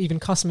patients or even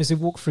customers who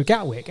walk through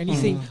Gatwick, and you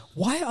think,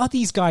 why are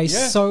these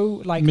guys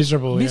so like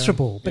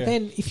miserable? But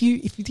then if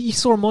you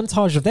saw a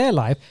montage of their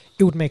life,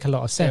 it would make a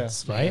lot of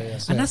sense, right?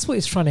 And that's what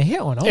it's trying to hit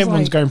on.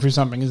 Everyone's going through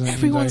something, isn't it?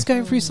 Everyone's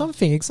going through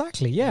something,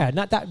 exactly. Yeah, and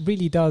that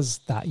really does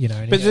that, you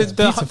know. But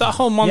the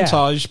whole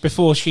montage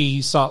before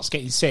she starts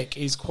getting sick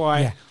is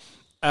quite.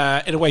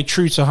 In a way,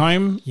 true to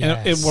home.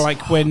 Yes.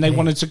 Like when they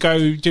wanted to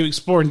go do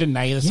exploring, didn't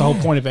they? That's the whole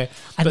point of it.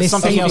 And but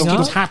something else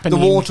keeps happening.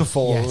 The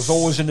waterfall was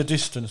always in the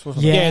distance,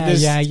 wasn't it?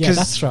 Yeah,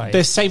 that's right.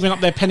 They're saving up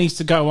their pennies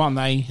to go, aren't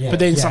they? Yeah. But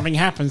then something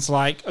happens,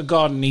 like a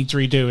garden needs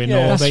redoing,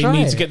 or they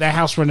need to get their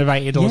house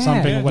renovated, or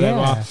something, or whatever.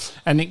 Yeah.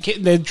 And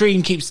their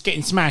dream keeps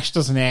getting smashed,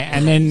 doesn't it?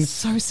 And then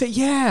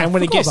and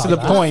when it gets to the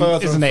point,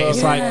 isn't it?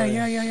 It's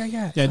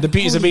like the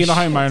beauties of being a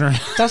homeowner.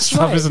 That's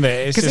right, isn't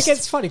it? Because it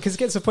gets funny. Because it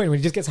gets to the point when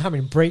he just gets hammered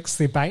and breaks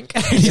the bank.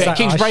 It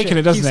keeps breaking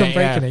it, doesn't it? Keeps on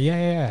breaking it.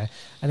 Yeah.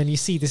 And then you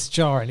see this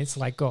jar, and it's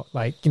like got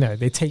like, you know,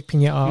 they're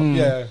taping it up.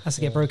 Has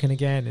to get broken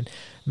again. And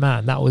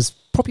man, that was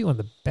probably one of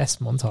the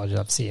best montages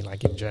I've seen,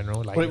 like in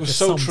general. Like, but it was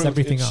so true.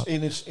 Everything up.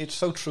 It's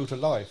so true to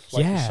life,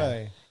 like you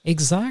say.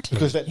 Exactly.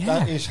 Because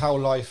that is how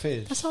life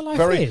is. That's how life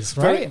is,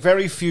 right?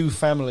 Very few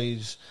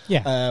families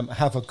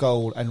have a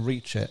goal and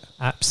reach it.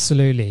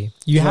 Absolutely.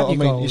 You have your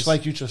goals. It's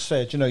like you just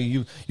said, you know,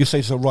 you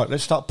say, so right,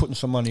 let's start putting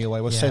some money away.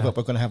 We'll save up.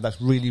 We're going to have that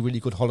really, really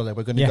good holiday.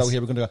 We're going to go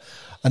here. We're going to go.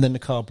 And then the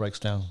car breaks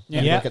down.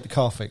 Yeah. We'll get the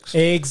car fixed.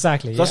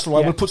 Exactly. So that's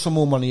right. We'll put some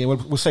more money in.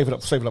 We'll save it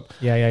up.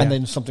 Yeah. And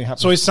then something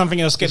happens. So always something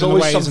else getting in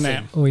the way, isn't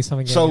it? Always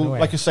something getting in the way.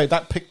 So, like I say,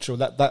 that picture,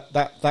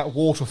 that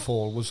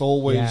waterfall was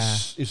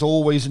always is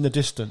always in the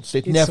distance.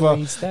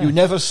 You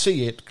never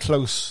see it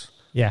close.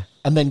 Yeah.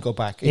 And then go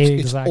back.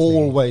 It's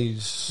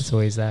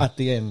always there at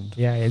the end.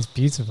 Yeah, it's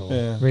beautiful.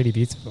 Yeah. Really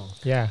beautiful.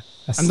 Yeah.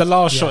 And the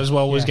last shot as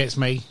well always gets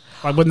me.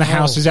 Like when the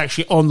house is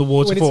actually on the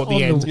waterfall at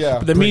the end.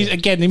 But the music,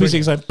 again, the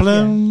music is like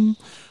blum,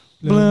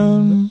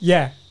 blum.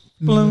 Yeah.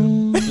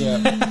 Blum.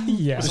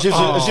 Yeah. As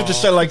if to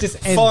say, like, just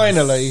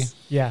finally.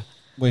 Yeah.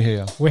 We're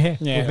here.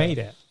 Yeah. We made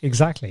it.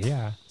 Exactly.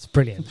 Yeah. It's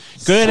brilliant.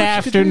 Good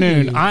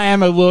afternoon. I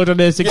am a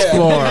wilderness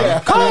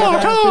explorer.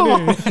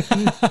 Call.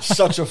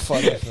 Such a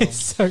funny film.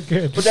 It's so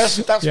good. But that's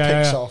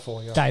Pixar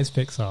for you. That is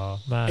Pixar,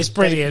 man. It's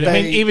brilliant. I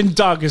mean, even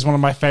Doug is one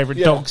of my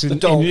favourite dogs in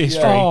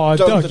history. Oh,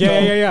 Doug.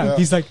 Yeah.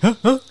 He's like, huh?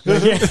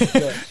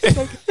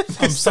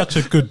 I'm such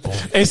a good boy.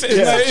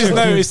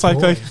 It's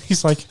like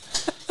he's like,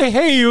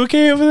 hey, you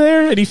okay over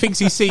there? And he thinks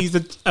he sees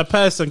a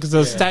person because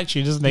there's a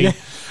statue, doesn't he?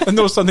 And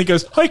all of a sudden he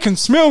goes, I can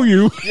smell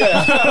you. He's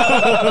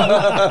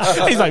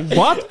like,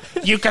 what?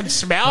 You can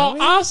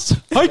smell us?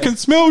 I can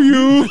smell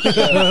you.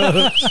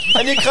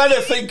 And you kind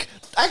of think,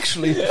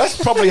 actually, that's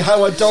probably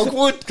how a dog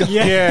would go.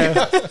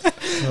 Yeah.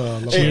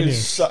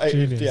 Genius.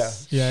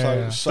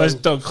 Those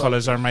dog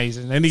collars are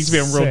amazing. They need to be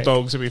on real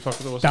dogs. It'd be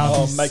fucking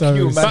awesome.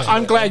 But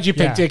I'm glad you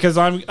picked it because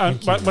when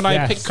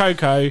I picked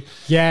Coco,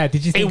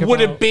 did you think it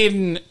would have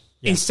been...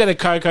 Instead of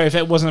Coco, if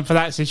it wasn't for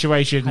that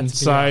situation.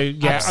 So,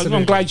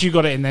 I'm glad you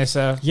got it in there,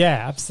 sir.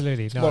 Yeah,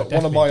 absolutely. No,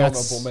 one of my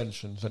honourable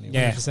mentions, anyway.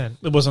 Yeah, 100%.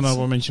 It was an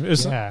honourable mention. It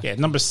was,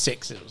 number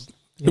 6. It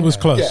was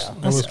close. Yeah.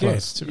 It was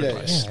close.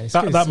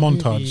 That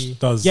montage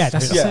does. Yeah,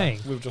 that's what I'm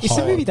saying. It's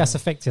a movie that's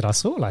affected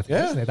us all, I think,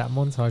 isn't it? That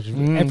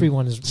montage.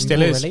 Everyone is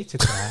still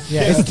related to that.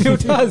 Yeah, it still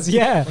does.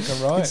 Yeah.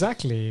 Right.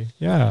 Exactly.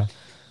 Yeah.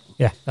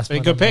 Yeah, that's a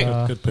good pick.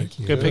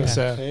 Good pick,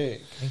 sir.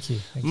 Thank you.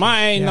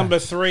 My number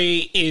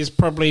 3 is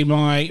probably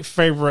my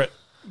favourite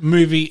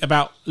movie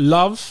about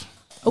love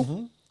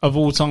of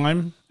all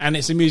time, and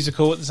it's a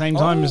musical at the same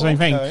time, the same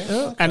thing.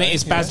 And it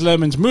is Baz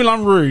Luhrmann's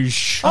Moulin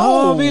Rouge.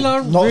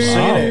 Moulin Rouge! Seen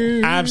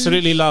it.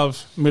 Absolutely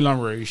love Moulin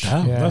Rouge.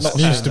 That's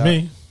news to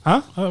me.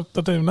 Huh? I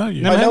don't know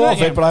you. I know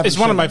of it, but it's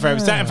one of my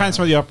favourites. That and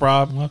Phantom of the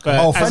Opera.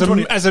 But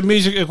as a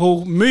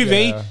musical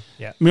movie,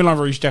 Moulin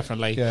Rouge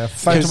definitely. Yeah,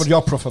 Phantom of the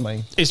Opera for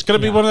me. It's going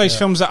to be one of those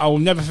films that I will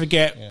never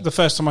forget. The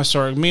first time I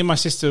saw it, me and my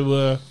sister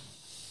were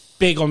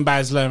big on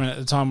Baz Luhrmann at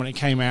the time when it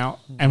came out,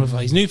 and with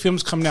these new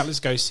films coming out, let's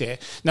go see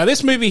it. Now,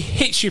 this movie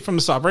hits you from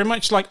the start, very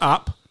much like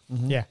Up.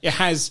 Yeah, it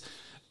has.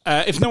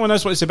 If no one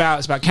knows what it's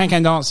about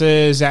can-can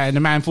dancers and a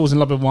man falls in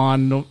love with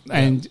one,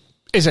 and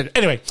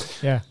anyway.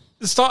 Yeah.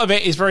 The start of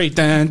it is very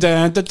high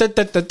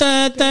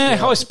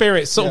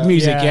spirit sort of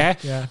music,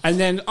 yeah. And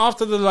then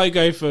after the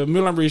logo for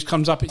Moulin Rouge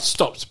comes up, it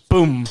stops.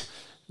 Boom,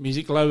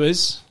 music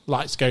lowers,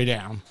 lights go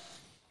down,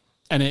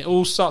 and it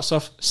all starts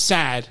off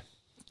sad,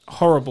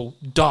 horrible,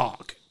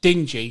 dark,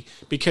 dingy,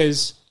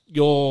 because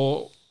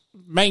your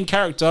main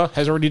character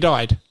has already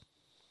died.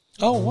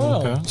 Oh,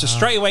 wow. Okay. So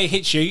straight away it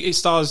hits you. It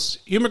stars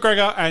Hugh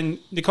McGregor and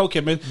Nicole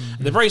Kidman.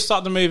 At the very start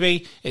of the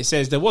movie, it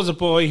says there was a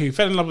boy who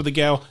fell in love with a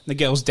girl, and the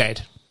girl's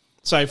dead.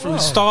 So from the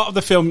start of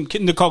the film,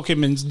 Nicole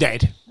Kidman's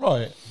dead.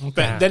 Right.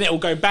 But then it will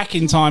go back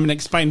in time and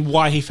explain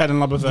why he fell in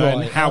love with her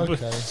and how.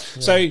 Okay.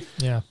 So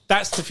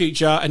that's the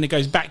future, and it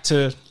goes back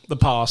to the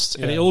past,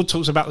 and it all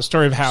talks about the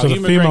story of how Hugh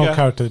the female McGregor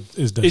character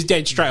is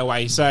dead straight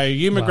away. So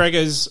Hugh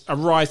McGregor's a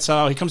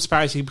writer. He comes to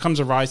Paris. He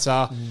becomes a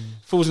writer.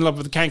 Falls in love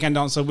with the can-can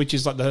dancer, which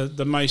is like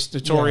the most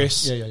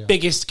notorious,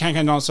 biggest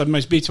can-can dancer,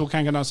 most beautiful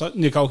can-can dancer,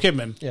 Nicole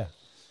Kidman. Yeah.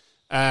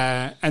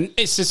 And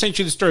it's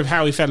essentially the story of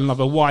how he fell in love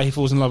with her, why he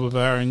falls in love with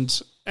her, and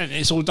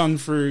it's all done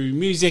through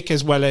music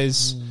as well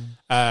as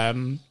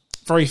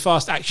very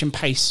fast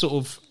action-paced sort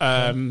of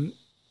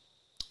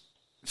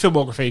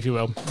filmography, if you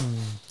will.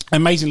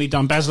 Amazingly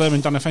done. Baz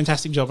Luhrmann done a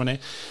fantastic job on it.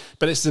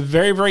 But it's the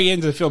very, very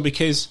end of the film,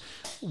 because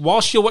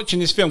whilst you're watching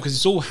this film, because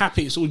it's all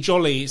happy, it's all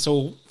jolly, it's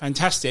all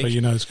fantastic, but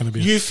you know it's going to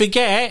be... You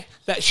forget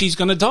that she's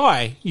going to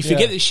die. You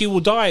forget that she will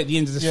die at the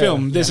end of the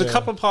film. There's a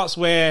couple of parts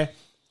where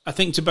I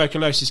think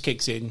tuberculosis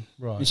kicks in.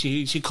 Right. And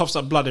she coughs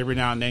up blood every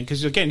now and then.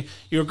 Because, again,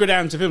 you're a good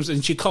hand to films,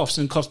 and she coughs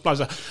blood.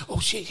 Like, oh,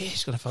 shit,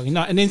 she's going to fucking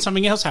die. And then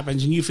something else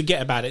happens, and you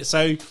forget about it.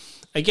 So,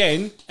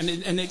 again,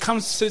 and it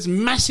comes to this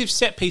massive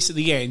set piece at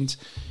the end.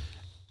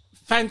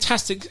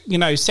 Fantastic,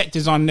 set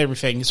design and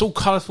everything. It's all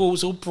colourful,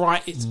 it's all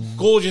bright, it's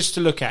gorgeous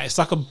to look at. It's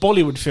like a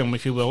Bollywood film,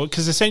 if you will,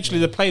 because essentially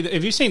the play that...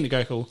 Have you seen the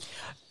Gokul?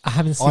 I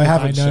haven't seen it.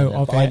 I know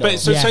of it. But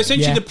so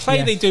essentially the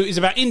play they do is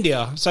about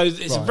India. So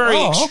it's a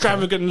very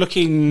extravagant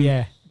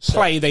looking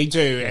play they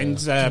do. And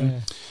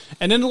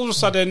then all of a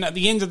sudden, at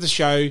the end of the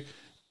show,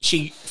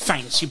 she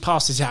faints, she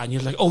passes out, and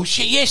you're like, oh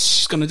shit, yes,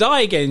 she's going to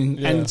die again.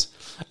 Yeah.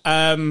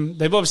 And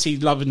they've obviously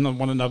loved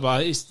one another.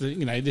 It's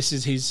this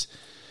is his,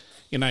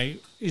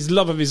 his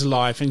love of his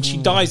life, and she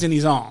dies in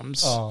his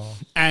arms. Oh.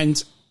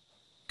 And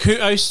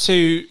kudos to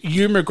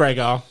Ewan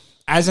McGregor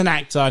as an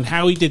actor and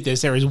how he did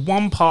this. There is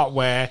one part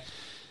where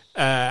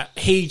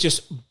he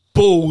just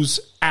bawls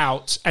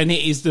out, and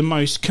it is the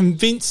most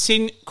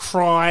convincing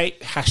cry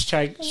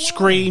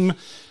 #scream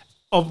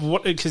of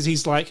what, because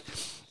he's like,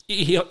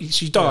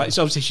 she dies.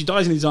 Obviously, she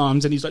dies in his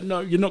arms, and he's like, "No,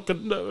 you're not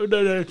gonna,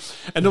 no."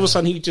 And all of a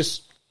sudden, he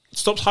just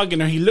stops hugging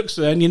her. He looks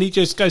at her, and he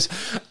just goes,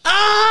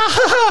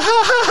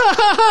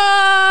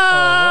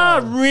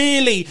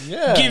 really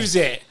gives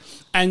it.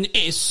 And it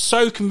is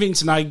so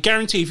convincing. I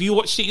guarantee if you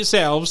watched it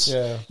yourselves,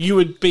 you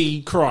would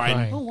be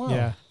crying. Oh, wow.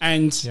 Yeah.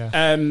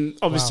 And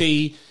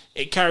obviously,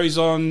 it carries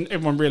on.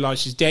 Everyone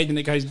realises she's dead, and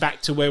it goes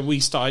back to where we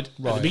started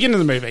at the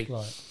beginning of the movie.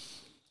 Right.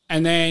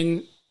 And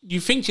then you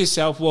think to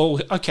yourself, well,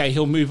 okay,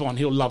 he'll move on.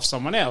 He'll love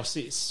someone else.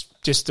 It's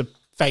just a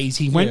phase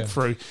he went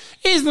through.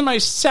 It is the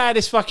most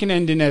saddest fucking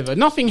ending ever.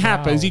 Nothing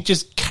happens. He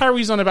just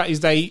carries on about his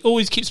day. He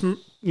always keeps...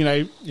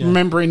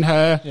 remembering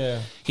her.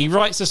 Yeah. He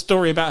writes a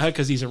story about her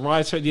because he's a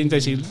writer. At the end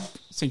of the day, he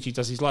essentially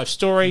does his life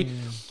story.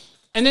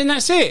 And then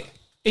that's it.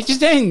 It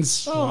just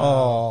ends.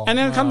 Oh. And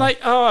then I'm like,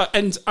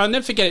 and I'll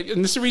never forget it.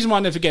 And this is the reason why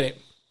I'll never forget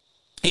it.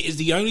 It is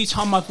the only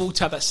time I've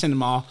walked out that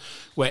cinema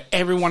where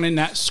everyone in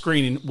that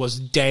screening was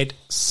dead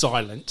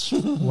silent.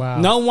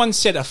 Wow. No one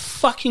said a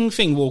fucking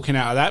thing walking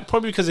out of that,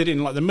 probably because they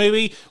didn't like the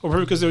movie or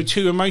probably because they were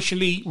too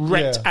emotionally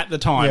wrecked at the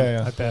time.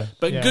 Yeah. I bet.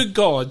 But good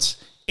God,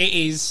 it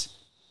is...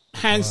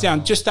 hands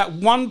down, just that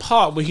one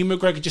part where Hugh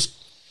McGregor just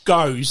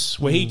goes,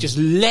 where he just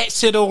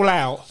lets it all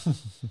out,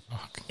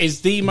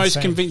 is the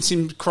most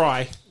convincing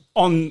cry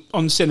on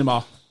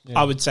cinema,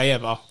 I would say,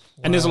 ever.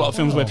 And there's a lot of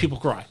films where people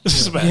cry.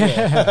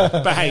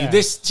 But hey,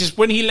 this, just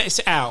when he lets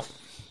it out,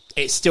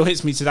 it still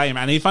hits me today,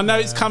 man. If I know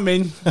it's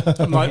coming,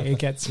 I'm like... it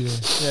gets you.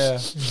 Yeah.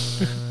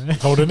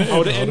 Hold it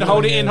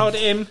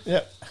in.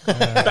 Yeah.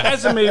 But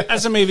as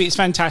a movie, it's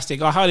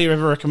fantastic. I highly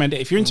ever recommend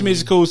it. If you're into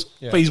musicals,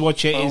 please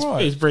watch it.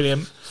 It's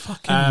brilliant.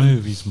 Fucking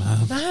movies,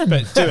 man.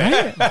 But do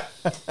it.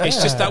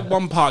 It's just that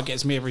one part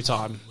gets me every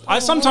time. I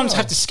sometimes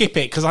have to skip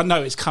it because I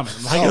know it's coming.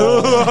 Like,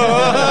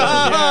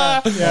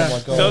 Oh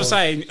my God. So I'm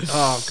saying,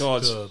 oh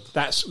God,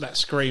 that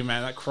scream,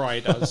 man, that cry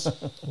he does.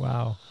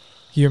 Wow.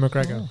 Hugh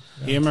McGregor.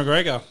 Hugh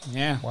McGregor,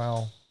 yeah.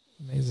 Wow.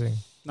 Amazing.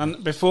 No,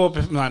 this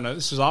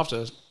was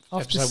after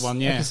episode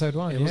 1, yeah. Episode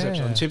 1, it was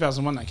episode 1.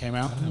 2001 that came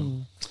out.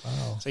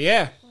 Wow. So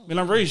yeah,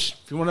 Moulin Rouge.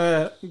 If you want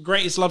a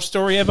greatest love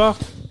story ever,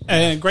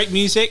 great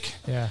music,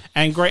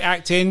 and great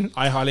acting,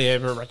 I highly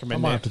ever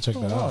recommend it. I might have to check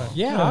that out.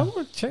 Yeah, I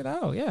would check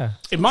that out, yeah.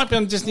 It might be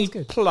on Disney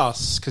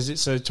Plus, because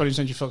it's a 20th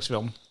Century Fox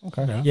film.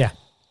 Okay. Yeah.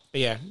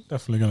 But yeah.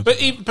 Definitely going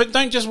to. But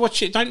don't just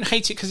watch it. Don't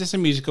hate it because it's a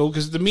musical,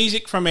 because the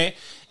music from it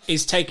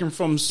is taken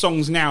from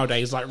songs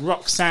nowadays, like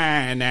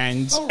Roxanne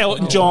and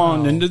Elton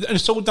John, and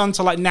it's all done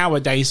to like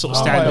nowadays sort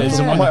of standards.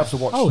 I might have to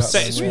watch that. So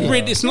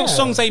it's not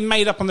songs they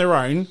made up on their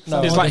own.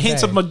 No, there's like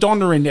hints of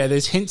Madonna in there.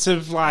 There's hints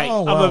of like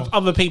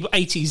other people,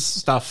 80s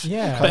stuff,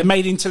 but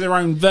made into their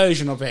own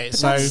version of it.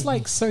 But that's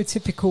like so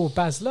typical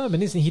Baz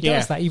Luhrmann, isn't he? He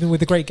does that even with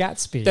The Great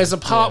Gatsby. There's a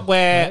part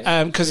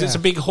where, because it's a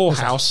big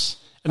whorehouse,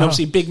 and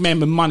obviously big men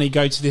with money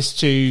go to this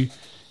to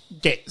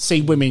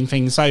see women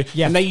things. So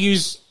and they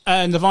use...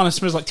 Nirvana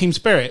Smells Like Teen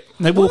Spirit.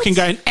 And they walk in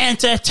going,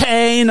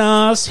 entertain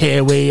us,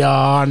 here we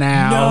are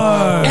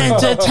now. No.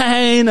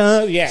 Entertain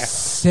us. Yeah.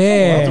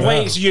 Sick. The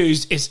way it's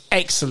used is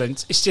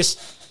excellent. It's just,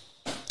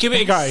 give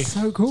it a go.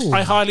 So cool.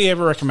 I highly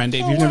ever recommend it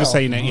if you've never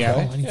seen it.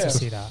 Yeah. I need to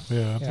see that.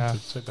 Yeah.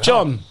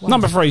 John,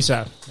 number 3,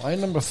 sir. My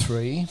number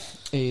 3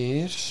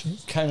 is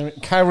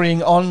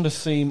carrying on the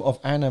theme of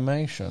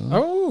animation.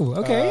 Oh,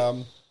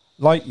 okay.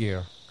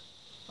 Lightyear.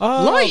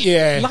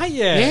 Lightyear.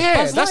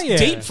 Yeah, that's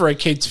deep for a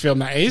kid's film,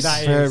 that is.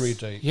 Very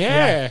deep.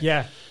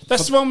 Yeah.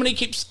 That's the one when he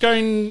keeps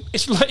going...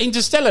 It's like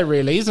Interstellar,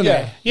 really, isn't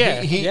it?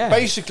 Yeah.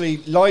 Basically,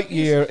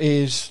 Lightyear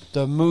is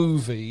the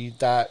movie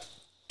that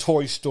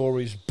Toy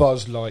Story's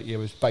Buzz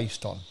Lightyear is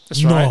based on.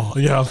 That's right. No,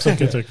 yeah, I'm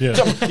thinking,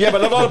 yeah,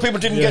 but a lot of people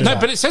didn't get that.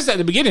 No, but it says that at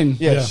the beginning.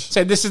 Yes.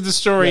 So this is the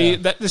story,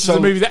 this is the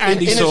movie that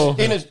Andy saw.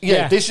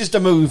 This is the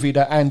movie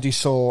that Andy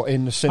saw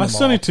in the cinema. I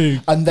still need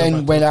to... And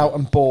then went out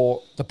and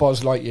bought the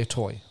Buzz Lightyear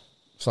toy.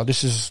 So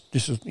this is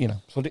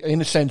so in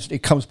a sense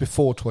it comes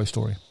before Toy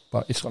Story,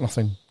 but it's got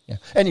nothing. Yeah.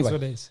 Anyway,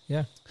 that's what it is.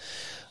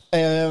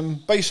 Yeah.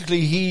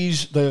 Basically,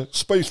 he's the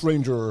space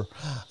ranger,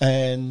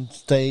 and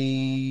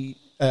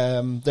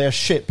their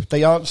ship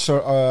they answer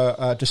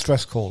a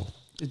distress call,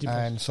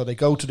 and so they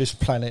go to this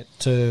planet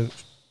to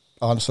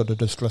answer the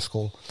distress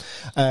call,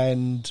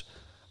 and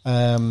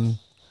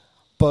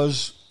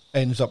Buzz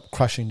ends up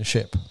crashing the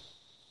ship.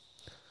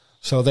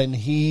 So then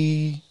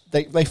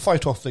they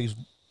fight off these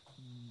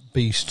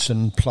beasts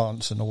and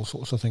plants and all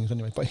sorts of things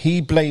anyway, but he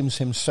blames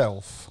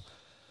himself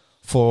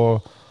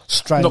for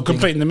stranding, not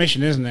completing the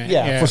mission, isn't it?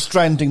 Yeah, for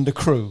stranding the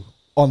crew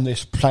on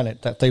this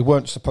planet that they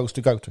weren't supposed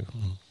to go to.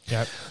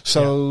 Yep.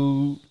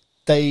 So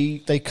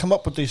they come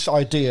up with this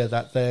idea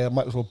that they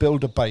might as well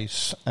build a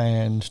base,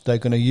 and they're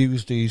going to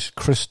use these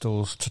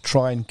crystals to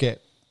try and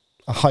get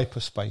a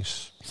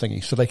hyperspace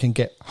thingy so they can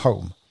get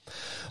home.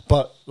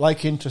 But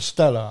like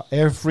Interstellar,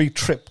 every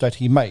trip that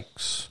he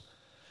makes,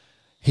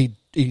 he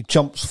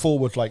jumps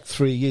forward like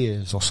 3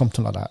 years or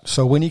something like that.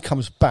 So when he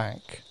comes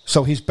back,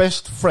 so his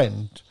best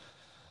friend,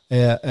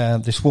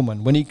 this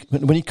woman, when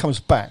he comes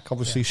back,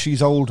 obviously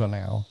she's older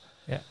now,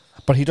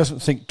 but he doesn't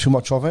think too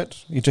much of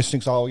it. He just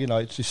thinks,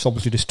 it's just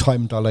obviously this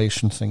time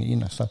dilation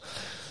thing, So,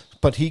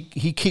 but he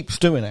keeps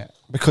doing it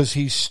because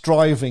he's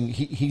striving.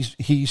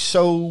 He's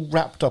so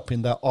wrapped up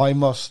in that I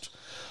must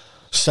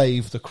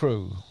save the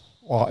crew,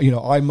 or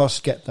I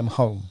must get them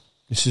home.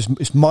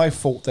 It's my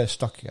fault they're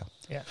stuck here.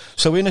 Yeah.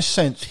 So in a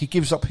sense, he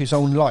gives up his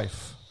own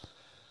life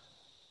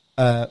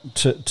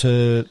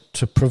to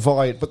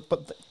provide,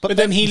 but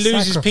then he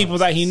loses people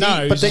that he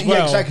knows.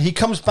 Exactly. He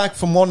comes back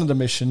from one of the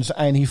missions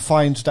and he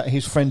finds that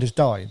his friend has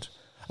died,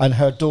 and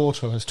her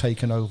daughter has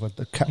taken over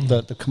the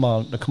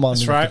commanding of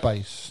the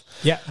base.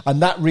 Yeah,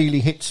 and that really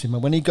hits him.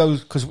 And when he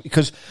goes,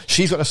 because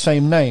she's got the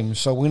same name,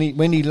 so when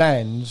he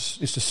lands,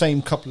 it's the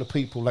same couple of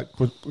people like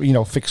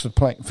fix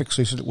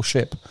his little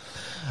ship,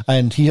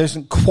 and he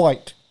hasn't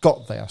quite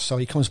got there. So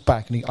he comes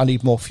back and I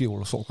need more fuel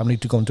or something. I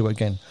need to go and do it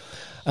again.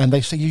 And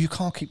they say, you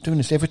can't keep doing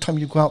this. Every time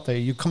you go out there,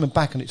 you're coming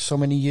back and it's so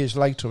many years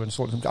later and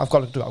sort of, I've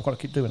got to do it. I've got to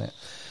keep doing it.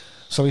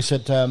 So he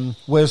said,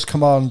 where's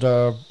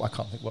Commander, I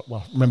can't think,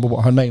 remember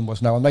what her name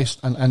was now.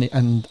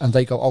 And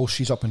they go, oh,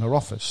 she's up in her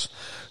office.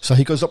 So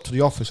he goes up to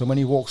the office, and when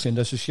he walks in,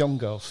 there's this young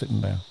girl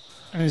sitting there.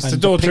 And it's the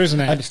daughter, isn't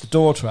it? And it's the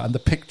daughter, and the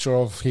picture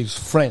of his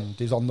friend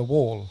is on the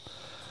wall.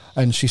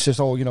 And she says,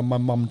 oh, my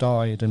mum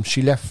died, and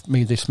she left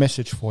me this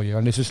message for you.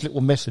 And there's this little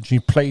message,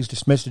 and he plays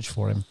this message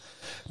for him,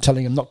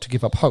 telling him not to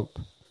give up hope.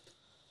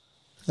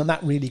 And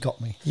that really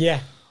got me. Yeah.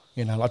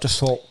 I just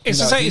thought... It's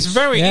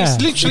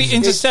literally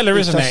Interstellar,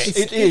 isn't it?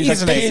 It is.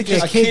 Isn't it?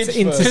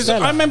 Because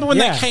I remember when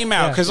that came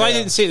out, because I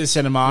didn't see it at the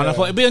cinema, and I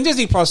thought, it'd be on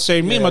Disney Plus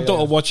soon. Me and my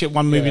daughter watch it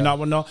one movie night,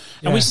 whatnot.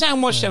 And we sat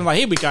and watched it, and I'm like,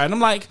 here we go. And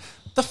I'm like...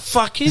 The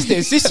fuck is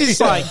this? This is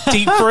like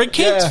deep for a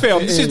kids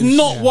film. This is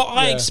not what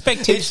I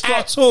expected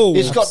at all.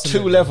 It's got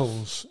two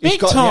levels. Big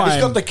time. It's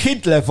got the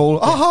kid level.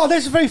 Oh,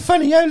 that's very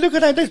funny. Yeah, look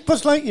at that. There's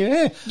Buzz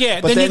Lightyear.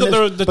 Yeah, then you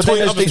got the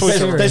toy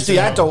story. There's the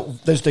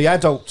adult. There's the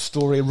adult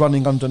story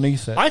running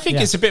underneath it. I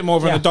think it's a bit more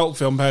of an adult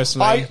film,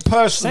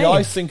 personally.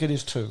 I think it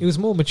is too. It was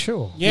more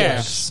mature. Yeah,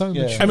 so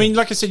mature. I mean,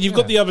 like I said, you've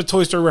got the other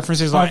Toy Story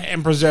references like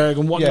Emperor Zurg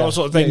and whatnot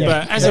sort of thing.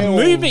 But as a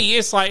movie,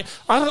 it's like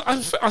I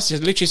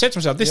literally said to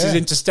myself, "This is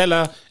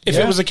Interstellar."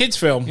 If it was a kids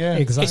film. Yeah,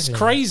 exactly. It's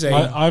crazy.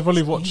 I've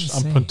only watched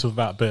up until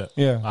that bit.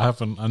 Yeah, I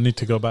haven't. I need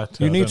to go back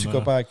to it. You need to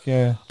go back,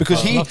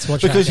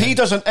 because he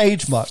doesn't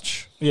age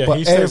much. Yeah, but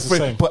he stays the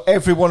same. But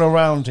everyone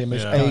around him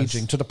is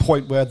aging to the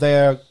point where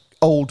they're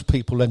old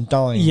people and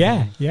dying.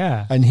 Yeah,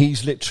 yeah. And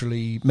he's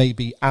literally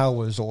maybe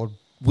hours or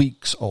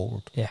weeks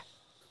old. Yeah,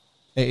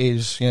 it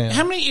is. Yeah.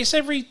 How many? It's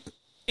every.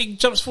 It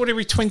jumps forward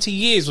every 20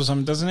 years or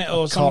something, doesn't it?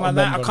 Or something like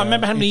that. I can't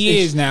remember how many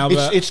years now.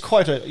 But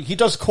he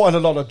does quite a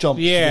lot of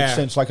jumps. Yeah. In a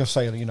sense, like I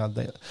say,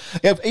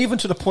 even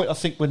to the point, I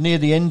think we're near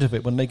the end of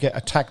it when they get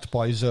attacked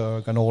by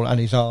Zurg and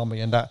his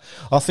army and that.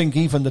 I think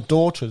even the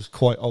daughter's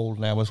quite old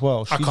now as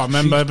well. I can't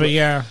remember, but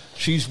yeah.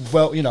 She's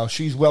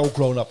she's well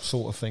grown up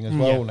sort of thing as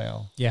well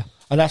now. Yeah.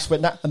 And that's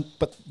when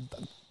but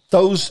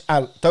those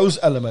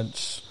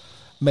elements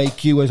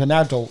make you as an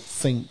adult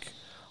think,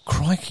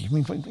 crikey, I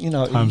mean,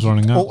 time's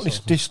running out. All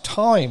this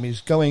time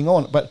is going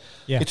on, but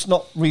it's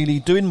not really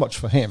doing much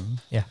for him.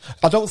 Yeah,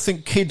 I don't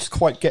think kids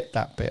quite get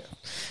that bit,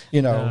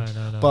 No.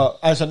 But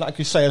like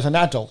you say, as an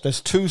adult,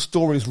 there's two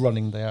stories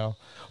running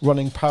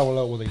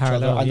parallel with each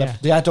other, and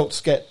the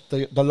adults get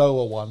the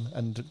lower one,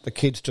 and the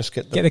kids just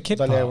get the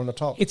layer on the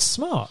top. It's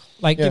smart.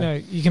 Like, you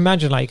can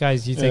imagine, like,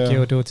 guys, you take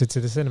your daughter to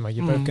the cinema,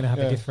 you're both going to have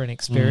a different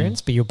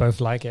experience, but you'll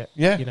both like it.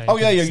 Yeah.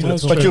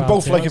 But you'll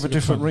both like it for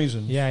different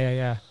reasons.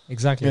 Yeah.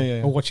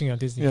 Exactly. Or watching it on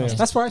Disney Plus.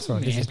 That's why I saw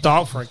it. It's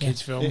dark for a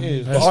kids film. It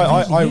is.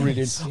 I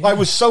really. I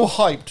was so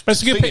hyped.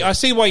 It's a good pick. I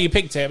see why you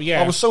picked it.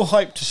 Yeah. I was so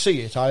hyped to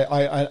see it.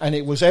 And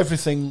it was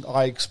everything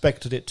I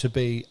expected it to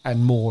be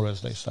and more,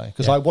 as they say.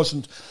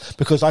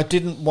 Because I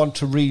didn't want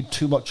to read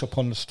too much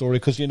upon the story.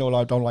 Because I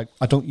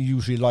don't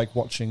usually like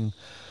watching.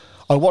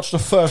 I watched the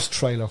first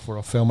trailer for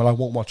a film and I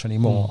won't watch any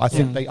more. I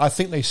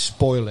think they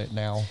spoil it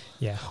now.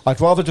 Yeah. I'd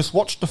rather just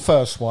watch the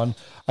first one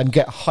and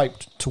get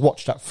hyped to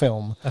watch that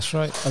film. That's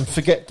right. And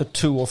forget the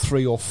 2 or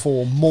 3 or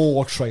 4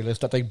 more trailers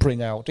that they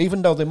bring out,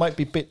 even though there might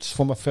be bits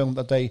from a film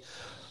that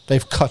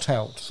they've cut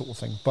out, sort of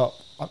thing. But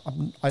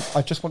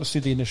I just want to see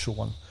the initial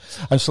one.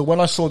 And so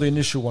when I saw the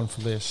initial one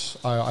for this,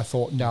 I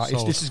thought,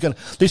 this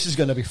is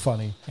going to be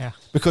funny. Yeah.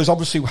 Because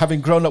obviously,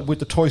 having grown up with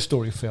the Toy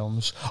Story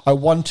films, I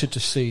wanted to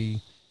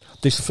see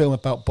this film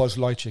about Buzz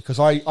Lightyear because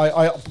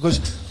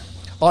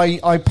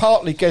I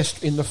partly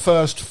guessed on the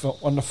first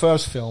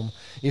film,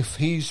 if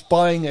he's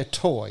buying a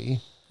toy,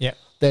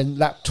 then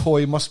that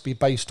toy must be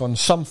based on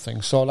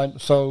something.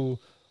 So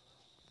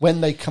when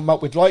they come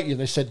up with Lightyear,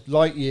 they said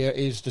Lightyear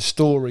is the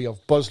story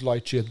of Buzz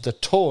Lightyear, the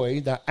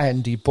toy that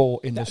Andy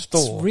bought in the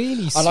store. That's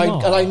really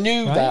smart. And I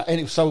knew that.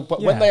 And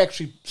but when they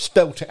actually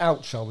spelt it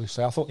out, shall we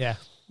say, I thought,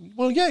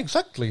 well, yeah,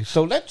 exactly.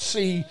 So let's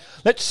see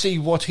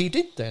what he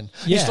did then.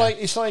 Yeah.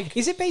 It's like,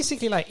 is it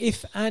basically like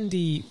if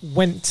Andy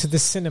went to the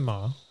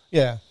cinema,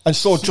 and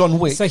saw John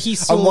Wick, so he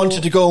saw, and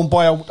wanted to go and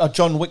buy a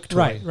John Wick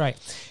toy, right.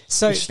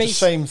 So it's the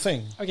same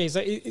thing. Okay, so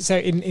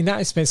in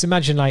that sense,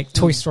 imagine like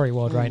Toy Story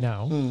World right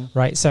now,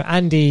 right? So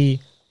Andy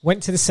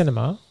went to the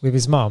cinema with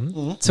his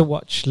mum to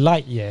watch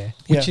Lightyear,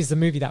 which is the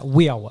movie that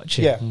we are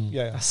watching.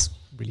 That's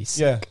really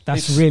sick. Yeah,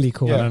 that's really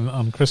cool. And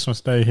on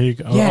Christmas Day,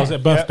 was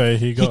it birthday?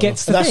 He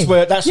gets the thing.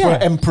 That's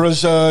where Emperor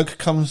Zurg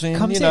comes in,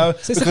 so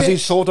because he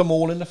saw them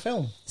all in the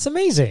film. It's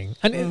amazing.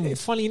 And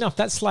funny enough,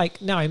 that's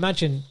like, now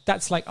imagine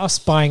that's like us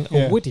buying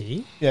a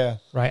Woody,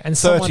 right? And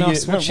someone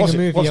else watching a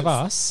movie of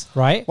us,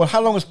 right? Well,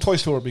 how long has Toy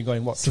Story been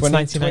going? Since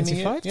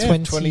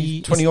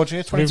 1995? 20 odd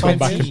years?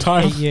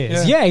 28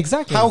 years. Yeah,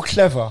 exactly. How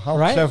clever.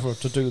 Clever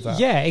to do that.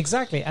 Yeah,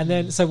 exactly. And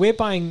then, so we're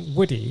buying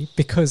Woody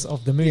because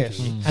of the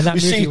movie. And that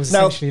movie was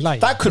essentially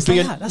like... That could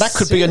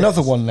be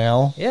another one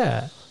now.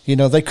 Yeah.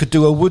 They could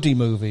do a Woody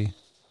movie.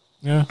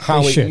 Yeah.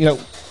 They should.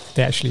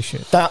 They actually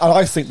should.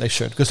 I think they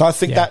should, because I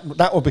think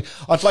that would be...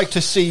 I'd like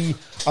to see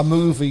a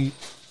movie,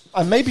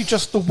 and maybe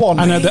just the one.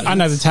 I know the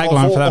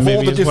tagline for that movie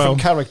all the as different well.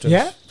 Characters.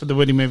 Yeah? For the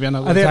Woody movie, I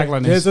know what the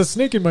tagline is. There's a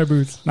snake in my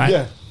boots. No.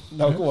 Yeah.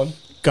 No, go on.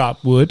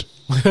 Got wood.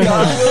 But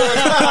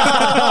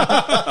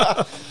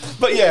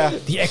yeah.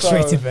 The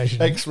X-rated version.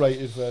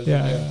 X-rated version,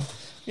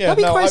 yeah.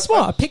 That'd be quite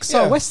smart. A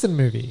Pixar Western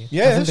movie.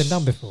 Yes. Hasn't been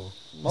done before.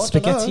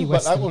 Spaghetti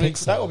Western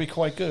Pixar. That would be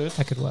quite good.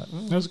 That could work.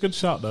 That was a good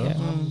shot, though. Yeah.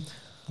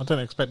 I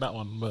didn't expect that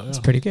one, but it's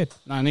pretty good.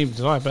 No, neither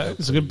did I, but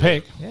it's a good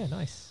pick. Yeah,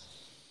 nice.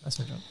 That's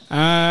my job.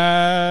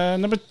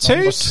 Number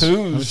two.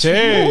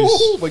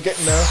 Ooh, we're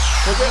getting there.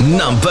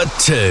 Number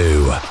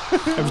 2.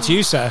 Over to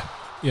you, sir.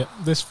 Yeah,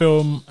 this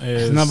film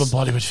is Another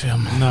Bollywood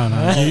film. No,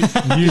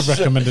 you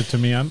recommended to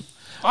me, Ant.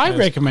 I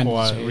recommended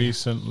quite it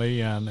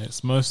recently, and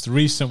it's most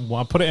recent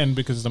one. I put it in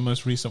because it's the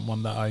most recent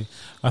one that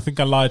I think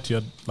I lied to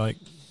you. Like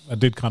I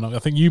did I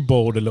think you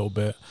bored a little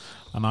bit,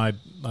 and I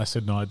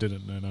said no, I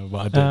didn't. No,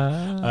 but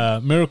I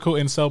did. Miracle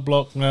in Cell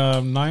Block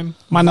 9.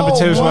 My number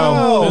 2 as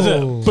well. Is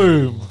it?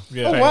 Boom.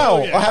 Yeah. Oh wow!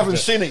 I haven't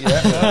seen it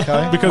yet.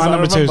 Okay. Because my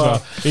number 2 as well.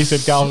 He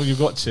said, "Gal, you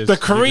got this." The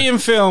Korean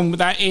film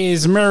that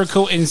is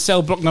Miracle in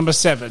Cell Block number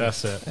 7.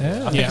 That's it.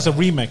 I think it's a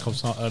remake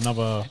of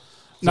another.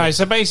 No,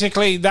 so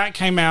basically that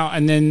came out,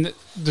 and then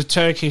the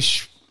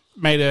Turkish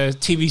made a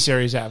TV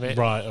series out of it.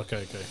 Right.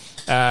 Okay.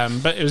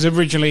 But it was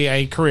originally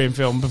a Korean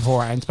film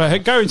beforehand.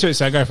 But go into it,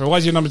 sir. Go for it. Why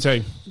is your number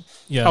 2?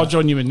 Yeah, I'll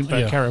join you in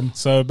Karam.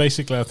 So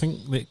basically, I think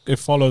it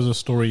follows a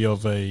story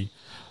of I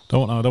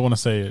don't want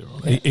to say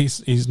it.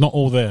 He's not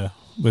all there.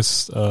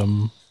 This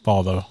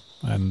father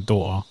and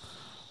daughter.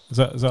 Is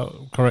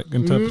that correct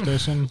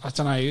interpretation? I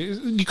don't know.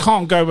 You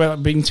can't go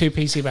without being too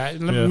PC about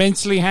it. Yeah.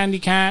 Mentally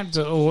handicapped,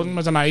 or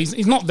I don't know.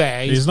 He's not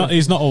there. He's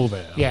not all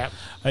there. Yeah.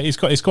 He's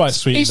quite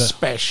sweet. He's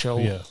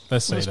special. Yeah,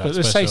 let's say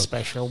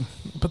special.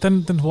 But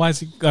then why is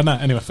he? Oh, no,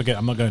 anyway, forget.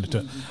 I'm not going into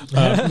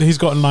it. He's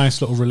got a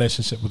nice little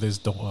relationship with his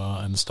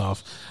daughter and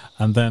stuff,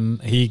 and then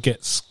he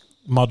gets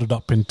muddled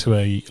up into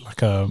a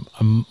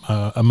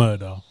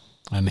murder,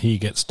 and he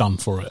gets done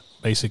for it.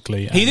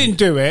 Basically, he didn't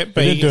do it,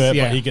 but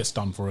but he gets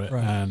done for it,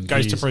 and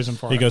goes to prison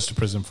for it. He goes to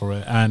prison for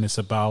it, and it's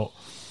about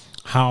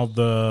how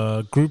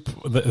the group,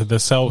 the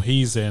cell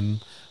he's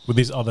in, with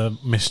these other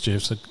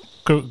mischiefs.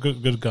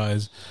 Good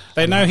guys.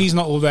 They know he's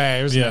not all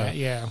there, isn't it?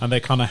 Yeah. And they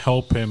kind of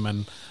help him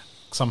and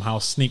somehow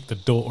sneak the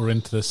daughter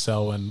into the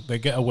cell, and they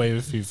get away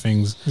with a few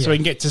things. So he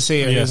can get to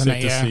see her, isn't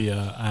it? See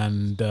her.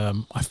 And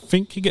I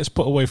think he gets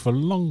put away for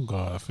longer.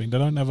 I think they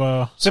don't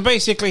ever... So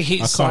basically,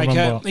 he's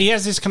like... he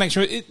has this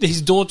connection with...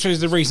 His daughter is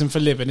the reason for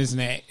living, isn't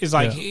it? It's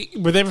like,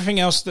 with everything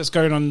else that's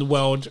going on in the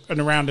world and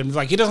around him,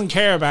 like, he doesn't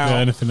care about...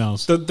 anything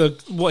else.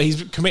 What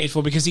he's committed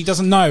for, because he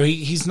doesn't know.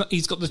 He's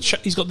got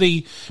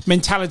the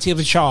mentality of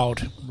a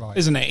child,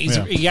 isn't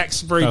it? He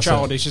acts very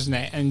childish, isn't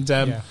it? And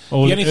the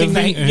only thing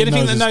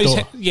that knows...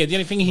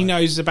 The only thing he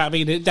knows about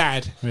being a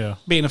dad,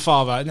 being a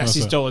father, and that's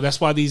his daughter.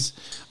 That's why these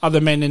other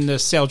men in the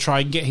cell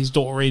try and get his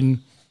daughter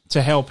in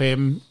to help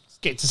him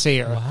get to see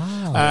her.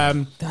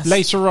 Wow.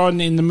 Later on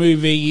in the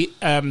movie,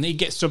 he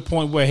gets to a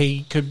point where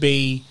he could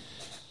be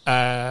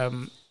set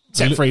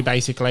free,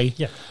 basically.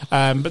 Yeah.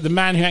 But the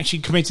man who actually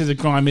committed the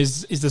crime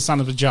is the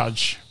son of the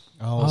judge.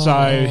 Oh.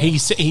 So he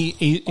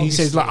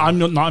says, like, I'm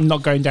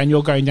not going down.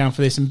 You're going down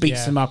for this, and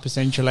beats him up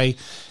essentially,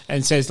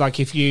 and says, like,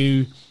 if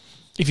you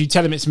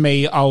tell him it's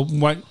me,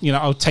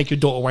 I'll take your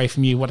daughter away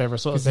from you, whatever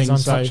sort of thing.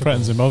 So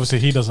threatens him. Obviously,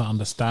 he doesn't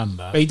understand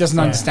that. But he doesn't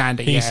understand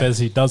it. He says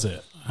he does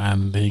it,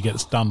 and he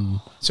gets done.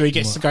 So he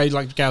gets to go,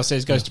 like Gail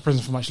says, goes to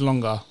prison for much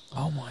longer.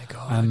 Oh my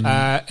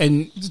god!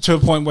 And to a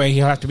point where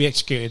he'll have to be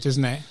executed,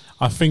 isn't it?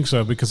 I think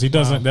so, because he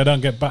doesn't. They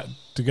don't get back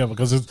together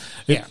because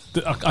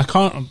I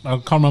can't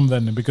remember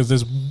then, because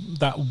there's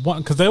that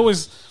one, because they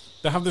always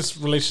they have this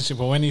relationship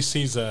where when he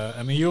sees her,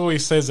 and he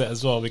always says it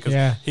as well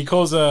because he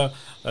calls her,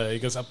 he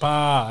goes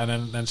 "Appa,"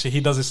 and then he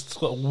does this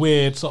sort of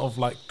weird, sort of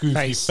like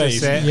goofy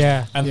face.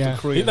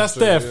 And that's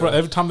there for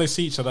every time they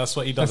see each other. That's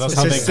what he does. That's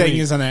how they thing,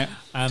 isn't it?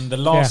 And the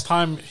last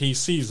time he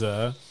sees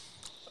her,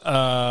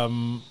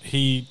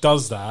 he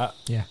does that.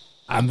 Yeah,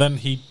 and then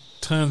he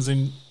turns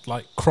in,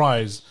 like,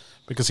 cries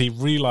because he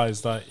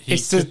realised that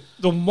it's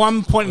the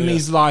one point in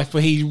his life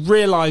where he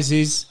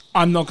realises,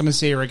 I'm not going to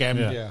see her again.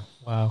 Yeah.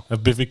 Wow.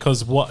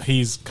 Because what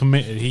he's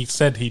committed, he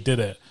said he did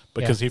it.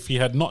 Because if he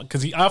had not,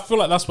 I feel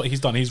like that's what he's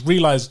done. He's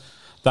realised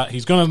that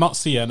he's going to not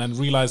see her, and then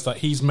realised that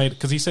he's made,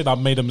 because he said, I've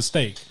made a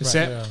mistake. That's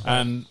it.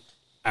 And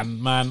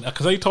man,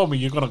 because he told me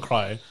you're going to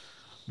cry.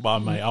 But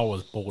mate, I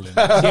was bawling.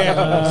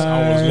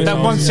 That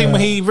one scene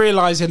where he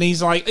realised and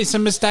he's like, "It's a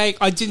mistake.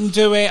 I didn't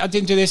do it. I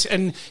didn't do this."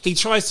 And he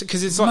tries to,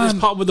 because it's like this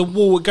part with the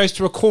wall. It goes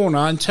to a corner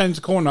and turns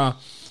the corner.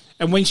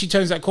 And when she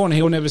turns that corner,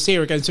 he'll never see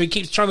her again. So he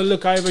keeps trying to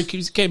look over. He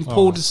keeps getting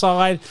pulled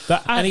aside,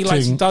 and he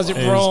does it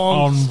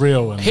wrong.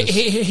 Unreal.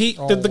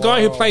 The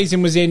guy who plays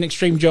him was in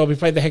Extreme Job. He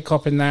played the head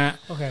cop in that.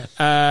 Okay.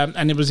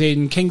 And it was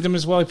in Kingdom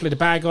as well. He played the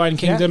bad guy in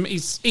Kingdom. Yeah.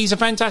 He's a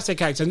fantastic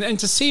actor, and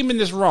to see him in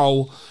this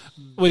role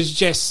was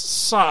just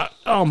so.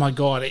 Oh my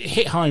god! It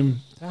hit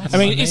home. That's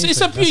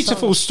it's a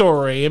beautiful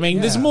story. I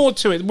mean, there's more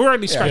to it. We're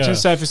only scratching the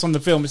surface on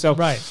the film itself.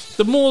 Right.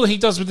 The more that he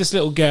does with this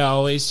little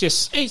girl, it's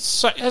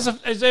so,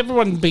 as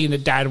everyone being a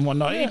dad and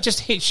whatnot, it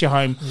just hits you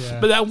home. Yeah.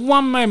 But that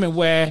one moment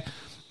where,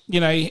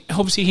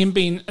 obviously him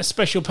being a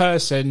special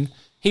person,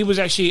 he was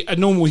actually a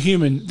normal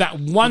human. That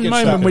one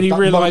moment when he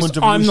realised,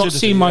 I'm not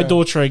seeing my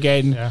daughter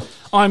again. Yeah.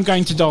 I'm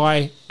going to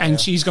die, and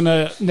she's going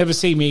to never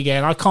see me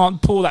again. I can't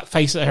pull that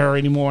face at her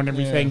anymore and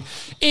everything.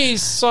 Yeah. It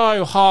is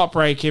so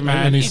heartbreaking,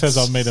 man. And he says,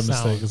 I've made a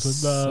mistake.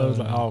 It's like, no.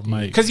 Like, oh,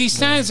 mate. Because he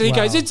stands and he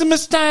goes, it's a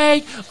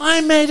mistake.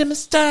 I made a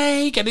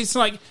mistake. And it's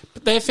like,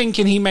 they're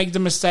thinking he made the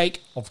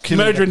mistake of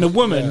murdering the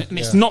woman, and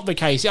it's not the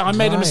case. I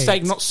made a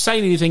mistake not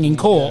saying anything in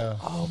court. Yeah.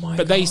 Oh my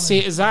God. They see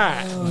it as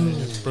that.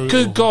 Oh.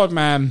 Good God,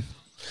 man.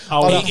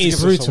 It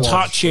is brutal.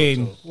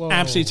 Touching.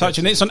 Absolutely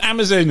touching. It's on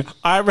Amazon.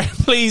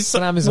 Please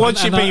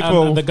watch it,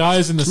 people. And the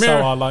guys in the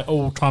cell are like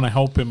all trying to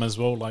help him as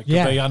well. Like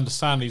they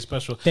understand he's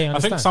special. I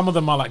think some of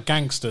them are like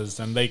gangsters,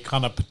 and they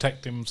kind of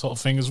protect him, sort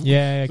of thing.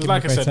 Yeah.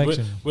 Like I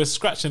said, we're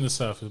scratching the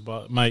surface,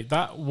 but mate,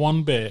 that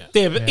one bit.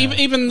 Yeah, but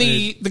even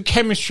the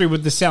chemistry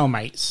with the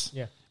cellmates.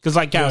 Yeah. Because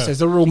like Gal says,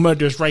 they're all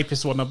murderers,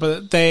 rapists, whatnot,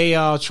 but they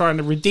are trying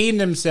to redeem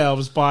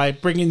themselves by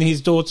bringing his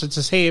daughter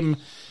to him.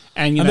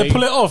 And they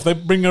pull it off. They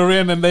bring her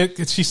in,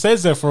 and she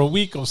stays there for a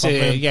week or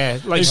something. Yeah,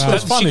 like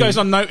she goes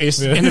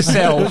unnoticed in a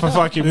cell for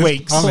fucking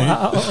weeks.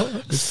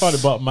 It's funny,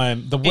 but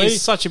man,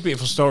 it's such a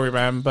beautiful story,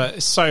 man. But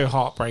it's so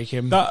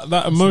heartbreaking.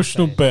 That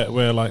emotional bit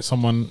where like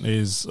someone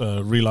is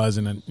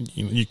realizing that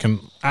you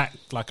can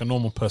act like a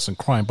normal person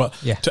crying, but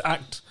to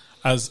act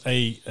as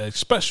a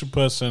special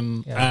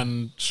person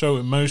and show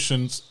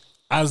emotions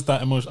as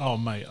that emotion. Oh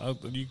mate,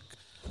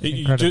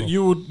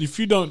 you would, if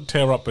you don't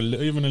tear up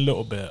even a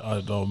little bit.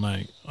 Oh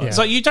mate, it's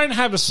like you don't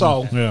have a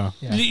soul.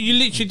 You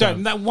literally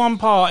don't. That one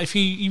part, if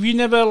you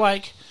never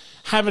like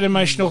have an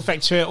emotional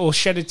effect to it, or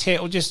shed a tear,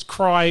 or just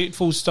cry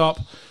full stop,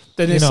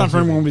 then there's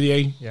something wrong with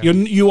you.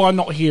 You are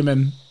not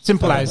human.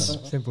 Simple as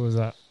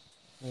that.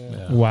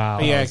 Yeah. Wow.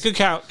 But yeah, good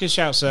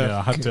shout, sir. Yeah,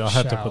 I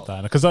had to put that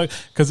in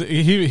because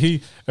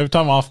he every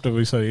time after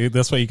we say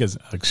that's what he goes,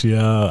 and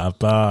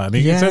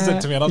he says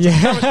it to me, and I was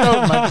like, no,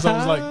 man, because I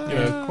was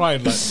like, crying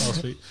like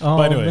last week. Oh,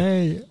 but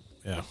anyway,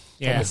 mate.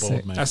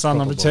 That's our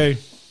number two.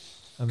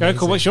 Amazing. Go,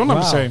 cool. What's your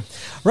number two?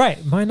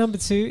 Right, my number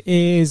two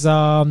is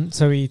so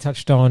we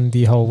touched on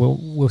the whole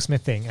Will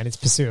Smith thing, and it's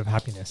Pursuit of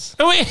Happiness.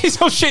 Oh, it is.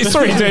 Oh shit!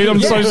 Sorry, dude.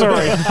 I'm so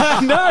sorry.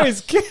 No,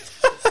 it's good.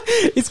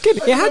 It's good.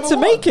 It had to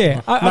make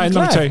it.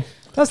 Number two.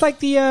 That's like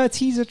the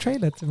teaser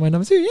trailer to my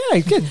number two. Yeah,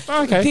 good.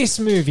 Okay. This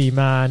movie,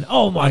 man.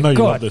 Oh my God. I know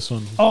you love this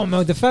one. Oh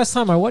no, the first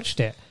time I watched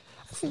it,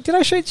 did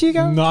I show it to you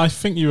guys? No, I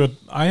think you were.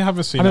 I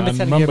haven't seen it. I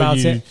remember telling you about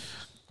it.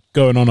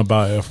 Going on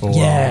about it for a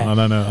while. I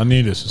don't know. I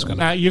knew this was going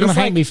to. Now you're going to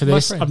hate me for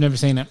this. I've never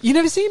seen it. You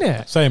never seen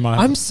it? Same.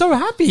 I'm so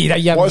happy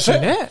that you haven't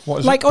seen it.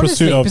 What is like it?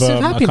 honestly, Pursuit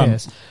of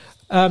Happiness.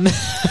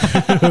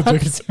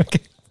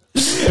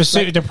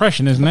 Pursuit of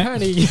Depression, isn't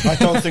it? I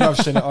don't think I've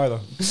seen it either.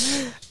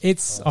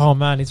 It's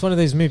it's one of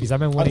those movies. I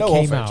remember when it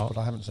came out,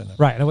 but I haven't seen it.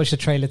 Right, and I watched the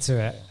trailer to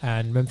it,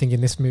 and I'm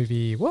thinking this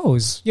movie,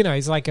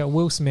 it's like a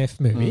Will Smith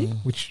movie,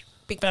 which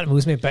big fan of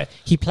Will Smith, but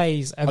he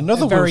plays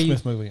another Will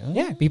Smith movie. Huh?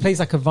 Yeah, he plays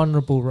like a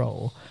vulnerable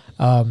role,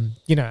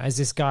 as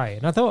this guy.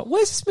 And I thought,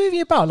 what is this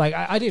movie about? Like,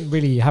 I didn't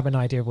really have an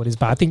idea of what it's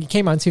about. I think it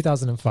came out in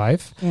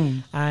 2005,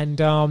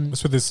 and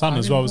it's with his son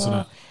as well, isn't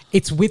it?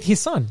 It's with his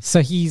son.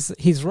 So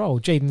his role,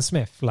 Jaden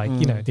Smith,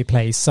 they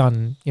play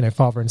son,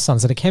 father and son.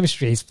 So the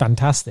chemistry is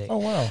fantastic. Oh,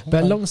 wow. Okay.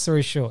 But long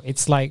story short,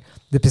 it's like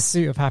the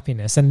pursuit of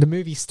happiness. And the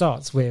movie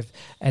starts with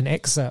an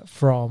excerpt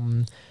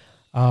from,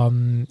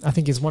 I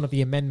think it's one of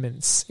the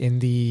amendments in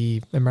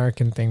the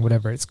American thing,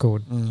 whatever it's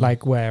called.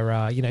 Like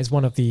where, it's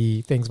one of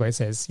the things where it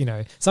says,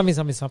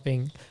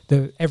 something,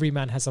 every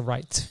man has a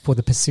right for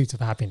the pursuit of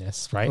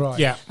happiness, right?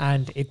 Yeah.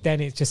 And it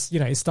just,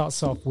 it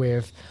starts off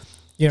with,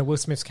 Will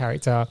Smith's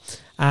character,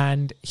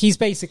 and he's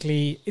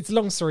basically, it's a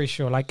long story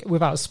short, like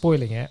without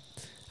spoiling it.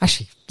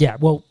 Actually, yeah,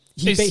 well,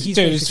 he's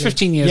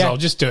 15 years old.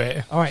 Just do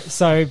it. All right,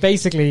 so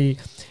basically,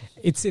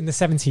 it's in the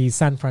 70s,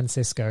 San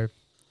Francisco.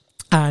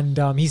 And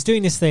he's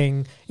doing this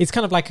thing. It's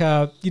kind of like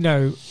a,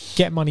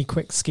 get money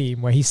quick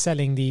scheme where he's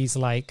selling these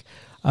like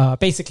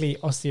basically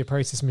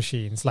osteoporosis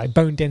machines, like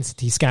bone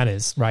density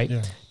scanners, right?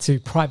 Yeah. To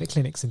private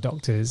clinics and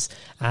doctors.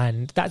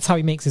 And that's how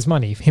he makes his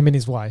money, him and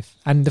his wife.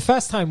 And the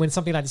first time when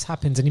something like this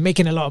happens and you're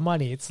making a lot of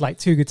money, it's like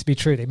too good to be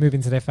true. They move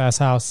into their first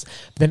house.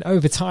 But then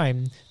over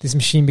time, this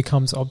machine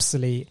becomes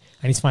obsolete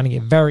and he's finding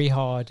it very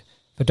hard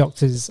for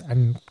doctors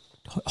and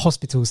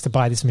hospitals to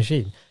buy this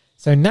machine.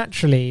 So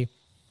naturally,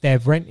 their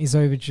rent is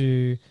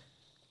overdue,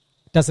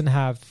 doesn't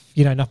have,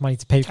 enough money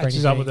to pay for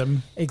anything. Up with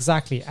them.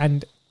 Exactly.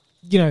 And,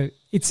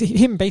 it's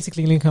him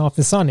basically looking after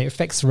the son. It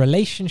affects the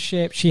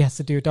relationship. She has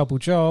to do a double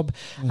job.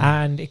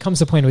 And it comes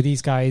to a point where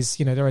these guys,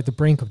 they're at the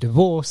brink of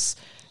divorce.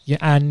 Yeah,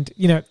 and,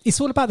 it's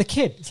all about the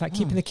kid. It's like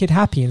keeping the kid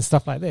happy and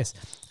stuff like this.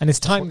 And as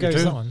time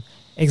goes on.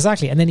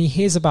 Exactly. And then he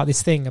hears about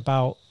this thing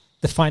about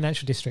the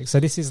financial district. So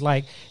this is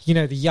like, the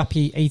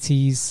yuppie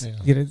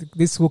 80s,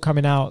 this is all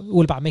coming out,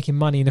 all about making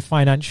money in the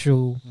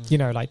financial,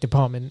 like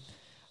department.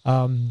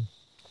 How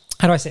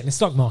do I say it? In the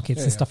stock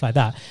markets and stuff like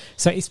that.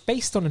 So it's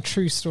based on a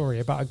true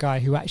story about a guy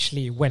who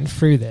actually went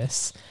through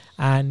this.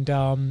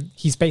 And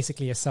he's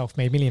basically a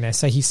self-made millionaire.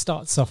 So he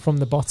starts off from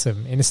the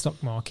bottom in the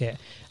stock market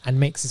and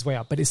makes his way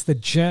up. But it's the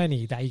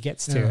journey that he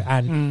gets to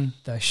and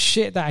the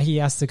shit that he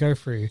has to go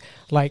through.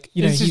 Like,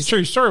 it's a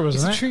true story,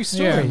 wasn't it? It's a true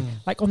story. Yeah.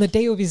 Like on the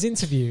day of his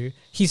interview,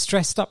 he's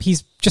dressed up.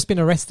 He's just been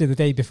arrested the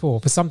day before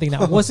for something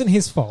that wasn't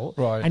his fault.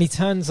 Right. And he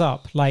turns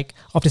up like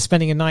after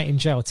spending a night in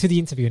jail to the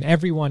interview, and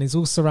everyone is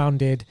all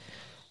surrounded,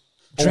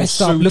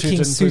 dressed up,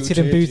 looking suited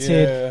and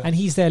booted, and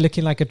he's there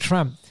looking like a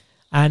tramp.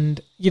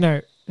 And,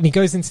 and he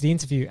goes into the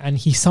interview and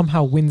he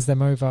somehow wins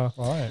them over.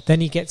 Right.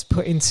 Then he gets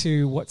put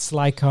into what's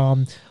like,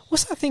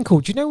 what's that thing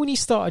called? Do you know when you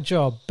start a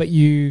job, but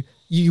you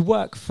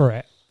work for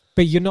it,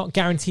 but you're not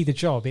guaranteed the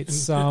job?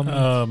 It's,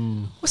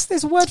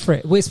 there's a word for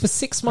it? Well, it's for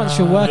 6 months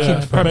you're working.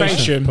 Yeah,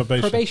 probation.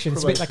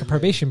 It's a bit like a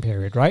probation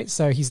period, right?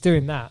 So he's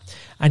doing that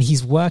and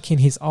he's working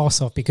his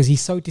arse off because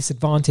he's so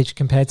disadvantaged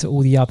compared to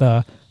all the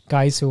other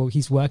guys who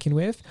he's working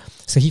with.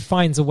 So he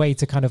finds a way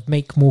to kind of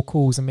make more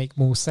calls and make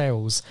more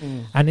sales.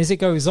 And as it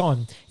goes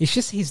on, it's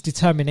just his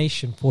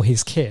determination for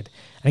his kid.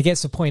 And it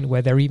gets to a point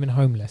where they're even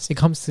homeless. It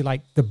comes to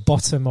like the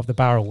bottom of the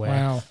barrel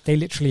where they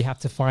literally have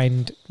to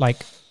find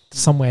like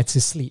somewhere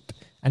to sleep.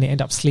 And they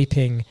end up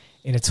sleeping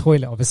in a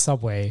toilet of a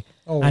subway.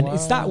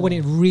 It's that when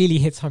it really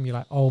hits home, you're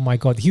like, oh my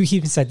God. He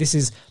even said, this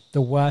is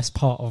the worst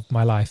part of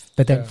my life.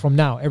 But then from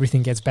now,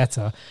 everything gets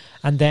better.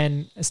 And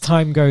then as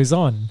time goes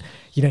on,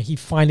 he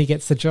finally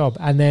gets the job.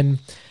 And then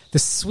the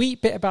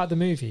sweet bit about the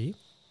movie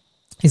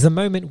is the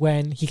moment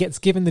when he gets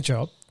given the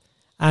job.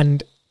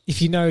 And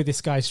if you know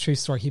this guy's true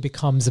story, he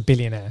becomes a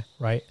billionaire,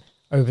 right?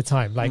 Over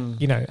time, like,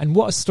 and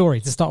what a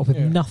story to start off with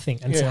nothing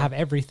and to have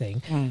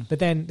everything. But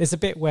then there's a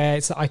bit where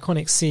it's an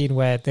iconic scene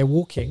where they're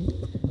walking,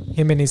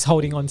 him and he's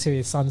holding on to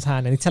his son's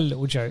hand and they tell a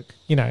little joke,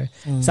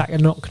 it's like a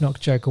knock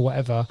joke or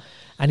whatever.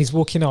 And he's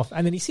walking off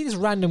and then you see this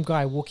random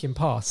guy walking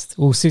past,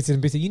 all suited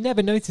and booted. You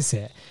never notice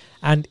it.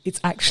 And it's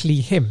actually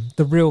him,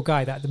 the real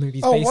guy that the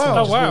movie's based on.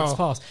 Oh, wow. Walks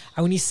past.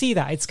 And when you see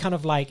that, it's kind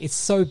of like, it's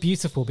so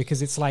beautiful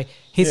because it's like,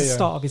 here's the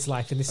start of his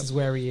life and this is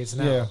where he is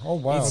now. Yeah. Oh,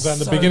 wow. It's that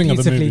the beginning of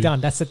the movie? beautifully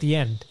done. That's at the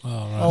end. Oh,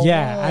 right. Oh,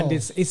 yeah, wow. and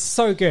it's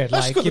so good.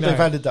 That's like, good that they've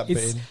added that bit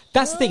in.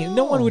 That's the thing.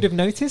 No one would have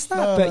noticed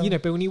that,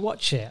 but when you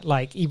watch it,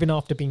 like even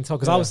after being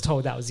told, because I was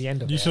told that was the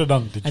end of it. You should have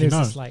done. Did you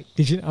know? Just like,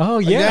 did you? Oh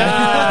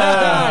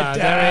yeah.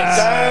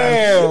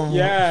 Damn.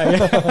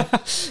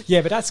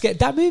 Yeah, but that's good.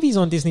 That movie's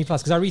on Disney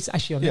Plus because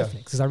actually on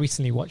Netflix because I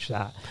recently watched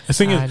that. The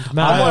thing is,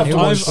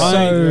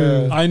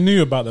 I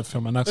knew about the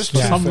film, and that's for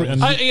some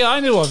reason. I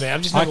knew of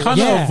it. I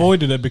kind of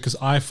avoided it because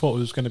I thought it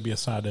was going to be a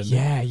sad ending.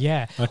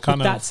 Yeah.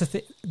 That's the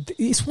thing.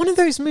 It's one of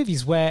those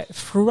movies where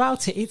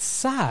throughout it, it's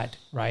sad,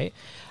 right?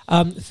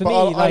 For me,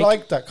 I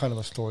like that kind of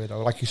a story,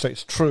 though. Like you say,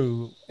 it's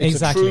true.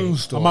 It's a true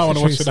story. I might want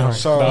to watch it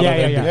now.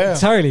 Yeah.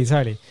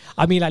 Totally.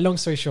 I mean, like, long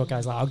story short,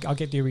 guys, like, I'll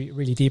get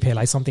really deep here.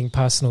 Like, something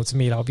personal to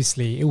me. Like,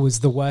 obviously, it was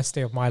the worst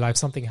day of my life.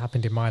 Something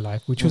happened in my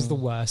life, which was the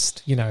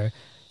worst.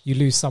 You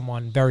lose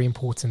someone very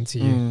important to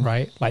you,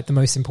 right? Like, the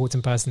most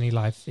important person in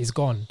your life is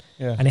gone.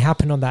 Yeah. And it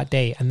happened on that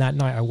day. And that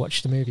night, I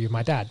watched the movie with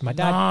my dad. My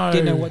dad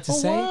didn't know what to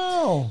say.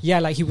 Wow. Yeah,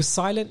 like, he was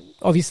silent.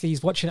 Obviously,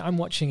 he's watching it. I'm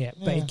watching it.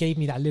 But it gave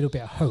me that little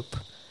bit of hope.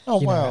 Oh,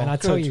 wow. And I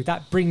tell you,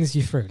 that brings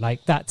you through.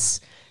 Like,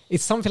 it's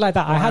something like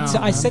that. Wow.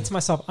 I said to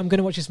myself, I'm going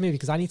to watch this movie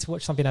because I need to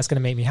watch something that's going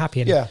to make me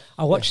happy. And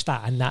I watched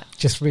that, and that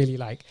just really,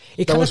 like,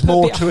 it there kind was of put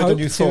more a bit to of it hope than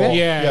you thought.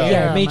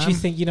 It made you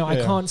think,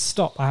 I can't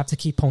stop. I have to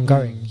keep on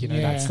going.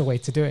 That's the way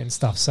to do it and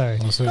stuff. So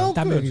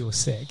that movie was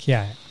sick.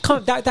 Yeah.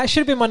 that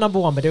should have been my number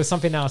one, but there was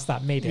something else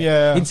that made it.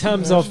 Yeah, in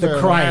terms of the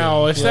crying.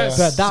 Wow, if that's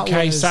that the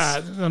case,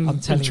 was, I'm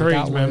telling you,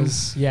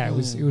 that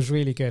was it was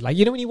really good. Like,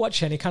 you know, when you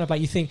watch it, and it kind of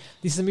like you think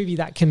this is a movie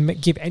that can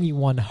give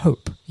anyone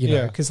hope. You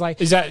know, because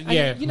like is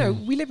that you know,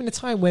 we live in a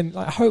time when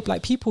like hope,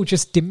 like people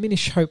just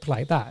diminish hope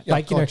like that.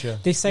 Like, you know,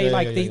 they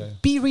say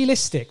be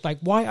realistic. Like,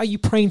 why are you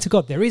praying to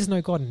God? There is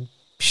no God and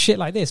shit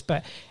like this,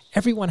 but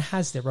everyone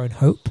has their own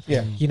hope,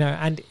 you know,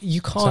 and you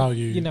can't,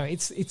 you know,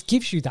 it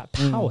gives you that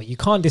power. You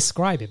can't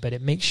describe it, but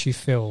it makes you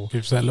feel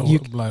gives that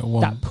little like one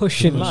that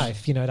push in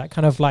life, you know, that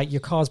kind of like your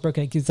car's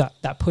broken, it gives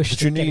that push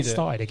to get it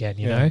started again,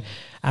 you know.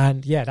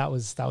 And that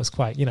was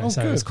quite, you know,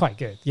 so it was quite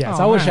good. Yeah,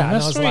 so I watched that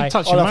and I was like,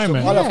 touching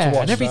moment. I'll have to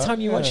watch and every that. time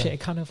you watch it,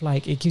 it kind of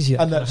like it gives you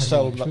that. And that's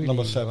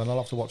number 7. I'll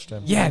have to watch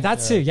them. Yeah,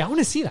 that's it. Yeah, I want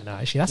to see that now.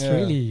 Actually, that's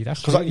really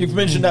because you've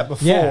mentioned that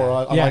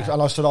before. And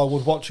I said I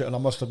would watch it, and I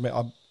must admit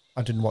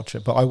I didn't watch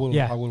it, but I will.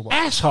 I will watch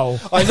asshole.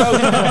 it. I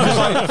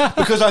know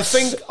because I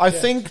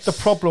think the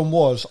problem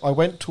was I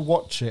went to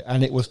watch it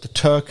and it was the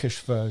Turkish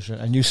version,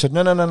 and you said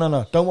no,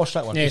 don't watch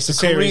that one. Yeah, it's the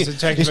series.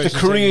 It's the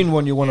Korean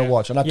one you want to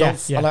watch, and I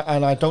don't.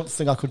 And I don't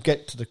think I could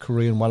get to the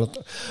Korean one.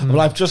 Well,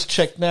 I've just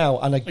checked now,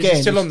 and again, is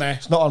it still on there?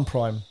 It's not on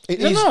Prime.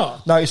 It is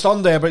not. No, it's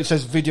on there, but it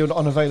says video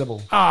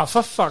unavailable. Ah,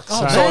 for fuck's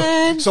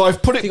sake! So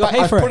I've put it.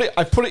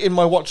 I put it in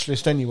my watch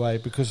list anyway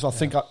because I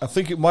think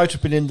it might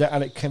have been in there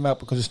and it came out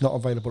because it's not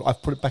available.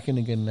 I've put it back in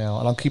again now,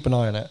 and I'll keep an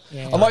eye on it.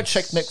 I might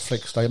check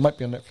Netflix though. It might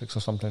be on Netflix or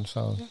something.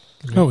 So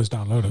you can always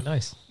download it.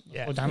 Nice.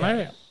 Yeah, we'll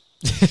download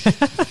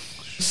it.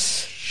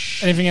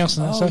 Anything else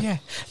on that stuff? Yeah.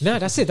 No,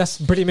 that's it. That's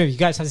a brilliant movie. You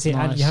guys have to see it,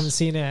 and you haven't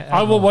seen it.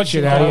 I will watch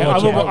it now.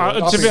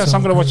 To be honest,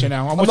 I'm going to watch it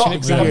now. I'm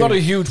not a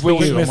huge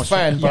Will Smith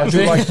fan, but I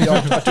do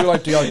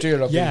like the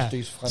idea of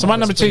these. So my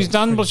number 2's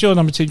done. What's your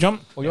number 2, John?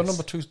 Well, your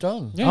number 2's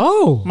done. Yeah.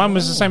 Oh, mine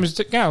was the same as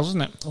Gal's,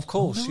 wasn't it? Of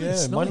course,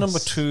 nice. My number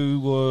 2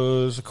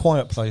 was A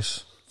Quiet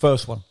Place.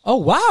 First one. Oh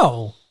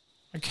wow.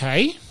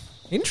 Okay.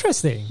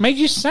 Interesting. Made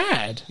you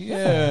sad.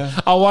 Yeah.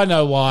 Oh, I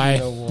know why.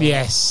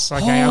 Yes.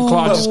 Okay.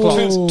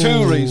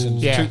 Two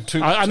reasons. Yeah.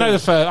 I know the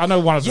first. I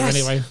know one of them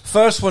anyway.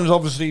 First one is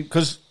obviously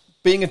because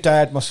being a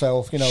dad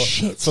myself, you know.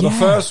 The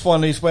first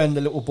one is when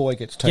the little boy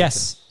gets taken.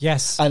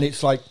 Yes. And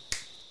it's like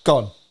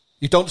gone.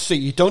 You don't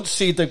see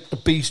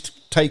the beast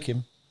take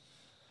him.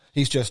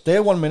 He's just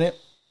there 1 minute,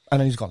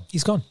 and then he's gone.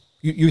 He's gone.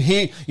 You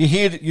hear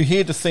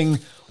the thing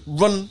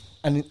run,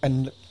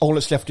 and all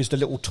that's left is the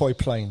little toy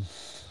plane.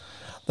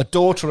 The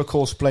daughter, of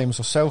course, blames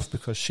herself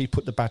because she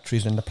put the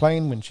batteries in the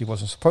plane when she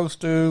wasn't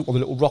supposed to, or the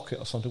little rocket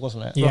or something,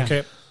 wasn't it? Yeah.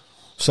 Rocket.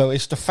 So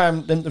it's the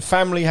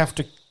family have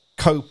to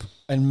cope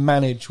and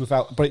manage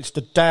without, but it's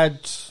the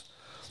dad's.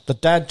 The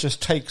dad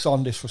just takes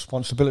on this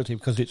responsibility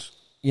because it's,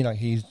 you know,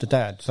 he's the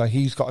dad, so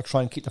he's got to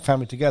try and keep the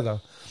family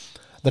together.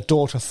 The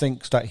daughter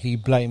thinks that he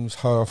blames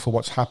her for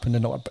what's happened,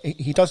 and but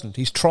he doesn't.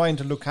 He's trying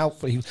to look out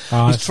for. He's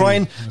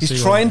trying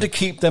to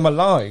keep them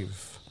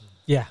alive.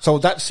 Yeah. So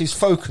that's his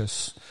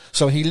focus.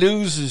 So he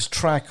loses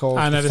track of.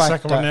 I know the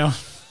second one now.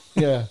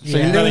 Yeah. So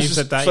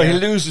he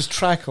loses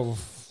track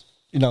of.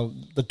 You know,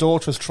 the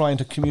daughter's trying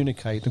to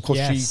communicate, of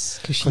course,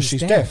 because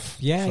she's deaf.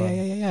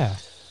 Yeah.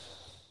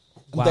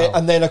 Wow.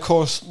 And then, of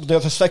course, the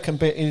second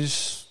bit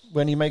is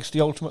when he makes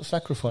the ultimate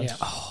sacrifice. Yeah.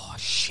 Oh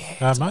shit!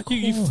 Man,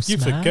 you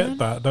forget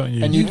that, don't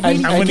you? And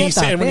when he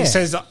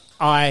says,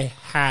 "I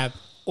have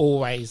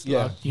always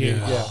loved you."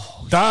 Yeah.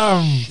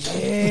 Damn.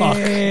 Fuck.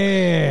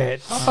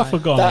 I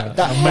forgot.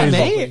 That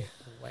amazing.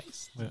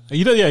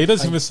 He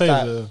doesn't even say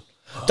that.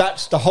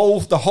 That's the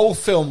whole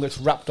film gets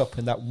wrapped up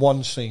in that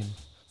one scene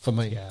for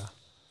me. Yeah.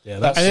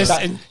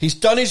 He's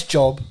done his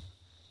job.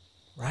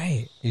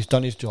 Right. He's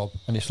done his job,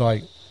 and it's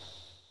like.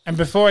 And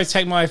before I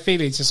take my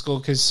Ophelia to school,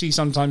 because she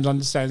sometimes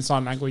understands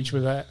sign language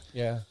with her,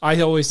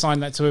 I always sign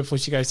that to her before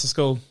she goes to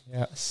school. Yeah,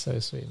 that's so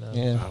sweet, man.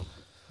 Yeah. Wow.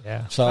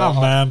 Yeah. So,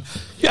 man.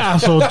 You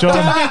asshole, John.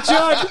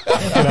 John.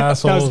 That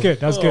was good.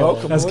 That was good.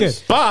 Welcome, that was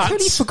good. But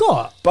totally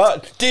forgot.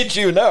 But did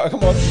you know?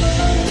 Come on.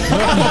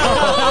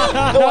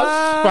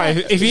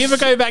 Right. If you ever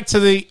go back to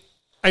the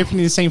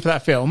opening scene for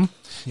that film,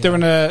 they're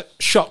in a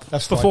shop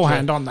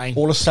beforehand, aren't they?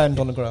 All the sand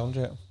on the ground.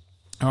 Yeah.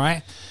 All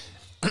right.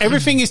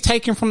 Everything is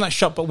taken from that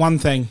shop, but one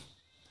thing.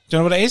 Do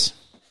you know what it is?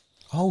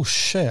 Oh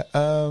shit.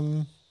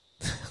 No,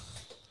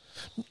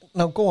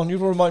 go on. You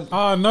remind.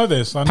 I know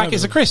this.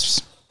 Packets of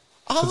crisps.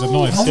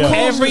 Noise.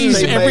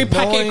 Every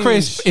packet of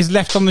crisp is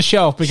left on the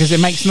shelf because it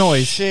makes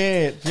noise.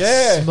 Shit,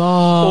 yeah.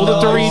 Smart. All the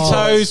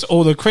Doritos,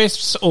 all the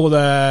crisps, all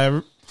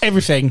the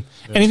everything.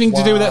 Yeah. Anything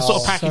to do with that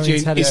sort of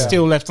packaging is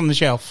still left on the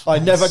shelf. I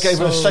never gave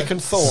it a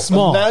second thought.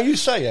 Smart. Now you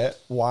say it.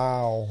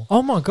 Wow.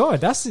 Oh my god,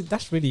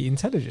 that's really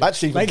intelligent.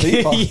 That's even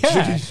deeper.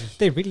 Yeah,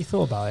 they really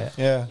thought about it.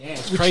 Yeah,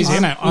 it's crazy,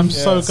 isn't it? I'm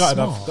so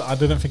gutted. I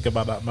didn't think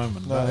about that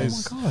moment. No. That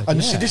is, oh my god.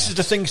 And see, this is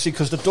the thing,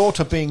 because the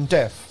daughter being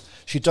deaf,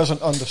 she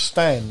doesn't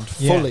understand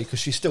fully because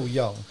she's still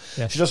young.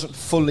 Yeah. She doesn't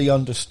fully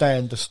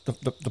understand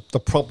the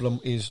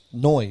problem is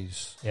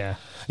noise. Yeah.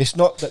 It's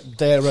not that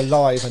they're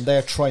alive and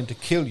they're trying to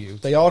kill you.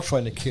 They are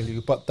trying to kill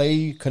you, but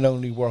they can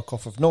only work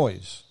off of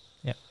noise.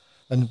 Yeah.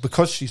 And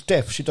because she's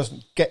deaf, she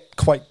doesn't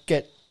quite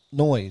get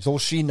noise. All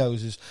she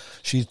knows is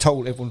she's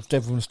told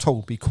everyone's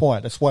told be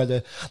quiet. That's why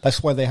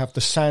they have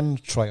the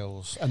sand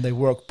trails and they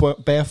work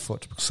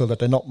barefoot so that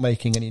they're not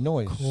making any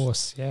noise. Of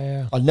course,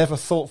 yeah. I never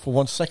thought for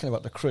 1 second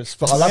about the crisp,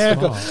 but I'll have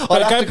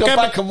to go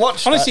back and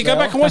watch. Honestly, go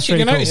back and watch it.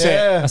 You notice it.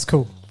 That's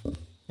cool.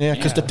 Yeah,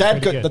 because the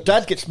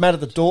dad gets mad at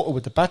the daughter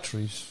with the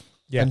batteries,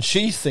 and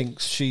she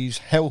thinks she's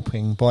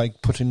helping by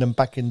putting them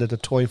back into the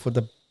toy for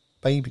the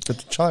baby, for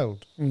the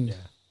child. Yeah.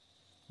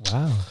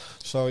 Wow.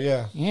 So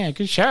yeah,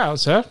 good shout,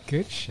 sir.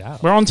 Good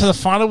shout. We're on to the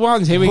final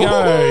ones. Here we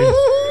go.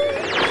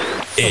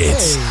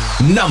 It's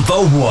number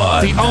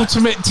one. The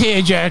ultimate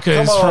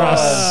tearjerkers for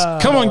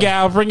us. Come on,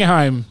 Gal, bring it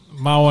home.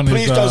 My one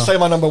Please don't say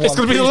my number one. It's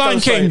going to be The Lion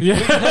King. Yeah.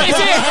 Is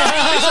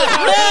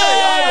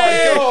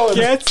it?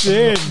 Gets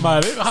in,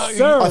 man.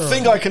 I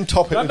think I can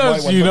top it with my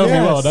one. You know me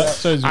well. That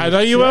shows you. I know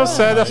you well,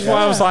 sir. That's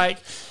why I was like,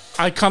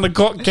 I kind of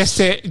guessed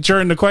it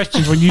during the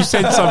questions when you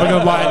said something.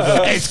 I'm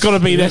like, it's got to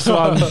be this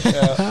one.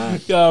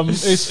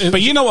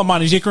 But you know what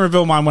mine is. You can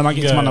reveal mine when I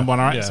get to my number one.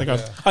 All right, so go.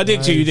 I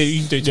did too. You did. You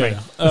can do it too.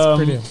 That's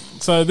brilliant.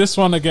 So this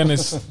one again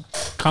is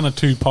kind of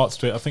two parts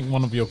to it. I think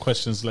one of your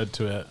questions led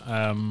to it.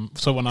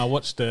 So when I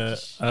watched it,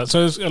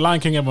 so it's Lion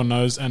King, everyone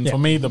knows, and for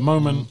me, the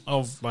moment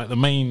of like the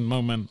main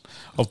moment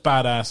of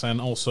badass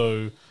and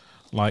also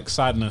like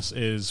sadness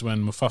is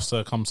when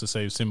Mufasa comes to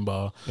save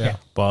Simba,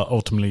 but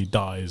ultimately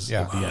dies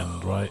at the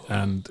end, right?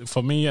 And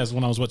for me, as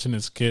when I was watching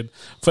as a kid,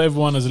 for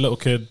everyone as a little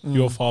kid,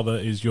 your father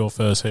is your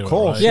first hero, of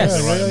course, right?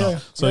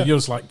 Yes. So you're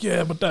just like,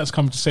 but dad's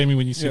coming to save me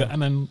when you see that,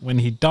 and then when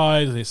he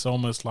dies, it's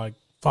almost like,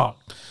 fuck.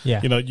 Yeah.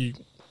 You know, you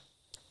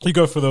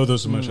go through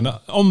those emotions.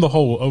 On the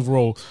whole,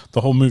 overall,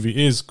 the whole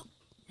movie is,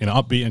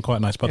 upbeat and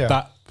quite nice. But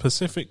that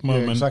specific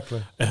moment,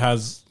 it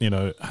has,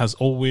 has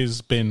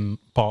always been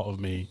part of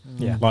me.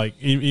 Yeah. Like,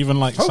 even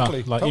like,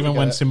 Totally even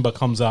when Simba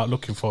comes out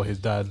looking for his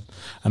dad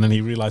and then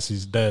he realizes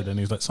he's dead and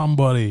he's like,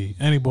 somebody,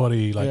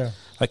 anybody,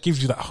 that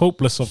gives you that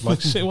hopeless of like,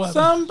 shit, what?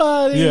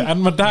 Somebody. Yeah,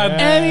 and my dad,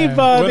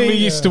 anybody. when we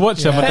used to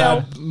watch it, my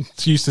dad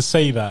used to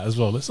say that as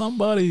well. Like,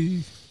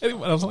 somebody.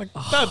 Anyway, I was like,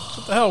 Dad,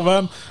 what the hell,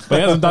 man? But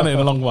he hasn't done it in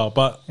a long while.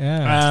 But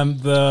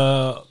and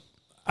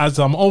as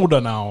I'm older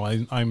now,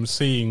 I'm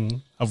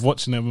seeing, I've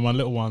watching it with my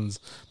little ones.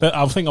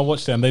 I think I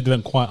watched it and they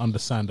didn't quite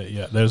understand it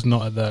yet. There's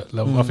not at that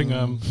level. I think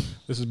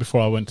this is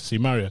before I went to see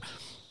Mario.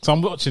 So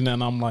I'm watching it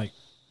and I'm like,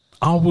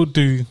 I would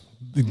do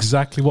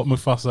exactly what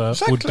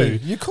Mufasa would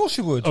do. Of course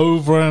you would.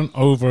 Over and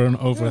over and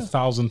over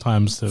 1,000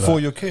 times to for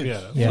your kids.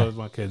 For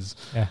my kids.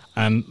 Yeah.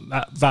 And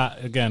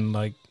that again,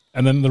 like,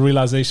 and then the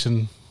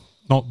realization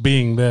not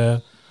being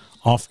there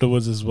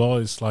afterwards as well.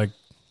 It's like,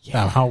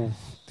 how,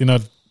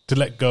 to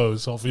let go.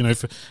 So,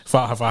 if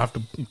I have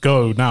to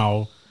go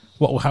now,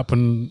 what will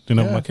happen, with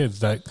my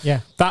kids? Like,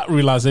 that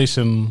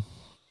realization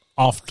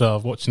after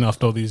watching,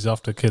 after all these,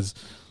 after kids,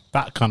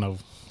 that kind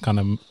of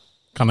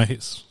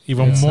hits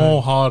even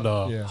more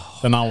harder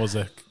than I was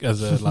like,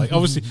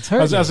 obviously,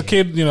 as a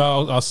kid,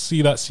 I'll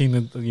see that scene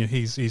and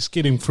he's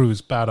skidding through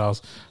his badass.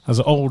 As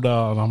an older,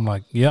 and I'm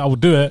like, I would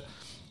do it.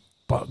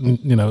 But,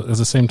 at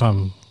the same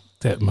time,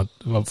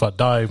 if I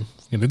die,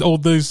 all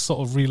those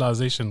sort of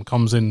realization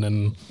comes in,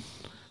 and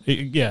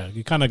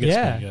it kind of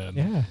gets me.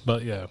 Yeah.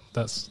 But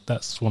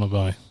that's one of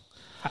my.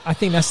 I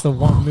think that's the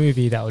one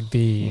movie that would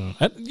be,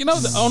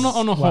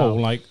 on a whole,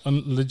 like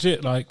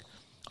legit, like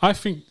I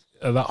think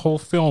that whole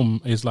film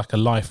is like a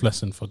life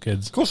lesson for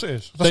kids. Of course it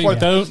is.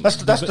 That's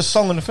the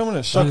song in the film, isn't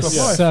it? Circle of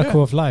Life.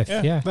 Circle of Life.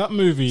 Yeah. That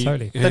movie.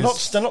 Totally. They're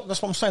not.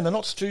 That's what I'm saying. They're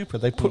not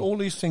stupid. They put all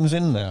these things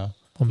in there.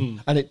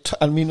 And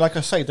I mean, like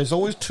I say, there's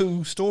always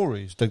two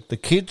stories. The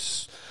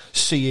kids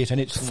see it and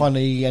it's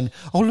funny, and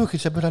look,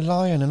 it's about a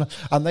lion,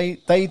 and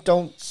they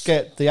don't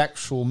get the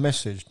actual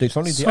message. It's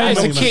only the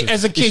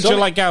as a kid, you're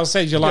like Gal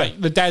said, you're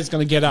like, the dad's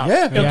going to get up.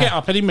 Yeah. He'll get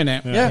up any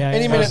minute.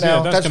 Any minute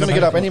now. Dad's going to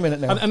get up any minute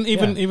now. And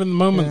even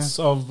moments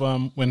of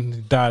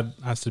when dad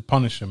has to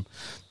punish him.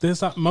 There's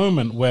that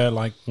moment where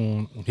like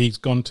he's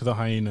gone to the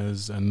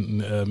hyenas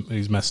and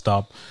he's messed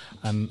up,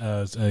 and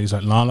he's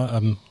like,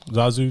 Lala,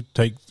 Zazu,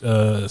 take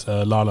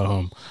Lala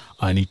home.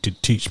 I need to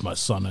teach my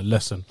son a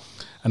lesson.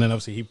 And then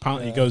obviously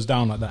he goes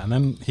down like that, and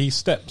then he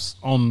steps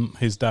on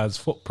his dad's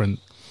footprint,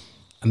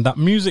 and that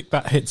music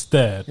that hits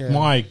there,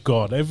 my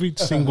God, every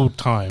single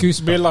time,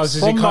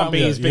 realizes he can't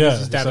be as big as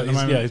his dad at the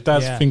moment. His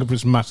dad's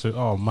fingerprints massive.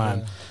 Oh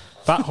man,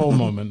 that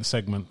whole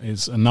segment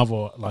is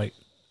another like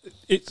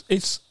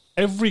it's.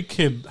 Every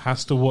kid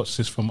has to watch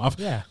this film.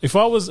 If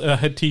I was a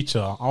head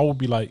teacher, I would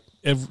be like,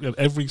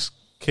 every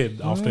kid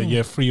after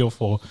year 3 or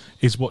 4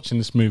 is watching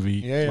this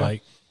movie.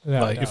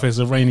 If it's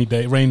a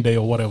rain day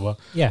or whatever,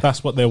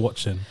 that's what they're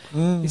watching.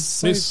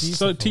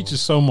 So it teaches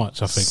so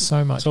much, I think.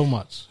 So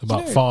much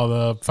about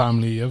father,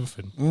 family,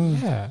 everything.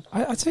 Yeah.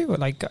 I tell you what,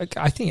 like,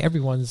 I think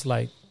everyone's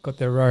like got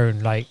their own,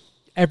 like,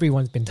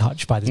 everyone's been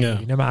touched by this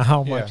movie, no matter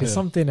how much. There's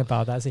something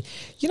about that.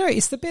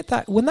 It's the bit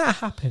that when that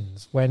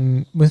happens,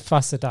 when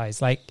Mufasa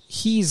dies, like,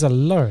 he's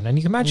alone. And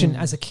you can imagine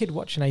as a kid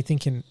watching, I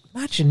thinking,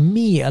 imagine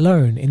me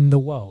alone in the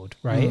world,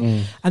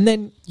 right? And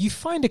then you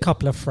find a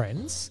couple of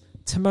friends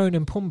Timon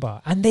and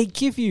Pumbaa, and they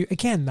give you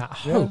again that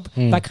hope,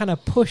 that kind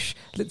of push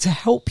to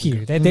help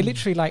you. They're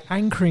literally like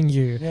anchoring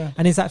you. Yeah.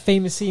 And it's that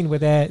famous scene where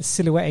they're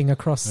silhouetting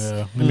across,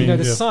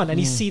 the sun, and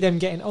you see them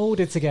getting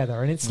older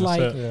together, and it's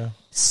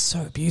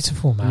so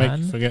beautiful, man. Make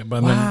you forget,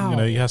 but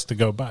then he has to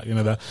go back.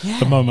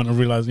 The moment of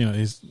realize,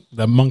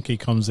 the monkey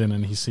comes in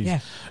and he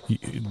sees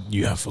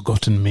you have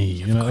forgotten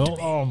me.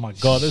 Oh my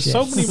God, there's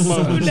so many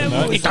moments.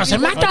 It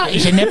doesn't matter.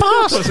 It's in the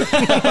past.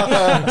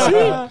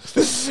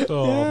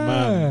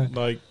 Man,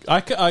 like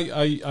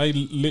I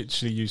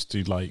literally used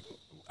to like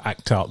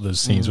act out the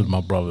scenes with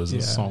my brothers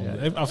and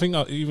songs. I think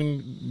that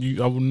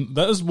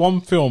is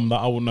one film that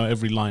I will know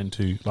every line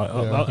to. Like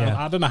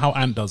I don't know how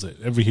Ant does it.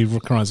 He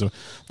recognises it.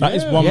 That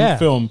is one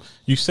film.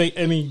 You say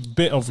any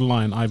bit of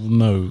line, I will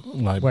know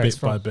like bit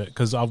by bit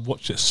because I've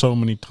watched it so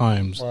many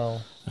times.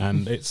 Wow.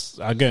 And it's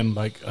again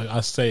like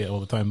I say it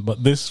all the time,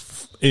 but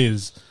this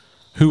is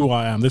who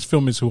I am. This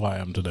film is who I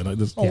am today. Like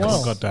this,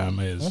 goddamn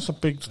is. That's a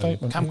big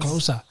statement. Come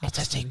closer. It's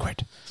a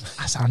secret.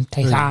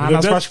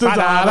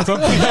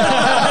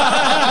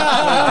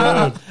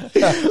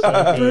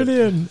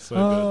 Brilliant.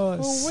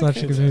 Such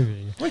a good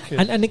movie.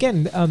 And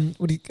again,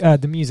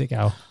 the music,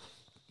 Al.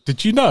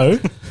 Did you know?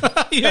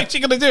 You actually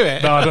going to do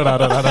it? No, I don't.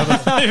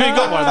 Have you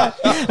got one?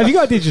 Have you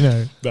got a Did You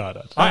Know? No, I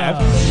don't. I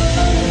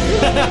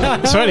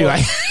have. So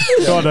anyway.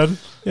 Go on then.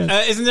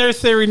 Isn't there a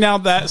theory now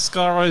that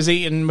Scar has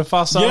eaten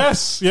Mufasa?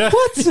 Yes. Yeah.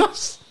 What?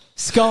 Yes.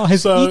 Scar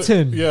has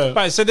eaten. Yeah.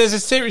 Right, so there's a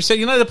theory. So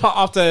the part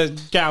after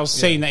Gao's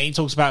scene that he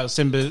talks about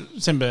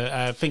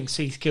Simba thinks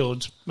he's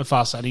killed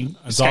Mufasa and he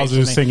escapes.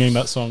 Zazu singing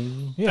that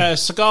song. Yeah.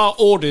 Scar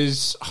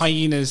orders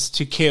hyenas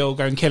to go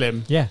and kill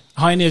him. Yeah.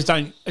 Hyenas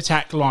don't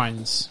attack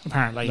lions,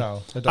 apparently.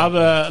 No, they don't.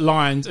 Other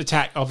lions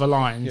attack other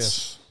lions.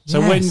 Yes.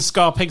 So when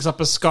Scar picks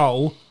up a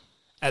skull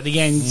at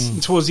the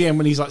end, towards the end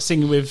when he's like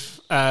singing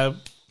with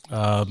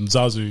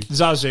Zazu.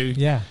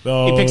 Yeah.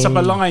 He picks up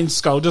a lion's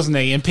skull, doesn't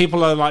he? And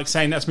people are like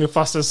saying that's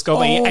Mufasa's skull,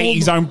 that he ate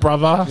his own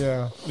brother.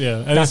 Yeah. Yeah.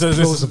 And that's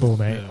plausible,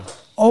 mate. Yeah.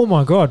 Oh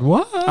my God,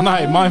 what? I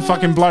know, mind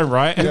fucking blown,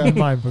 right? Yeah.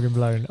 Mind fucking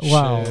blown.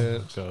 Wow.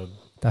 God.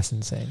 That's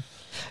insane.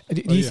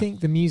 Do you think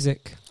the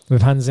music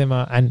with Hans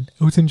Zimmer and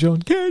Elton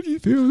John, can you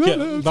feel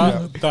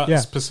that?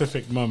 That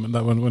specific moment,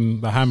 that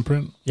when the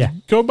handprint. Yeah.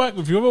 Go back,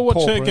 if you ever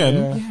watch it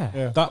again,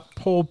 Yeah. that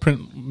paw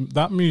print,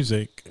 that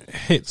music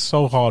hits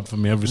so hard for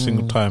me every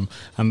single time.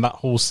 And that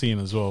whole scene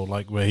as well,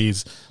 like where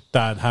his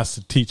dad has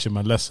to teach him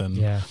a lesson.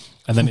 Yeah.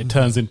 And then it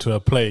turns into a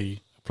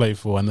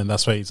playful, and then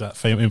that's why he's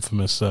that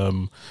infamous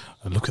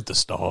look at the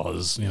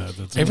stars.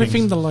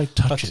 Everything the light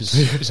touches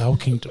is our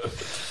kingdom.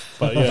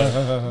 But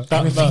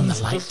everything the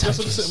light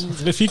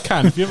touches. If you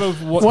ever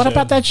watch what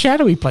about that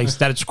shadowy place?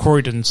 That's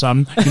Croydon,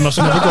 son. You must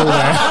never go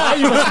there.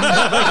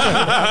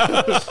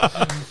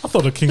 I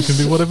thought a king can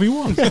do whatever he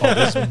wants. Oh,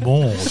 there's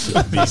more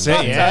to be. That's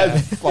it,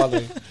 That's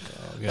funny.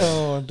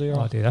 Oh, dear.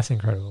 Oh, dude, that's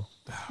incredible.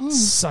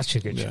 Such a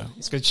good show.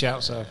 It's a good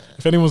shout, so.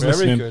 If anyone's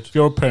listening, if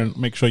you're a parent,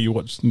 make sure you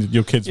watch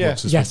your kids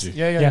watch this with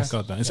you. Yeah.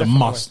 God damn, it's a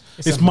must.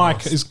 It's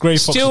Grey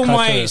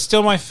Fox.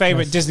 Still my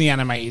favourite Disney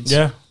animated.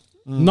 Yeah.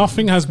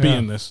 Nothing has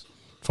beaten this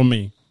for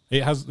me.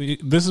 It has.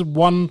 This is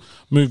one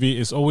movie.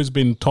 It's always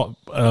been top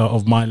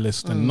of my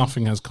list, and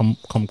nothing has come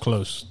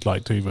close,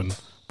 like to even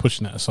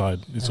pushing it aside.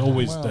 It's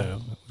always there.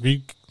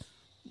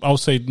 I'll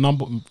say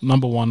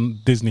number one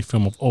Disney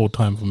film of all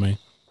time for me.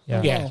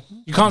 Yeah.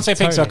 You can't say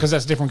Pixar because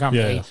that's a different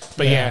company. Yeah.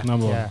 But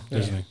number one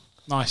Disney.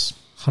 Nice.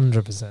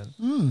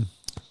 100%.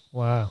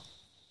 Wow.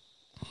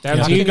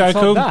 Down to you,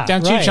 Goku.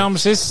 Down to you,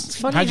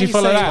 Chalmers. How'd you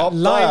follow that?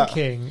 Lion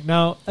King.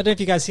 Now, I don't know if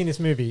you guys seen this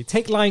movie.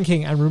 Take Lion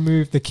King and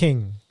remove the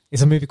king.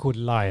 It's a movie called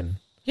Lion.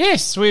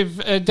 Yes,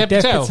 with Dev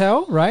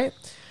Patel, right?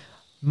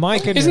 My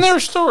goodness. Isn't there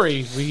a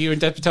story with you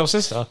and Dev Patel's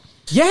sister?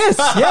 Yes.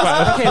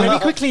 Okay, let me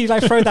quickly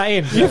throw that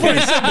in. You've already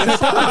said this.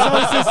 Dev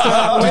Patel's sister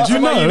went to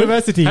my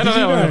university. Did you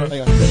know?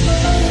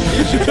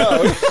 You should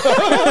know.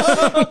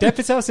 Dev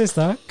Patel's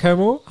sister,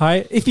 Komal.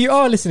 Hi. If you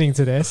are listening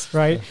to this,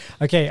 right?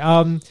 Okay.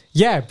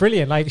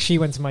 Brilliant. Like, she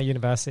went to my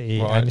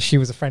university and she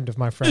was a friend of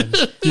my friend.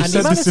 You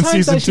said this in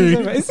season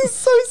 2. This is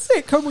so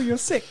sick. Komal, you're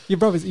sick. Your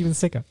brother's even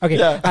sicker. Okay.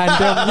 Yeah.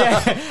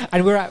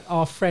 And we're at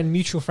our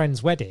mutual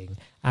friend's wedding,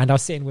 and I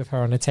was sitting with her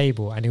on a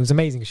table, and it was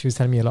amazing. She was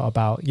telling me a lot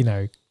about,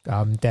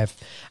 Dev.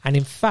 And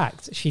in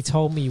fact, she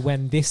told me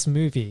when this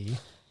movie,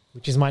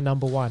 which is my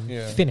number one,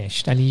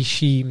 finished, and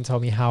she even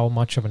told me how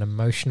much of an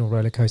emotional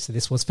roller coaster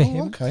this was for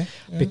him,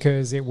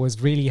 because it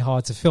was really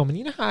hard to film. And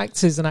you know how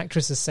actors and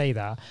actresses say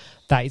that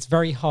it's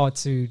very hard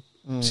to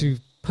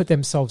put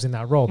themselves in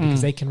that role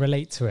because they can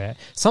relate to it.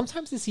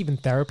 Sometimes it's even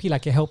therapy,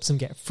 like it helps them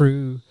get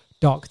through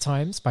dark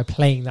times by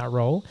playing that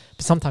role,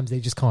 but sometimes they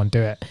just can't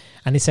do it.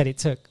 And they said it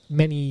took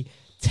many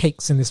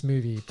takes in this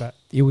movie, but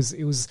it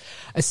was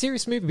a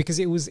serious movie because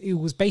it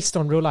was based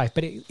on real life,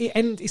 but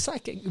it's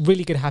like a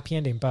really good happy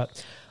ending.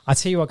 But I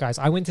tell you what, guys,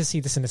 I went to see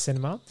this in the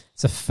cinema.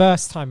 It's the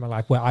first time in my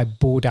life where I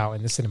bawled out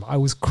in the cinema. I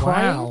was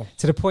crying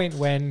to the point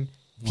when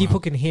people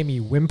can hear me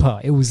whimper.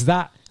 It was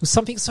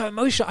something so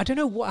emotional. I don't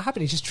know what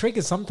happened. It just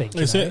triggered something.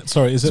 Is it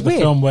the weird.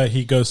 Film where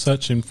he goes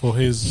searching for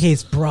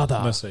his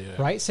brother?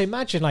 Right. So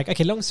imagine, like,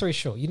 okay, long story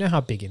short, you know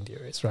how big India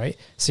is, right?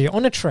 So you're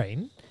on a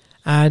train,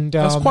 and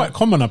that's quite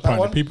common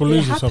apparently. People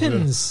lose themselves. It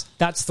happens.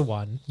 That's the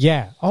one.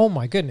 Yeah. Oh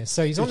my goodness.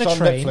 So he's on a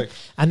train, Netflix.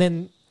 And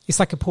then it's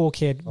like a poor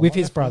kid with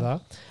his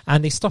brother,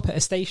 and they stop at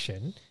a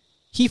station.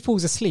 He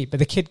falls asleep, but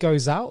the kid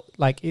goes out.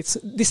 Like,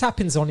 this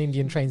happens on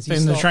Indian trains.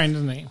 In the train,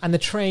 doesn't he? And the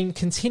train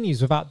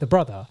continues without the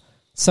brother.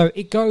 So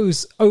it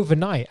goes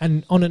overnight.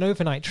 And on an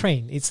overnight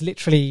train, it's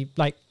literally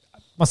like,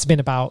 must have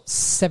been about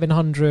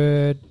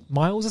 700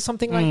 miles or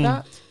something like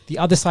that. The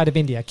other side of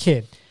India,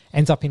 kid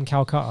ends up in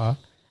Calcutta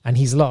and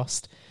he's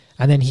lost.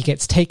 And then he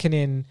gets taken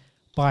in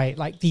by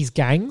like these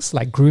gangs,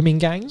 like grooming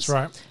gangs.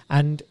 Right.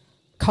 And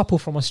couple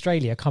from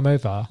Australia come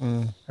over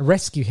and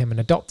rescue him and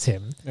adopt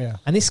him. Yeah.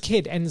 And this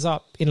kid ends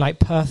up in like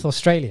Perth,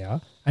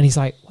 Australia, and he's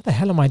like, what the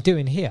hell am I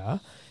doing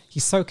here?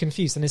 He's so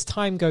confused. And as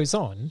time goes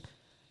on,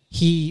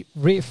 he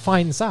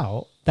finds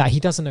out that he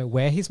doesn't know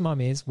where his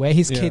mum is, where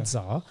his kids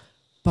are.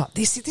 But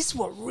this is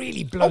what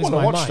really blows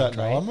my mind. That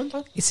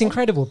right? It's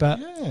incredible.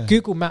 But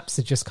Google Maps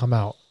had just come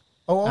out.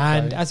 Oh, okay.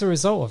 And as a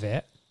result of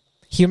it,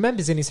 he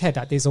remembers in his head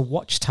that there's a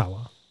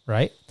watchtower,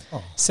 right?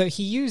 Oh. So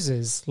he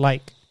uses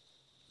like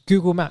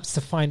Google Maps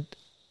to find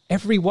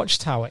every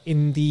watchtower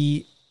in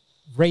the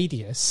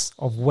radius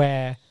of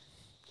where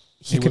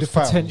he could have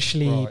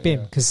potentially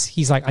been, because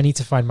he's like, I need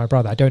to find my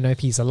brother. I don't know if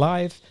he's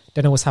alive.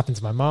 Don't know what's happened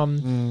to my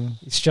mum.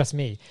 It's just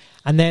me.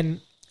 And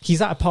then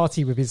he's at a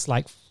party with his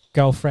like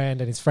girlfriend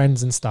and his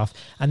friends and stuff,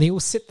 and they all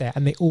sit there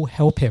and they all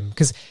help him,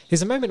 because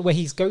there's a moment where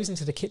he goes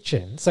into the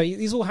kitchen. So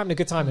he's all having a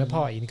good time in a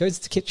party, and he goes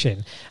into the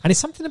kitchen, and it's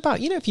something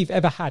about, you know, if you've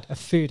ever had a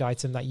food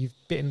item that you've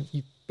bitten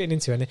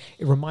into and it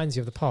reminds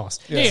you of the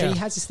past. So he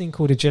has this thing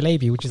called a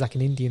jalebi, which is like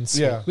an Indian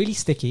sweet, really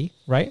sticky,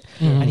 right?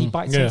 And he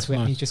bites into it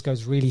and he just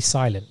goes really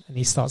silent and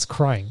he starts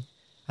crying.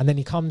 And then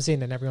he comes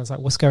in and everyone's like,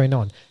 what's going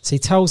on? So he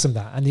tells them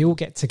that, and they all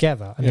get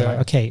together and they're like,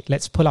 okay,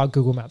 let's pull out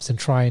Google Maps and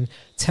try and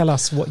tell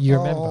us what you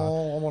remember.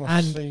 Oh, I want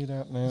to see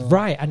that now.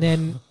 Right. And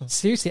then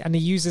seriously, and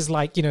he uses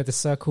like, you know, the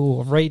circle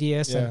of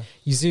radius and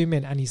you zoom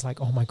in and he's like,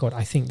 oh my God,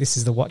 I think this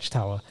is the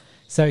watchtower.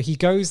 So he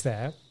goes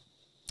there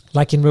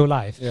like in real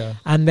life. Yeah.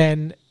 And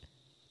then,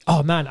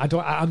 oh man,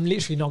 I'm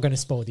literally not going to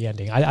spoil the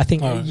ending. I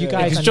think you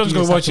guys, because John's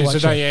going to watch it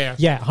today.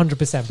 Yeah,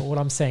 100%. But what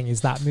I'm saying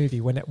is that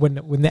movie, when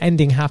the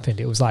ending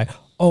happened, it was like,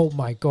 oh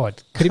my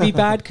God, could it be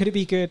bad? Could it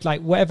be good?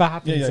 Like whatever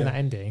happens in that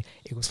ending,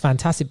 it was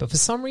fantastic. But for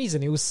some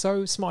reason, it was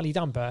so smartly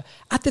done. But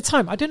at the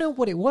time, I don't know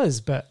what it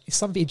was, but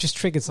it just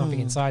triggered something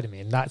inside of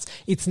me,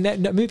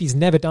 and movie's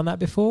never done that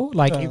before.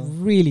 Like it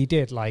really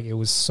did. Like it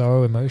was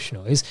so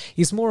emotional.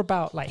 It's more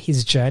about like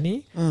his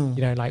journey,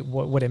 you know, like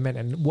what it meant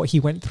and what he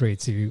went through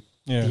to.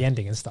 The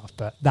ending and stuff,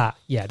 but that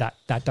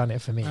done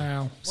it for me.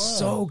 Wow.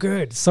 So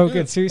good,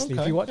 good. Seriously,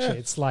 if you watch it,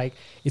 it's like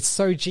it's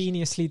so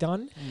geniusly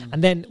done.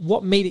 And then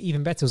what made it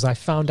even better was I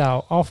found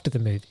out after the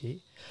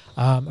movie.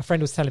 A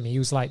friend was telling me, he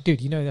was like, "Dude,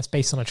 you know that's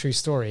based on a true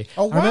story."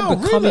 Oh, wow, I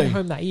remember coming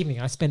home that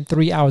evening. I spent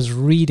 3 hours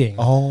reading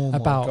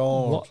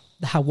about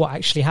what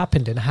actually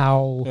happened and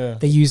how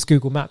they use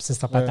Google Maps and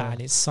stuff like that.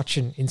 And it's such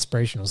an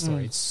inspirational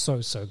story. It's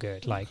so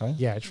good. Like,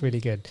 it's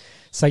really good.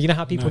 So you know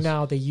how people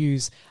now, they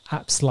use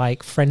apps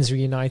like Friends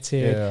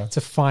Reunited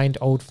to find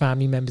old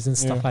family members and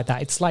stuff like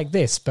that. It's like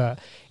this, but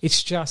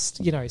it's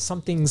just, you know,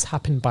 some things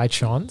happen by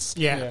chance.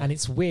 And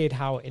it's weird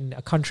how in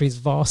a country as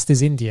vast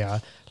as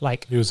India,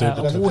 like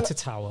a water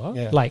tower,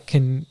 like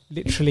can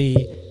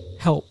literally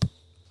help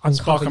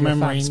spark a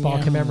memory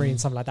and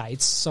something like that.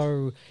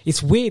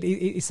 It's weird.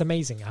 It's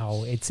amazing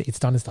how it's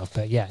done and stuff.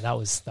 But that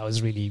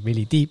was really,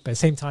 really deep. But at the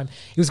same time,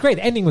 it was great.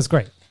 The ending was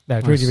great. No,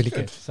 nice. Really, really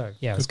good. So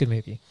it was a good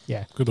movie.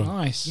 Yeah, good one.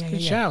 Nice.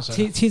 Good shout.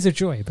 Tears of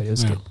Joy, but it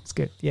was good. It's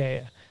good.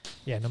 Yeah.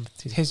 Number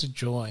 2. Tears of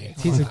Joy.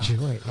 Tears of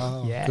Joy.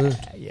 Oh,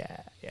 yeah.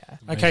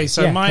 Okay,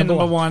 so my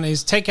number one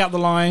is Take Out the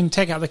Lion,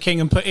 Take Out the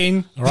King, and put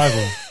in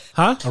Arrival.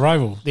 Huh?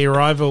 Arrival. The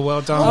Arrival.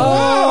 Well done.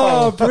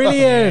 Oh,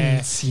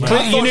 brilliant! You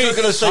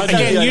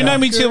know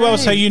me too well,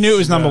 so you knew it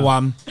was number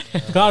one.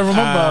 I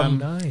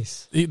remember.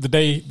 Nice. The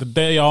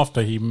day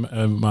after he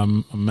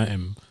met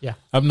him. Yeah.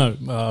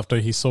 After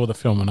he saw the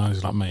film, and I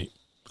was like, mate,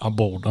 I'm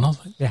bored, and I was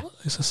like, what?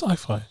 It's a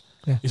sci-fi.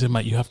 Yeah. He said,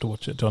 mate, you have to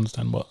watch it to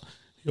understand what.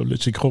 He'll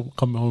literally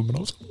come home, and I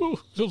was like,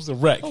 it was a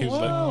wreck. He was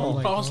like,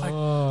 I was like,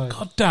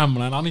 God damn,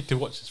 man, I need to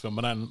watch this film.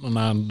 And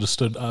I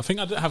understood. I think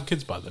I didn't have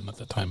kids by then at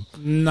the time.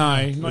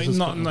 No,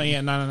 not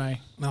yet. No. And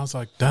I was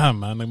like,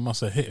 damn, man, they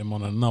must have hit him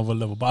on another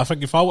level. But I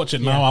think if I watch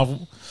it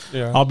now,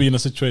 I'll be in a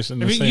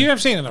situation. You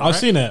have seen it, right? I've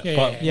seen it,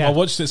 but I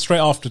watched it straight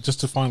after just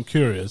to find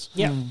curious.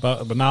 Yeah.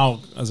 But now,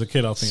 as a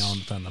kid, I think I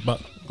understand that.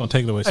 But I'm going to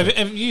take it away.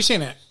 Have you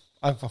seen it?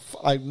 I'm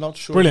not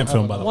sure. Brilliant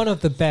film, by the way. One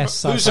of the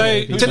best. Denis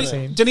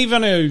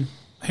Villeneuve,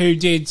 who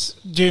did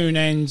Dune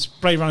and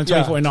Blade Runner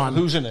 2049.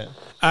 Who's in it?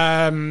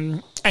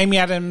 Amy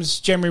Adams,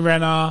 Jeremy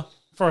Renner,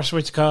 Forrest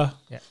Whitaker.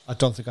 Yeah. I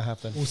don't think I have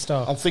them. All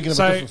star. I'm thinking of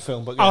a different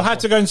film. But I'll have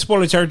to go into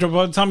spoiler territory.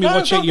 By the time you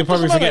watch it, you'll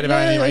probably forget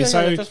about it anyway.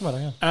 It doesn't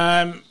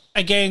matter,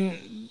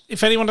 again,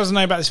 if anyone doesn't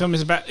know about this film,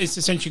 it's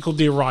essentially called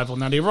The Arrival.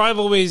 Now, The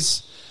Arrival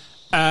is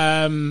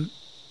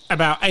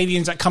about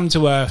aliens that come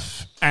to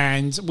Earth,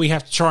 and we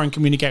have to try and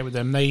communicate with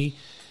them. They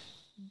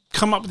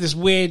come up with this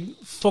weird,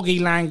 foggy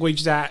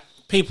language that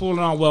people in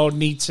our world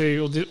need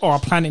to, or our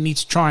planet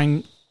needs to try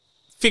and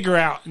figure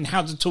out and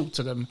how to talk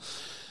to them.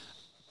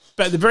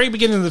 But at the very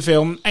beginning of the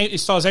film, it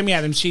stars Amy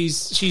Adams.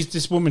 She's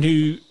this woman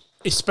who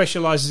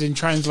specialises in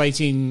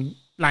translating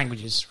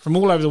languages from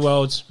all over the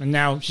world, and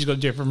now she's got to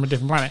do it from a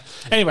different planet.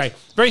 Anyway,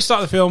 very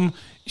start of the film,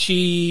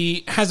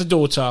 she has a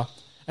daughter,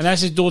 and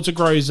as his daughter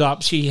grows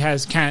up, she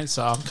has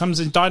cancer, comes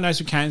in diagnosed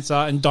with cancer,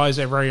 and dies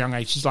at a very young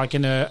age. She's like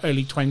in her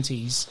early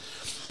 20s.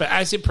 But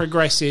as it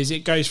progresses,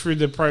 it goes through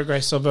the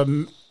progress of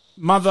a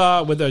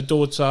mother with her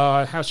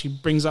daughter, how she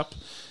brings up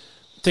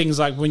things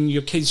like when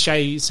your kids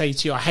say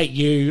to you, I hate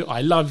you,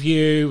 I love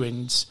you,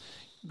 and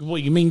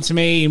what you mean to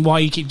me, and why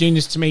you keep doing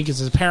this to me,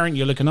 because as a parent,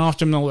 you're looking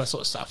after them, and all that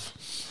sort of stuff.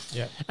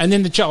 Yeah. And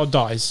then the child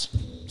dies.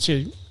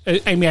 So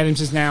Amy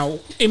Adams is now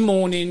in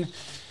mourning,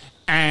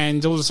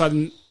 and all of a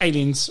sudden,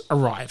 aliens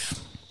arrive.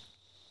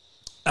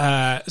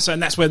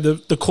 And that's where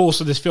the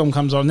course of this film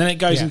comes on. Then it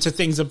goes into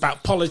things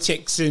about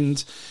politics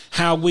and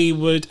how we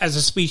would, as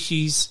a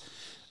species,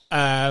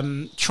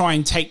 try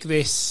and take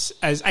this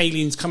as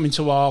aliens come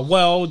into our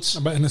world.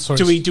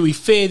 Do we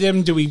fear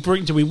them? Do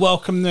we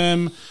welcome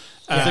them?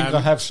 I think I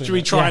have seen. Do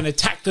we try and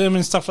attack them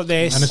and stuff like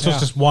this? And it's not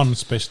just one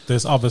space.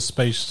 There's other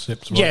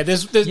spaceships. Right? Yeah,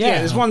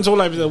 there's ones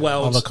all over the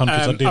world. Other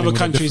countries are dealing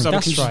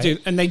with it do,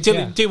 and they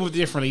deal with it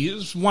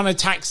differently. One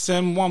attacks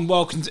them, one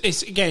welcomes.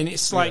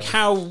 It's like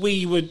how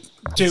we would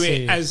do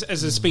it as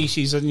a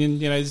species,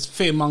 and there's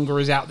fearmonger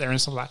is out there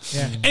and stuff like that.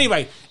 Yeah.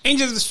 Anyway,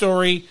 into the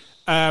story.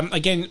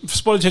 Again,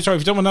 spoiler territory.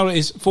 If you don't want to know what it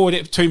is, forward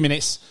it for 2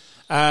 minutes.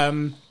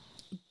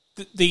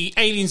 The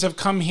aliens have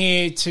come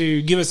here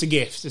to give us a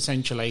gift,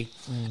 essentially,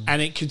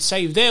 and it could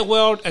save their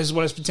world as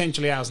well as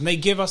potentially ours. And they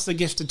give us the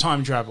gift of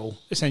time travel,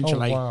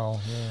 essentially. Oh, wow.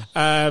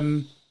 Yeah.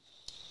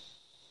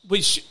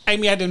 Which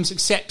Amy Adams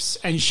accepts,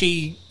 and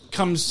she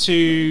comes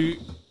to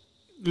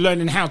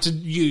learning how to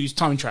use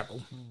time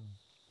travel.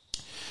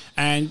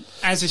 And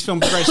as this film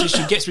progresses,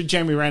 she gets with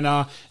Jeremy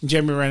Renner, and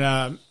Jeremy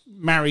Renner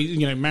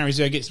marries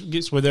her,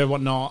 gets with her,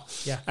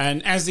 whatnot. Yeah.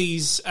 And as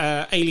these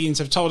aliens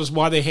have told us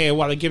why they're here,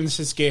 why they're giving us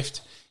this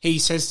gift, he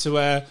says to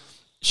her,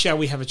 shall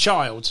we have a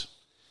child?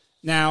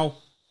 Now,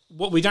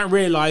 what we don't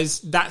realise,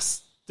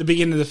 that's the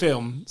beginning of the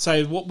film.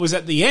 So what was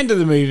at the end of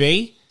the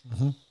movie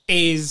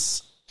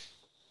is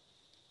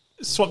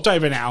swapped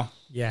over now.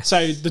 Yeah.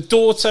 So the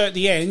daughter at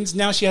the end,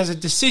 now she has a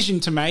decision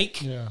to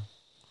make. Yeah.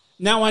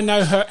 Now I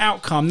know her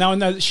outcome. Now I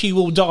know that she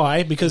will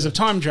die because of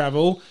time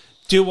travel.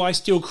 Do I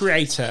still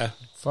create her?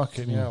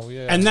 Fucking hell,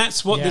 yeah. And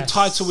that's what the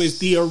title is,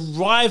 The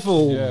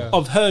Arrival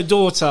of her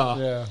daughter.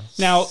 Yeah.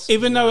 Now,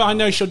 even though I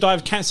know she'll die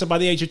of cancer by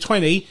the age of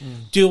 20,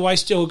 do I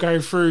still go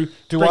through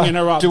bringing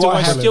her up? Do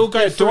I still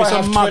go through as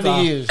a mother?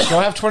 20 years? Do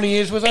I have 20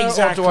 years with her,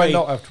 exactly. or do I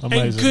not have 20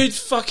 years? And good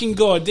fucking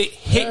God, it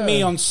hit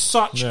me on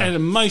such an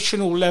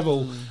emotional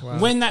level. Wow.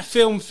 When that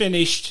film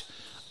finished,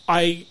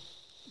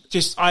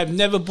 I've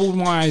never bawled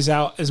my eyes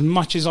out as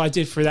much as I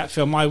did for that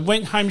film. I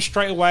went home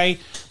straight away.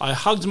 I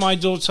hugged my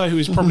daughter, who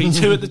was probably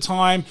 2 at the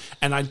time,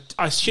 and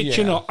I shit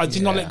you not, I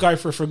did not let go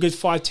for a good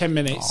 5-10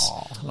 minutes.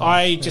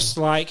 I just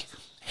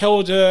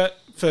held her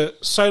for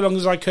so long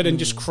as I could and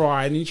just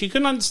cried. And she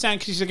couldn't understand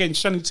because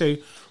she's only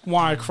 2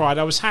 why I cried.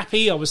 I was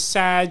happy, I was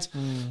sad,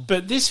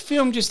 but this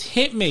film just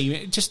hit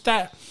me. Just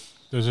that.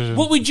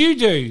 What would you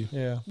do?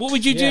 Yeah. What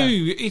would you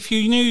do if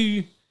you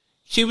knew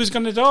she was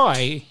going to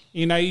die?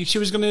 She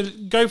was going to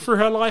go through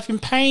her life in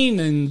pain,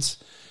 and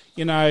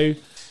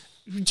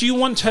do you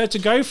want her to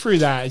go through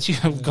that?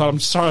 God, I'm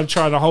sorry, I'm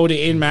trying to hold it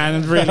in, man,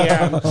 and really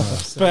am.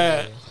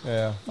 But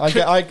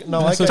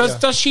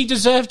does she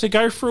deserve to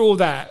go through all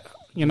that?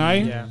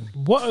 Yeah.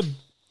 What a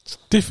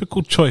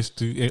difficult choice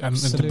to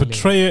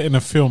portray it in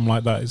a film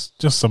like that is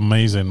just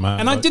amazing, man.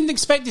 And I didn't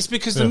expect this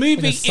because the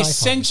movie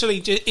essentially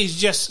is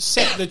just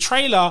set. The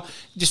trailer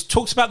just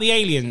talks about the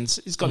aliens.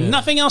 It's got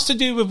nothing else to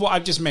do with what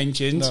I've just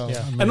mentioned.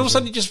 And all of a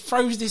sudden it just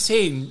throws this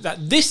in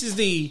that this is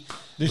the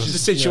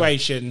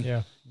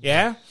situation.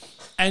 Yeah.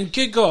 And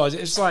good God,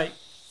 it's like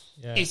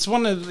it's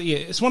one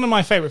of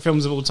my favorite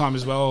films of all time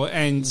as well.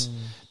 And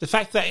the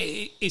fact that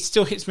it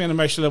still hits me on an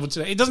emotional level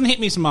today. It doesn't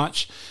hit me so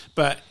much,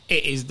 but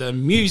it is the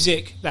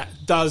music that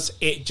does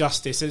it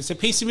justice. And it's a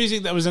piece of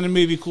music that was in a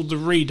movie called The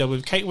Reader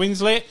with Kate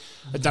Winslet.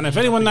 I don't know if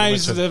anyone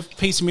knows the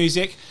piece of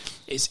music.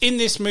 It's in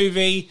this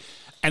movie,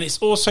 and it's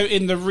also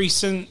in the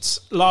recent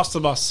Last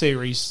of Us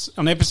series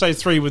on episode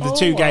 3 with the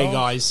 2 gay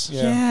guys.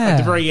 At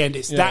the very end,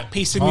 it's that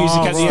piece of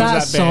music at the end of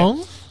that song?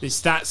 bit.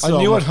 It's that song. I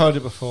knew I'd heard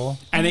it before.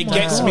 And it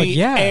gets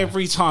me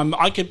every time.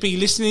 I could be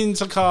listening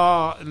to the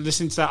car,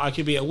 listening to that. I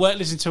could be at work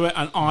listening to it,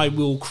 and I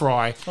will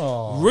cry.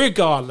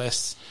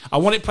 Regardless. I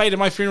want it played at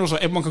my funeral so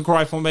everyone can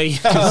cry for me.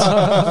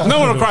 No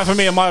one will cry for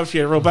me at my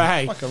funeral, but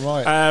hey.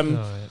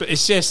 But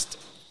it's just,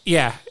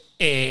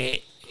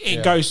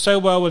 it goes so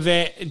well with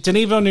it.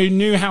 Denis Villeneuve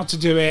knew how to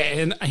do it,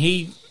 and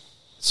he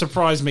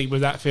surprised me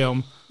with that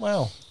film.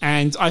 Wow.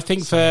 And I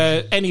think for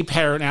any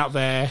parent out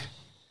there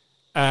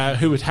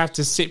who would have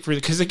to sit through,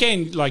 because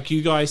again, like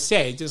you guys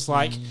said, it's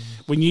like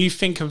when you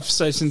think of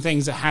certain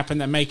things that happen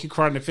that make you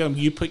cry in a film,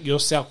 you put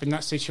yourself in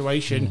that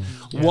situation.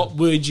 What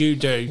would you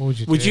do?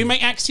 Would you make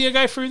Axia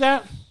go through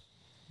that?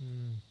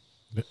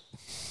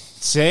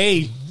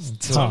 See,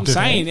 that's what I'm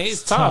saying.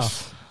 It's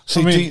tough.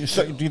 See, do you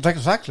think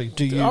exactly?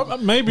 Do you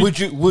maybe would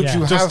you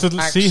have just to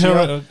Axia, see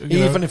her,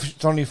 even if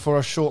it's only for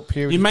a short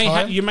period? of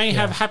time? You may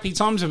have happy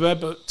times with her,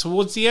 but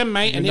towards the end,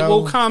 mate, and it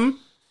will come.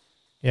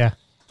 Yeah.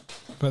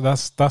 But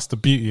that's the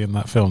beauty in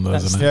that film, though,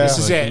 isn't it? Yeah. This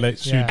is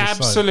it.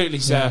 Absolutely,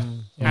 sir.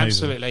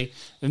 Absolutely.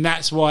 And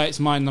that's why it's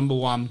my number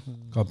one.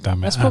 God damn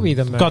it. That's probably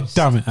the most. God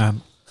damn it,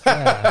 Anne.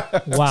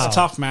 Wow. It's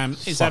tough, man.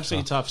 It's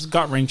absolutely tough. It's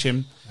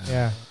gut-wrenching.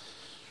 Yeah.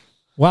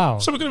 Wow.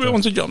 So we're going to move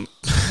on to John.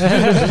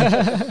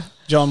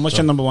 John, what's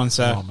your number one,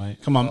 sir? Oh, mate.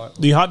 Come on. Right.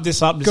 You hype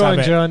this up. Go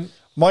on, John.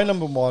 My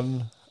number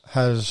one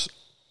has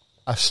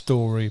a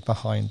story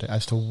behind it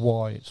as to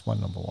why it's my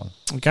number one.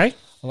 Okay.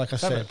 Like I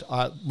said,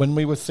 when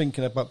we were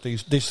thinking about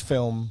this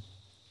film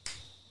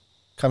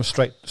comes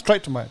straight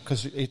to mind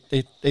because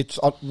it's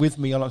with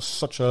me on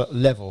such a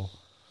level,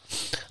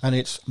 and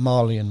it's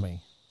Marley and Me.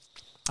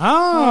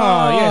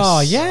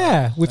 Yes.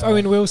 Yeah. With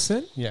Owen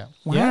Wilson. Yeah.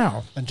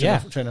 Wow. And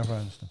Jennifer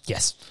Aniston.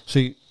 Yes.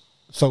 See,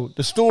 so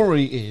the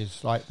story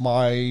is like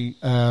my,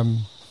 I'm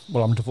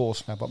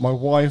divorced now, but my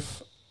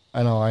wife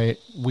and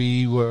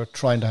we were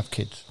trying to have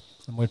kids,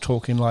 and we're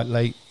talking like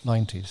late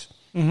 90s.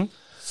 Mm-hmm.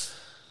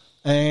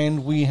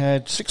 And we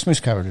had 6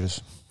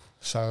 miscarriages,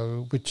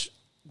 which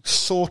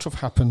sort of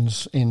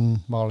happens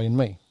in Marley and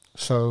Me.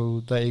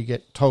 So they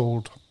get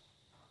told,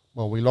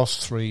 well, we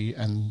lost 3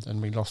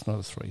 and we lost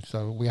another 3.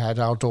 So we had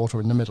our daughter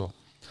in the middle.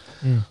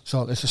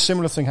 So it's a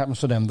similar thing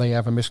happens to them. They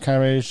have a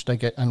miscarriage.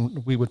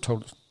 And we were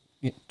told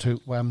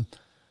to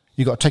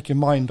you got to take your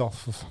mind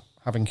off of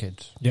having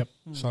kids. Yep.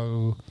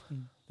 So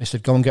they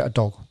said, go and get a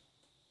dog,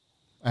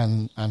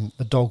 and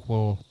the dog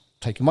will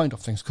take your mind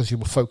off things because you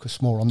will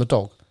focus more on the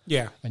dog.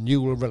 Yeah. And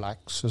you will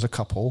relax as a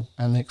couple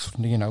and,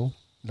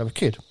 have a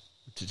kid,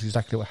 which is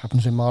exactly what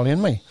happens in Marley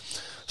and Me.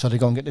 So they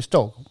go and get this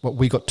dog. But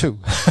we got 2.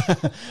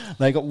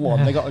 They got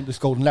 1. They got this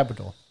golden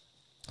Labrador.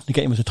 They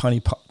get him as a tiny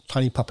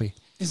puppy.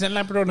 Is that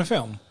Labrador in the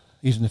film?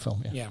 He's in the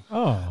film, yeah.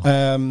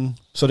 Oh.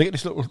 So they get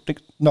this little...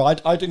 No,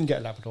 I didn't get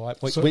a Labrador.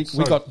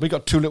 We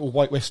got 2 little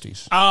white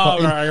Westies.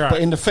 Oh, right.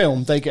 But in the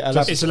film, they get a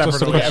Labrador. It's a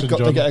Labrador.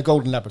 They get a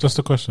golden Labrador. Just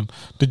a question.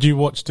 Did you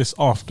watch this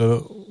after,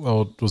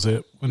 or was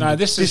it... No,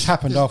 this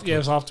happened afterwards. Yeah, it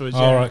was afterwards,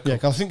 yeah. All right. Yeah,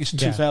 I think it's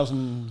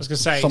 2000... I was going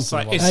to say, it's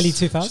like... Early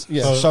 2000s?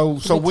 Yeah, so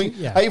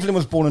Evelyn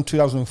was born in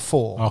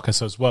 2004. Okay,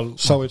 so it's well...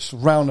 So it's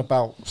round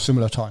about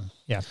similar time.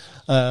 Yeah.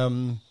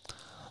 But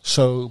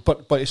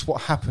it's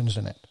what happens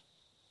in it.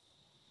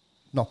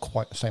 Not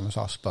quite the same as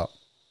us, but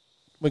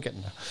we're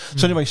getting there.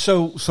 So anyway,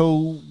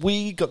 so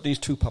we got these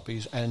 2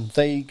 puppies, and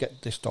they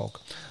get this dog,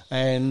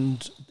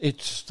 and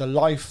it's the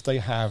life they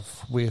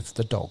have with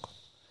the dog.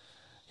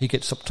 He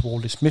gets up to all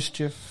this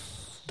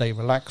mischief. They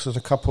relax as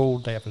a couple.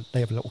 They have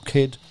a little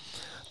kid.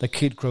 The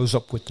kid grows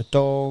up with the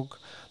dog.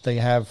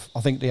 I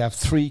think they have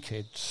 3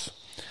 kids.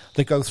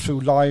 They go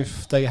through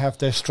life. They have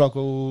their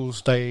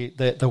struggles.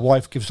 The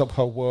wife gives up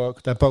her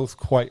work. They're both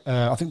quite.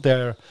 I think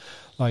they're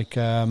like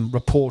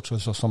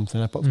reporters or something.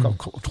 They've both got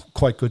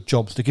quite good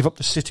jobs. They give up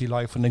the city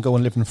life and they go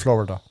and live in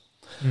Florida.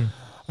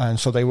 And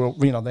so they were,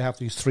 they have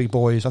these 3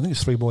 boys. I think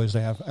it's 3 boys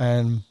they have,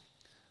 and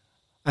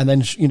then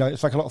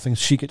it's like a lot of things.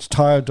 She gets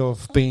tired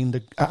of being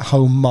the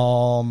at-home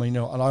mom, and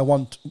I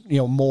want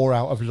more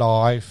out of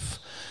life.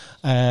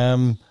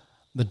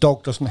 The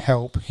dog doesn't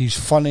help. He's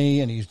funny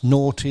and he's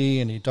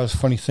naughty and he does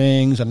funny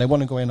things, and they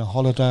want to go on a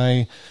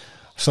holiday.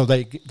 So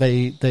they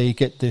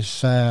get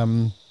this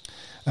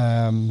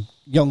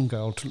young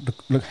girl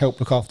to help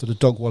look after the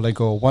dog while they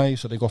go away.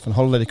 So they go off on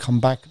holiday. They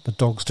come back. The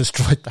dog's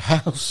destroyed the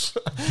house,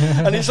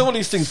 and it's all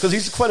these things because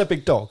he's quite a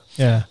big dog.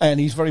 Yeah, and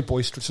he's very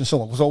boisterous and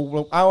so on.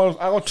 So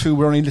our 2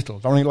 were only little.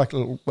 They're only like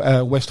little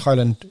West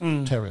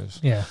Highland terriers.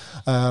 Yeah,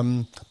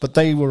 but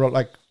they were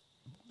like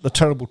the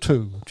terrible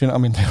 2. Do you know what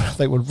I mean?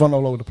 They would run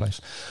all over the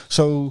place.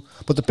 So,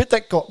 but the bit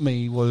that got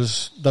me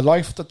was the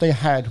life that they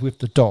had with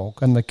the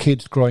dog and the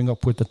kids growing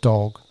up with the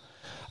dog.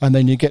 And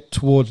then you get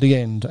toward the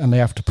end and they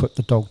have to put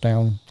the dog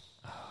down.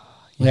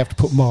 They have to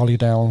put Marley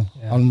down.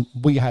 Yeah. And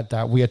we had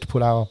that. We had to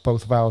put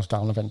both of ours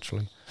down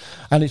eventually.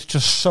 And it's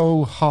just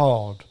so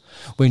hard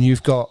when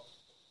you've got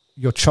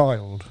your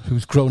child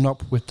who's grown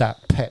up with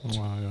that pet.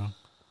 Wow, yeah.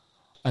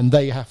 And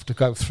they have to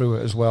go through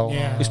it as well.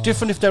 Yeah. It's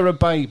different if they're a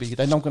baby;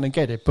 they're not going to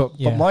get it. But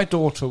my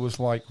daughter was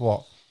like,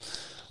 "What?"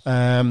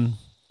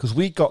 Because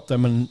we got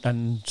them,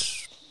 and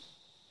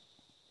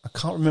I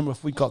can't remember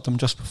if we got them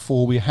just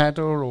before we had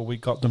her or we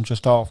got them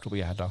just after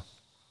we had her.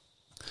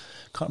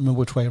 Can't remember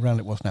which way around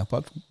it was now.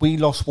 But we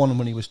lost one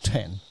when he was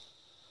 10,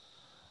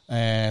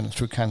 and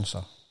through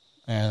cancer,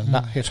 and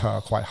that hit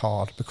her quite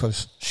hard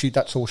because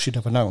that's all she'd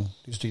ever known.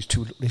 These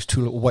two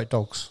little white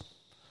dogs.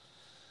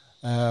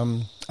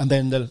 And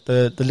then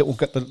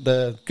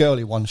the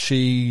girly one,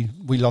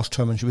 we lost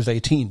her when she was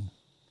 18.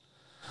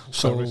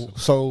 So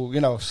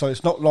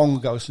it's not long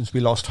ago since we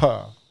lost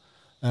her.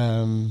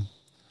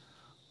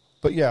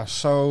 But yeah,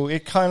 so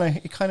it kind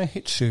of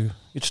hits you.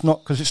 It's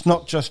not because it's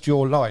not just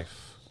your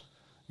life,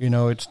 you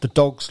know. It's the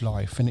dog's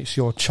life and it's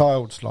your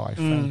child's life,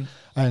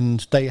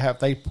 and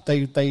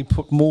they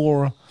put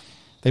more.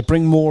 They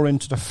bring more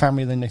into the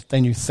family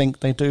than you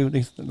think they do.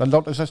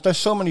 There's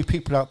so many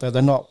people out there.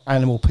 They're not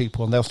animal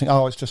people, and they'll think,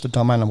 "Oh, it's just a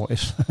dumb animal."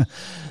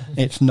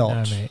 It's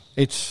not. No,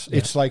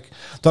 it's like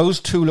those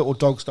two little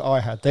dogs that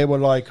I had. They were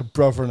like a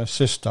brother and a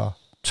sister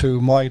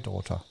to my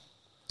daughter,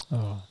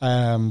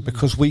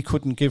 because we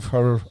couldn't give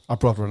her a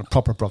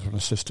proper brother and a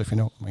sister, if you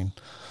know what I mean.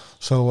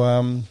 So,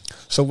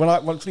 when I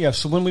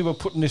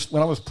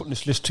was putting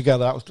this list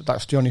together,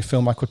 that's the only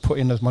film I could put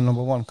in as my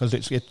number one because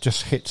it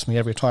just hits me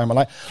every time.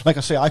 And like I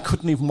say, I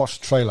couldn't even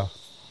watch the trailer.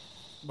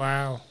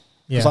 Wow.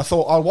 Because I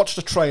thought I'll watch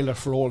the trailer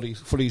for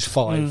these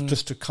five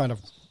just to kind of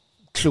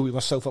clue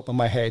myself up in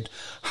my head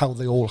how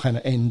they all kind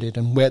of ended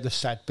and where the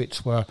sad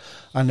bits were.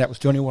 And that was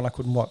the only one I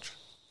couldn't watch.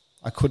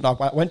 I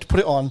went to put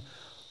it on,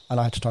 and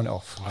I had to turn it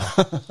off.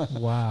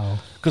 Wow.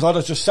 Because I'd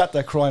have just sat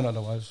there crying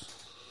otherwise.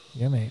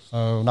 Yeah, mate.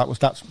 So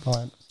that's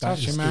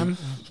man.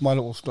 my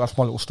little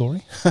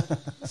story.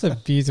 That's a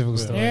beautiful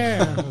story.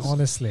 Yeah,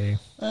 honestly.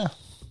 Yeah.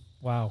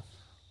 Wow.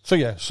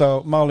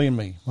 So Marley and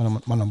Me,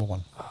 my number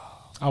one.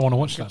 I want to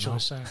watch that now.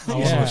 I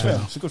want to watch it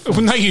now. It's a good film.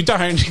 Well, no, you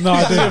don't. No,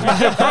 I do.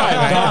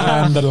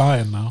 That and The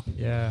Lion now.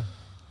 Yeah.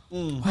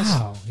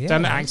 Wow. Yeah.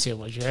 Don't act too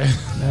much, yeah.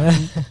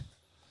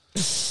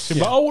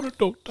 But I would have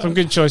done Some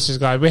good choices,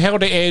 guys. We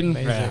held it in.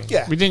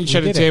 Yeah. We didn't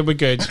shed a tear. We're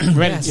good. We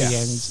read it to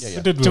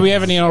the end. Do we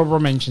have any honourable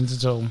mentions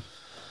at all?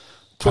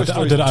 Toy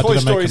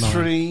Story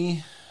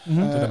 3.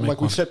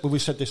 Like we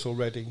said this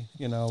already.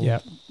 You know. Yeah.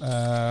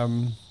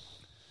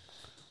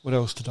 What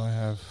else did I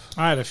have?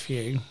 I had a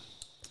few.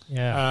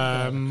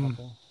 Yeah.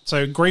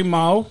 So Green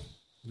Mile.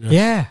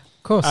 Yeah.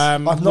 Of course. Do you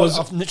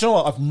know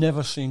what? I've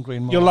never seen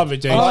Green Mile. You'll love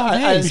it, dude. And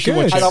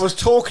I was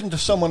talking to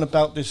someone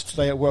about this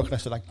today at work, and I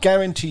said, I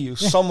guarantee you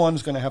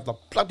someone's going to have the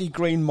bloody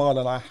Green Mile,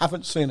 and I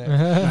haven't seen it.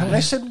 And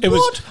they said,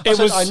 what?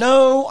 I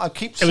know, I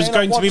keep saying it was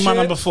going to be my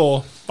number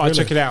 4, but I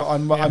took it out. I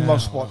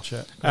must watch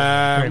it.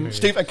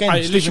 Steve, again, I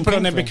literally put it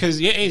on there because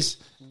it is.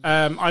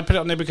 I put it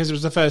on there because it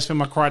was the first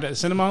film I cried at the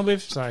cinema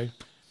with, so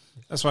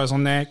that's why I was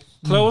on there.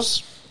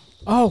 Claws.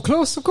 Oh,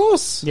 Claws, of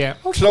course. Yeah.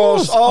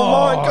 Claws. Oh,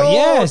 my God.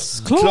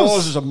 Yes.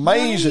 Claws is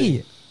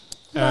amazing.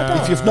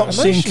 If you've not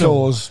seen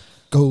Claws,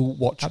 go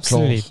watch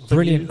Absolutely. Claws.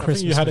 Brilliant I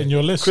Christmas. think you had it in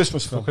your list.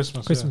 Christmas film.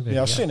 Christmas.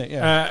 Yeah, I've seen it,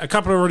 yeah. A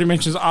couple of already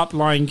mentions Up,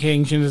 Lion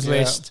King, Schindler's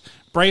List.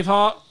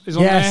 Braveheart is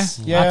on there.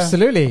 Yeah.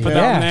 Absolutely. Put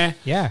that on there.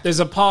 Yeah. There's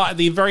a part at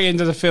the very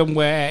end of the film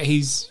where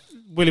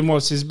William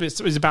Wallace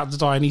is about to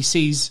die and he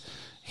sees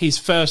his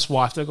first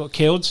wife that got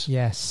killed.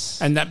 Yes.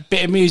 And that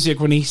bit of music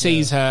when he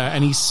sees her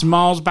and he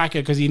smiles back at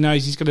her because he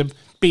knows he's going to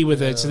be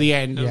with her to the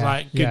end. I was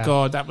like, good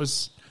God, that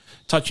was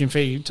touching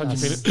feeling.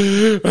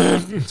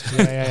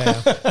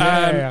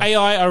 AI,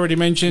 I already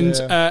mentioned.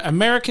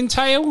 American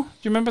Tail. Do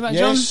you remember that,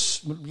 John?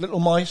 Yes. Little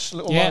Mouse.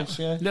 Little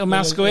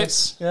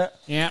Mousekewitz.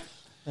 Yeah.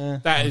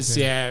 That is,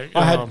 I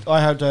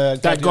had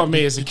that got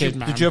me as a kid,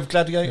 man. Did you have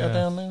Gladiator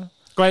down there?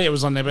 Gladiator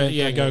was on there, but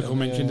Gokul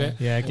mentioned it.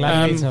 Yeah,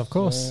 Gladiator, of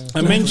course.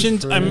 I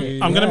mentioned, I'm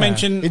going to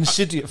mention...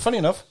 Insidious. Funny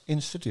enough,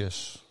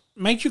 Insidious.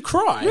 Made you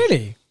cry?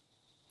 Really?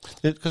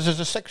 Because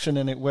there's a section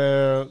in it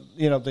where,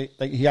 you know,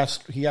 he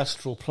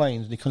astral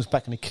planes and he comes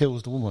back and he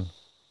kills the woman.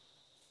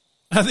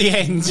 At the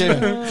end. You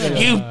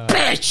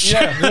bitch!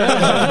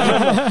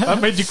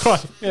 That made you cry.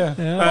 Yeah.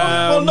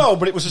 Well, no,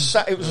 but it was a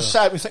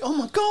sad. We think, oh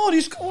my God,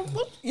 he's gone.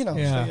 What? You know.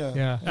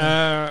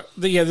 I'm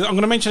going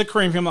to mention a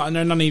Korean film that I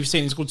know none of you've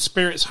seen. It's called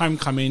Spirit's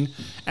Homecoming,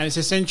 and it's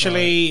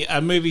essentially a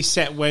movie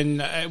set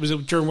when it was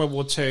during World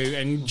War II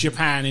and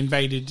Japan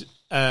invaded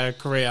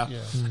Korea,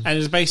 and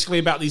it's basically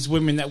about these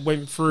women that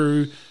went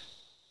through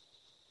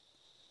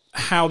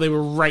how they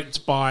were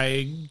raped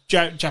by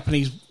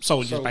Japanese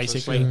soldiers,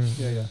 basically.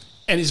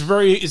 And it's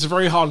a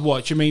very hard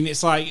watch. I mean,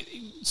 it's like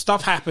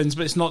stuff happens,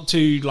 but it's not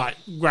too like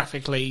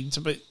graphically.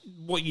 But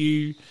what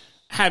you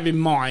have in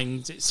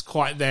mind, it's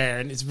quite there,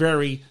 and it's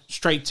very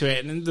straight to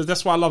it. And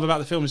that's what I love about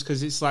the film is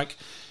because it's like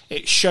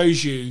it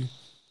shows you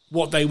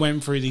what they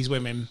went through, these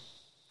women,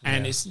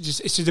 and it's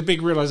just a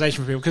big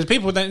realization for people because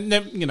people don't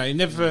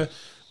never.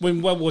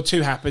 When World War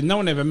II happened, no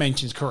one ever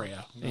mentions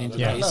Korea. So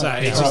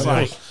it's just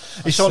like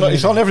it's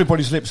on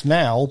everybody's lips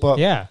now. But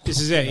this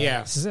is it.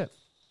 Yeah, this is it.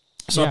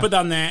 So I put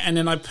down there, and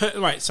then I put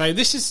So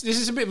this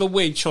is a bit of a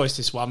weird choice,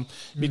 this one,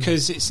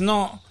 because it's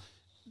not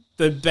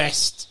the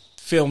best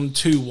film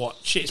to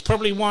watch. It's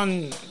probably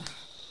one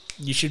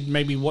you should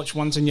maybe watch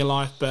once in your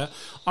life, but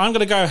I'm going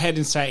to go ahead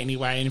and say it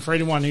anyway. And for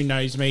anyone who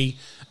knows me,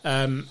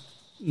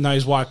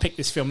 knows why I picked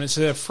this film. It's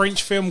a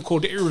French film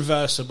called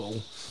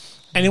Irreversible.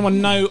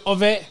 Anyone know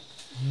of it?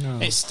 No.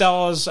 It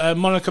stars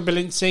Monica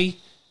Bellucci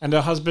and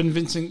her husband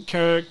Vincent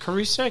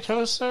Caruso.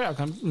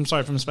 I'm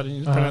sorry if I'm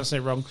pronouncing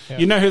it wrong. Yeah.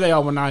 You know who they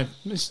are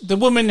it's the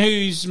woman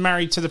who's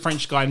married to the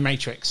French guy in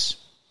Matrix.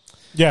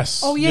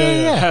 Yes. Oh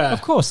yeah.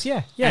 Of course,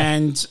 yeah.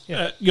 And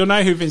you'll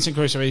know who Vincent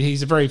Caruso is.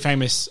 He's a very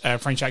famous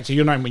French actor.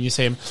 You'll know him when you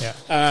see him.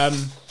 Yeah.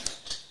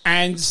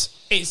 And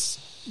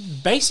it's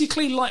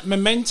basically like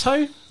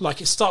Memento.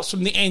 Like it starts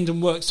from the end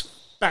and works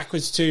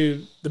backwards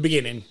to the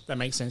beginning. That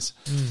makes sense.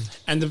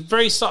 And the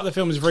very start of the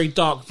film is very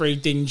dark, very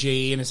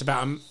dingy, and it's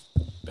about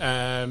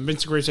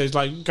Vincent Caruso is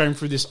like going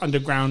through this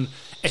underground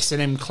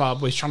S&M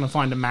club where he's trying to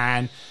find a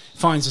man,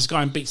 finds this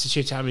guy and beats the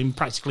shit out of him,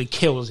 practically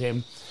kills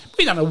him.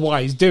 We don't know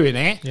why he's doing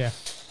it. Yeah.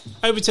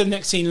 Over to the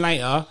next scene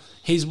later,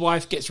 his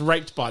wife gets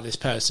raped by this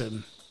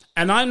person.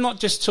 And I'm not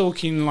just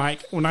talking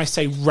like, when I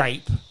say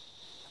rape,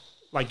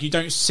 like you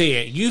don't see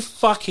it. You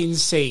fucking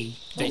see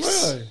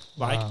this. Oh, really?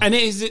 Like, wow. And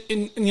it is,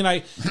 you know,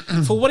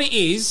 for what it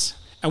is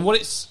and what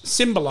it's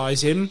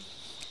symbolising,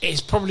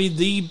 it's probably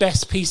the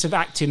best piece of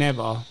acting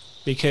ever.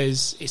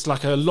 Because it's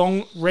like a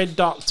long, red,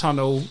 dark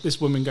tunnel this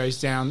woman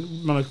goes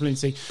down, Monica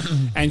Lewinsky,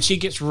 and she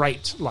gets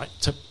raped, like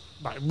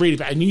really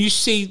bad. And you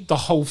see the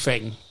whole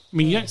thing. I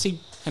mean, you don't see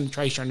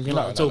penetration or anything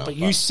like that at all, but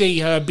you see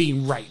her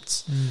being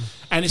raped.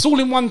 And it's all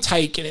in one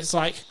take, and it's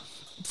like,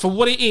 for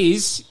what it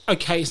is,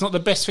 okay, it's not the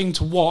best thing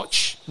to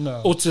watch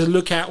or to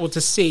look at or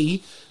to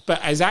see, but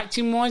as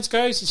acting-wise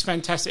goes, it's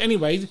fantastic.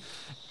 Anyway,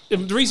 the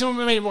reason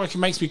why it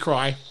makes me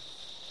cry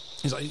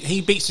is like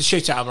he beats the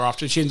shit out of her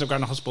after she ends up going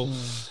to hospital.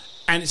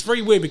 And it's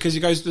very weird because it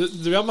goes,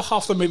 the other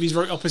half of the movie is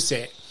very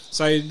opposite.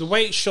 So the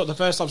way it's shot, the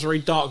first half is very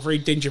dark, very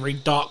dingy, very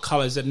dark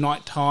colours at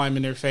night time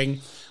and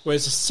everything.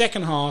 Whereas the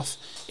second half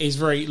is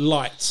very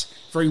light,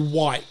 very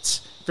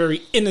white,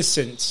 very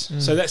innocent.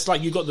 So that's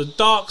like, you've got the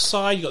dark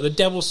side, you've got the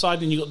devil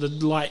side, and you've got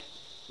the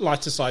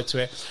lighter side to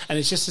it. And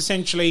it's just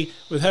essentially,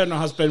 with her and her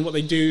husband, what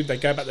they do, they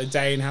go about their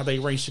day and how they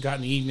arrange to go out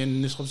in the evening.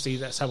 And this, obviously,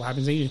 that's how it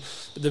happens in the evening.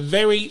 But the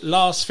very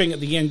last thing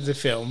at the end of the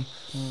film,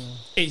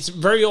 it's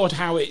very odd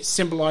how it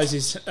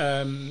symbolises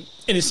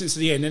innocence at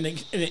the end. And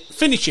it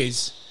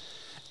finishes.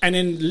 And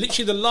then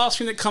literally the last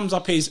thing that comes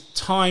up is,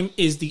 time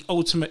is the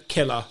ultimate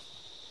killer.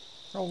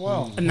 Oh,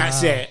 wow. And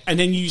that's it. And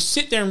then you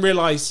sit there and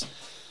realise,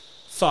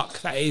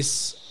 fuck, that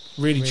is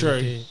really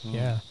true. Deep.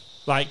 Yeah.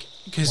 Like,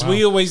 because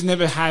we always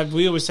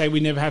say we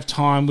never have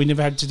time, we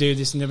never have to do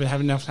this, never have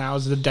enough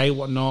hours of the day,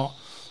 whatnot.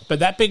 But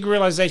that big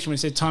realisation when it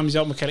said time is the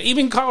ultimate killer,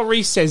 even Carl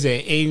Reese says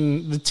it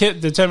in the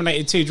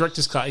Terminator 2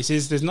 director's cut. He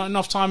says, there's not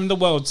enough time in the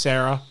world,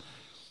 Sarah.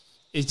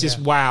 It's just,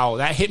 wow,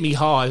 that hit me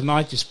hard, and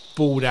I just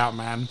bawled out,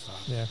 man.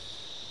 Yeah.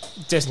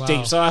 Just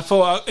deep. So I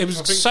thought it was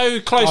so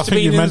close to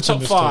being in the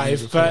top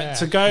 5, but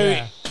to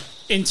go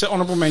into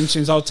honourable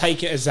mentions, I'll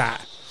take it as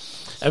that.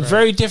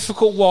 Very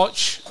difficult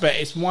watch, but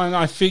it's one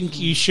I think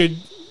you should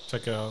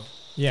check out.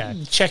 Yeah,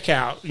 check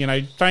out. You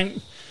know,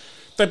 don't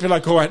be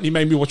like, oh, Anthony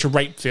made me watch a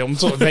rape film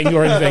sort of thing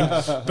or anything.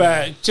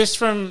 But just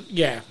from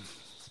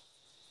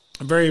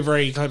very,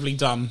 very cleverly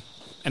done,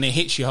 and it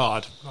hits you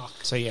hard.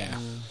 So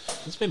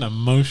it's been an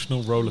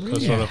emotional roller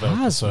coaster of an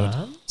episode.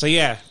 Man. So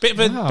bit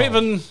of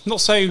a not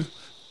so,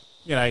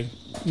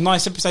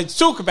 nice episode to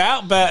talk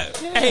about, but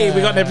hey, we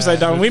got an episode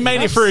done. We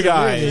made it through,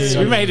 guys.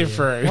 We made it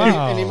through.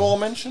 Wow. Any more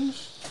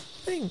mentions?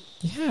 I think,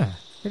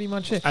 pretty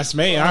much it. That's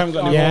me. I haven't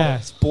got any more.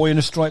 Boy in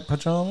a striped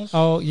pajamas.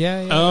 Oh,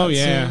 yeah. Oh,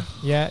 yeah.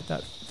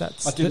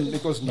 That's... I didn't,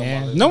 it wasn't on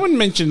my No one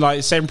mentioned,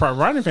 like, Saving Private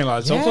Ryan or anything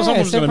like that. So I thought someone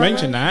was going to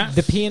mention that.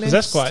 The pianist.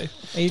 That's quite...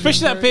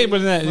 Especially that bit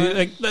when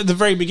at the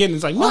very beginning,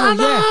 it's like, Mama!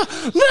 Mama!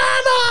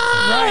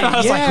 Right. I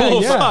was like,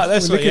 oh, fuck.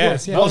 That's what,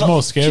 That was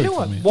more scary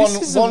for me.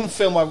 One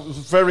film I was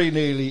very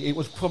nearly... It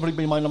was probably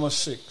be my number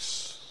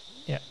 6.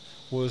 Yeah.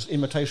 Was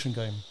Imitation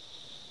Game.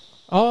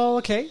 Oh,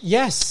 okay.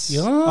 Yes.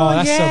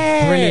 That's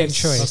a brilliant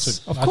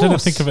choice. I didn't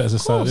think of it as a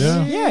start.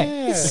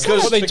 Yeah.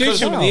 Because what they do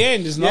to him at the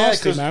end is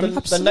nasty, man.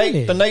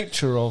 The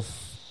nature of,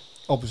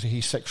 obviously,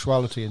 his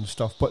sexuality and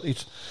stuff, but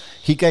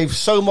he gave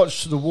so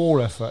much to the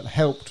war effort and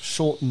helped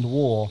shorten the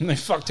war. And they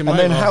fucked him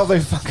over. And then how they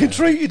fucking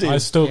treated him. I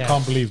still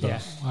can't believe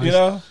that.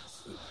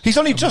 He's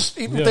only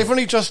they've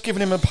only just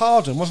given him a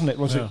pardon, wasn't it?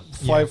 Was it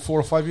 4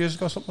 or 5 years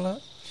ago, something like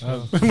that?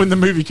 When the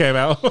movie came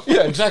out.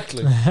 Yeah,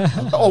 exactly.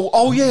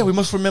 We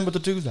must remember to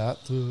do that.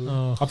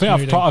 I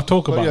think I've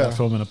talked about that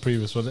film in a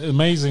previous one. It's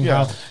amazing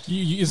how...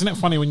 isn't it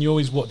funny when you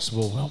always watch the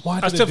ball?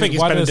 I still think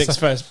it's Benedict's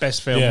first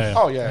best film. Yeah.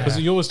 Oh, yeah. Because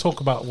you always talk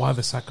about why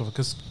they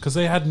sacrificed... Because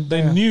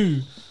they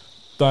knew...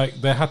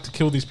 Like they had to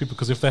kill these people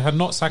because if they had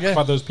not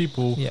sacrificed those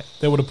people,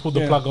 they would have pulled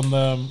the plug on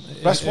them.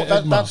 That's what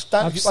like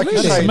you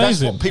say,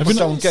 that's what people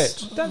don't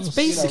get. That's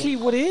basically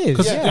what it is.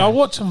 Because I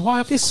watch them.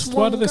 Why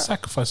do they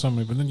sacrifice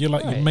somebody? But then you're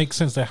like, it makes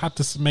sense. They had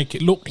to make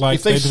it look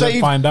like they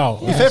didn't find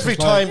out. If every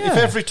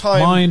time,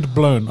 mind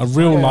blown, a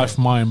real life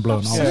mind blown.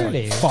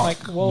 Absolutely, I was like,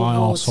 fuck my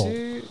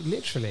arsehole.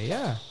 Literally,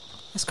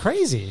 that's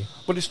crazy.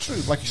 But it's true,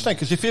 like you say,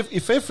 because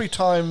if every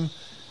time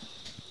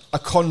a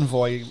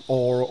convoy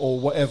or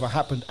whatever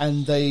happened,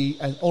 and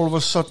all of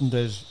a sudden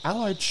there's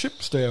Allied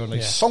ships there, and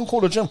they sunk all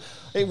the Germans.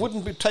 It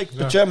wouldn't take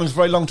the Germans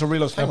very long to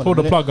realise. They pulled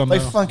the plug on.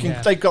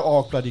 They got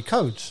our bloody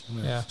codes.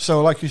 Yeah.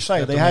 So, like you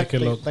say, they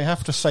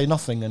have to say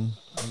nothing and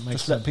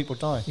just let people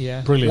die. Yeah,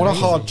 brilliant. What a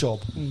hard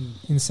job.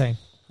 Insane.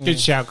 Good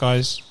shout,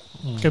 guys.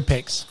 Good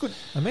picks. Good.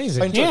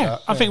 Amazing.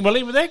 I think we'll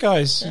leave it there,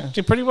 guys.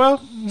 Did pretty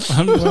well.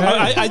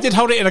 I did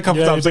hold it in a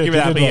couple times. I'll give you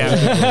that.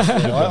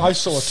 But I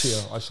saw a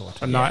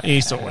tear. No,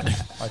 he saw it.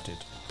 I did.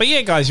 But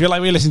yeah, guys, if you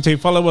like what you listen to,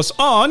 follow us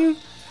on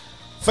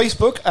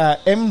Facebook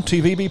at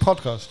M.T.V.B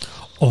Podcast.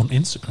 On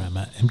Instagram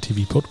at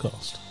M.T.V.B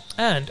Podcast.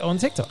 And on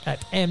TikTok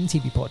at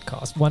M.T.V.B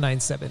Podcast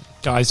 197.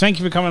 Guys, thank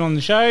you for coming on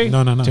the show.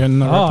 No. Doing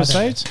another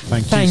episode.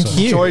 Thank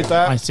you. Enjoyed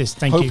that. I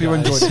just Hope you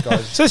enjoyed it,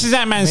 guys. So this is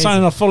Ant-Man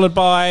signing off, followed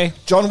by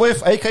John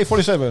Whiff,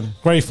 AK-47.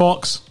 Grey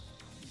Fox.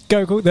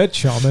 Go, the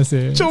Chalmers.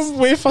 John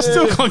Whiff. I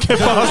still can't get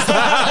past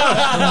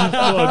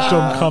that.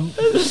 John Cunt.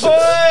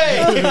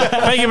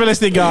 Thank you for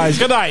listening, guys.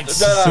 Good night.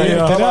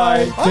 Good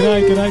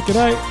night. Good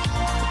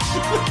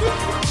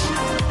night.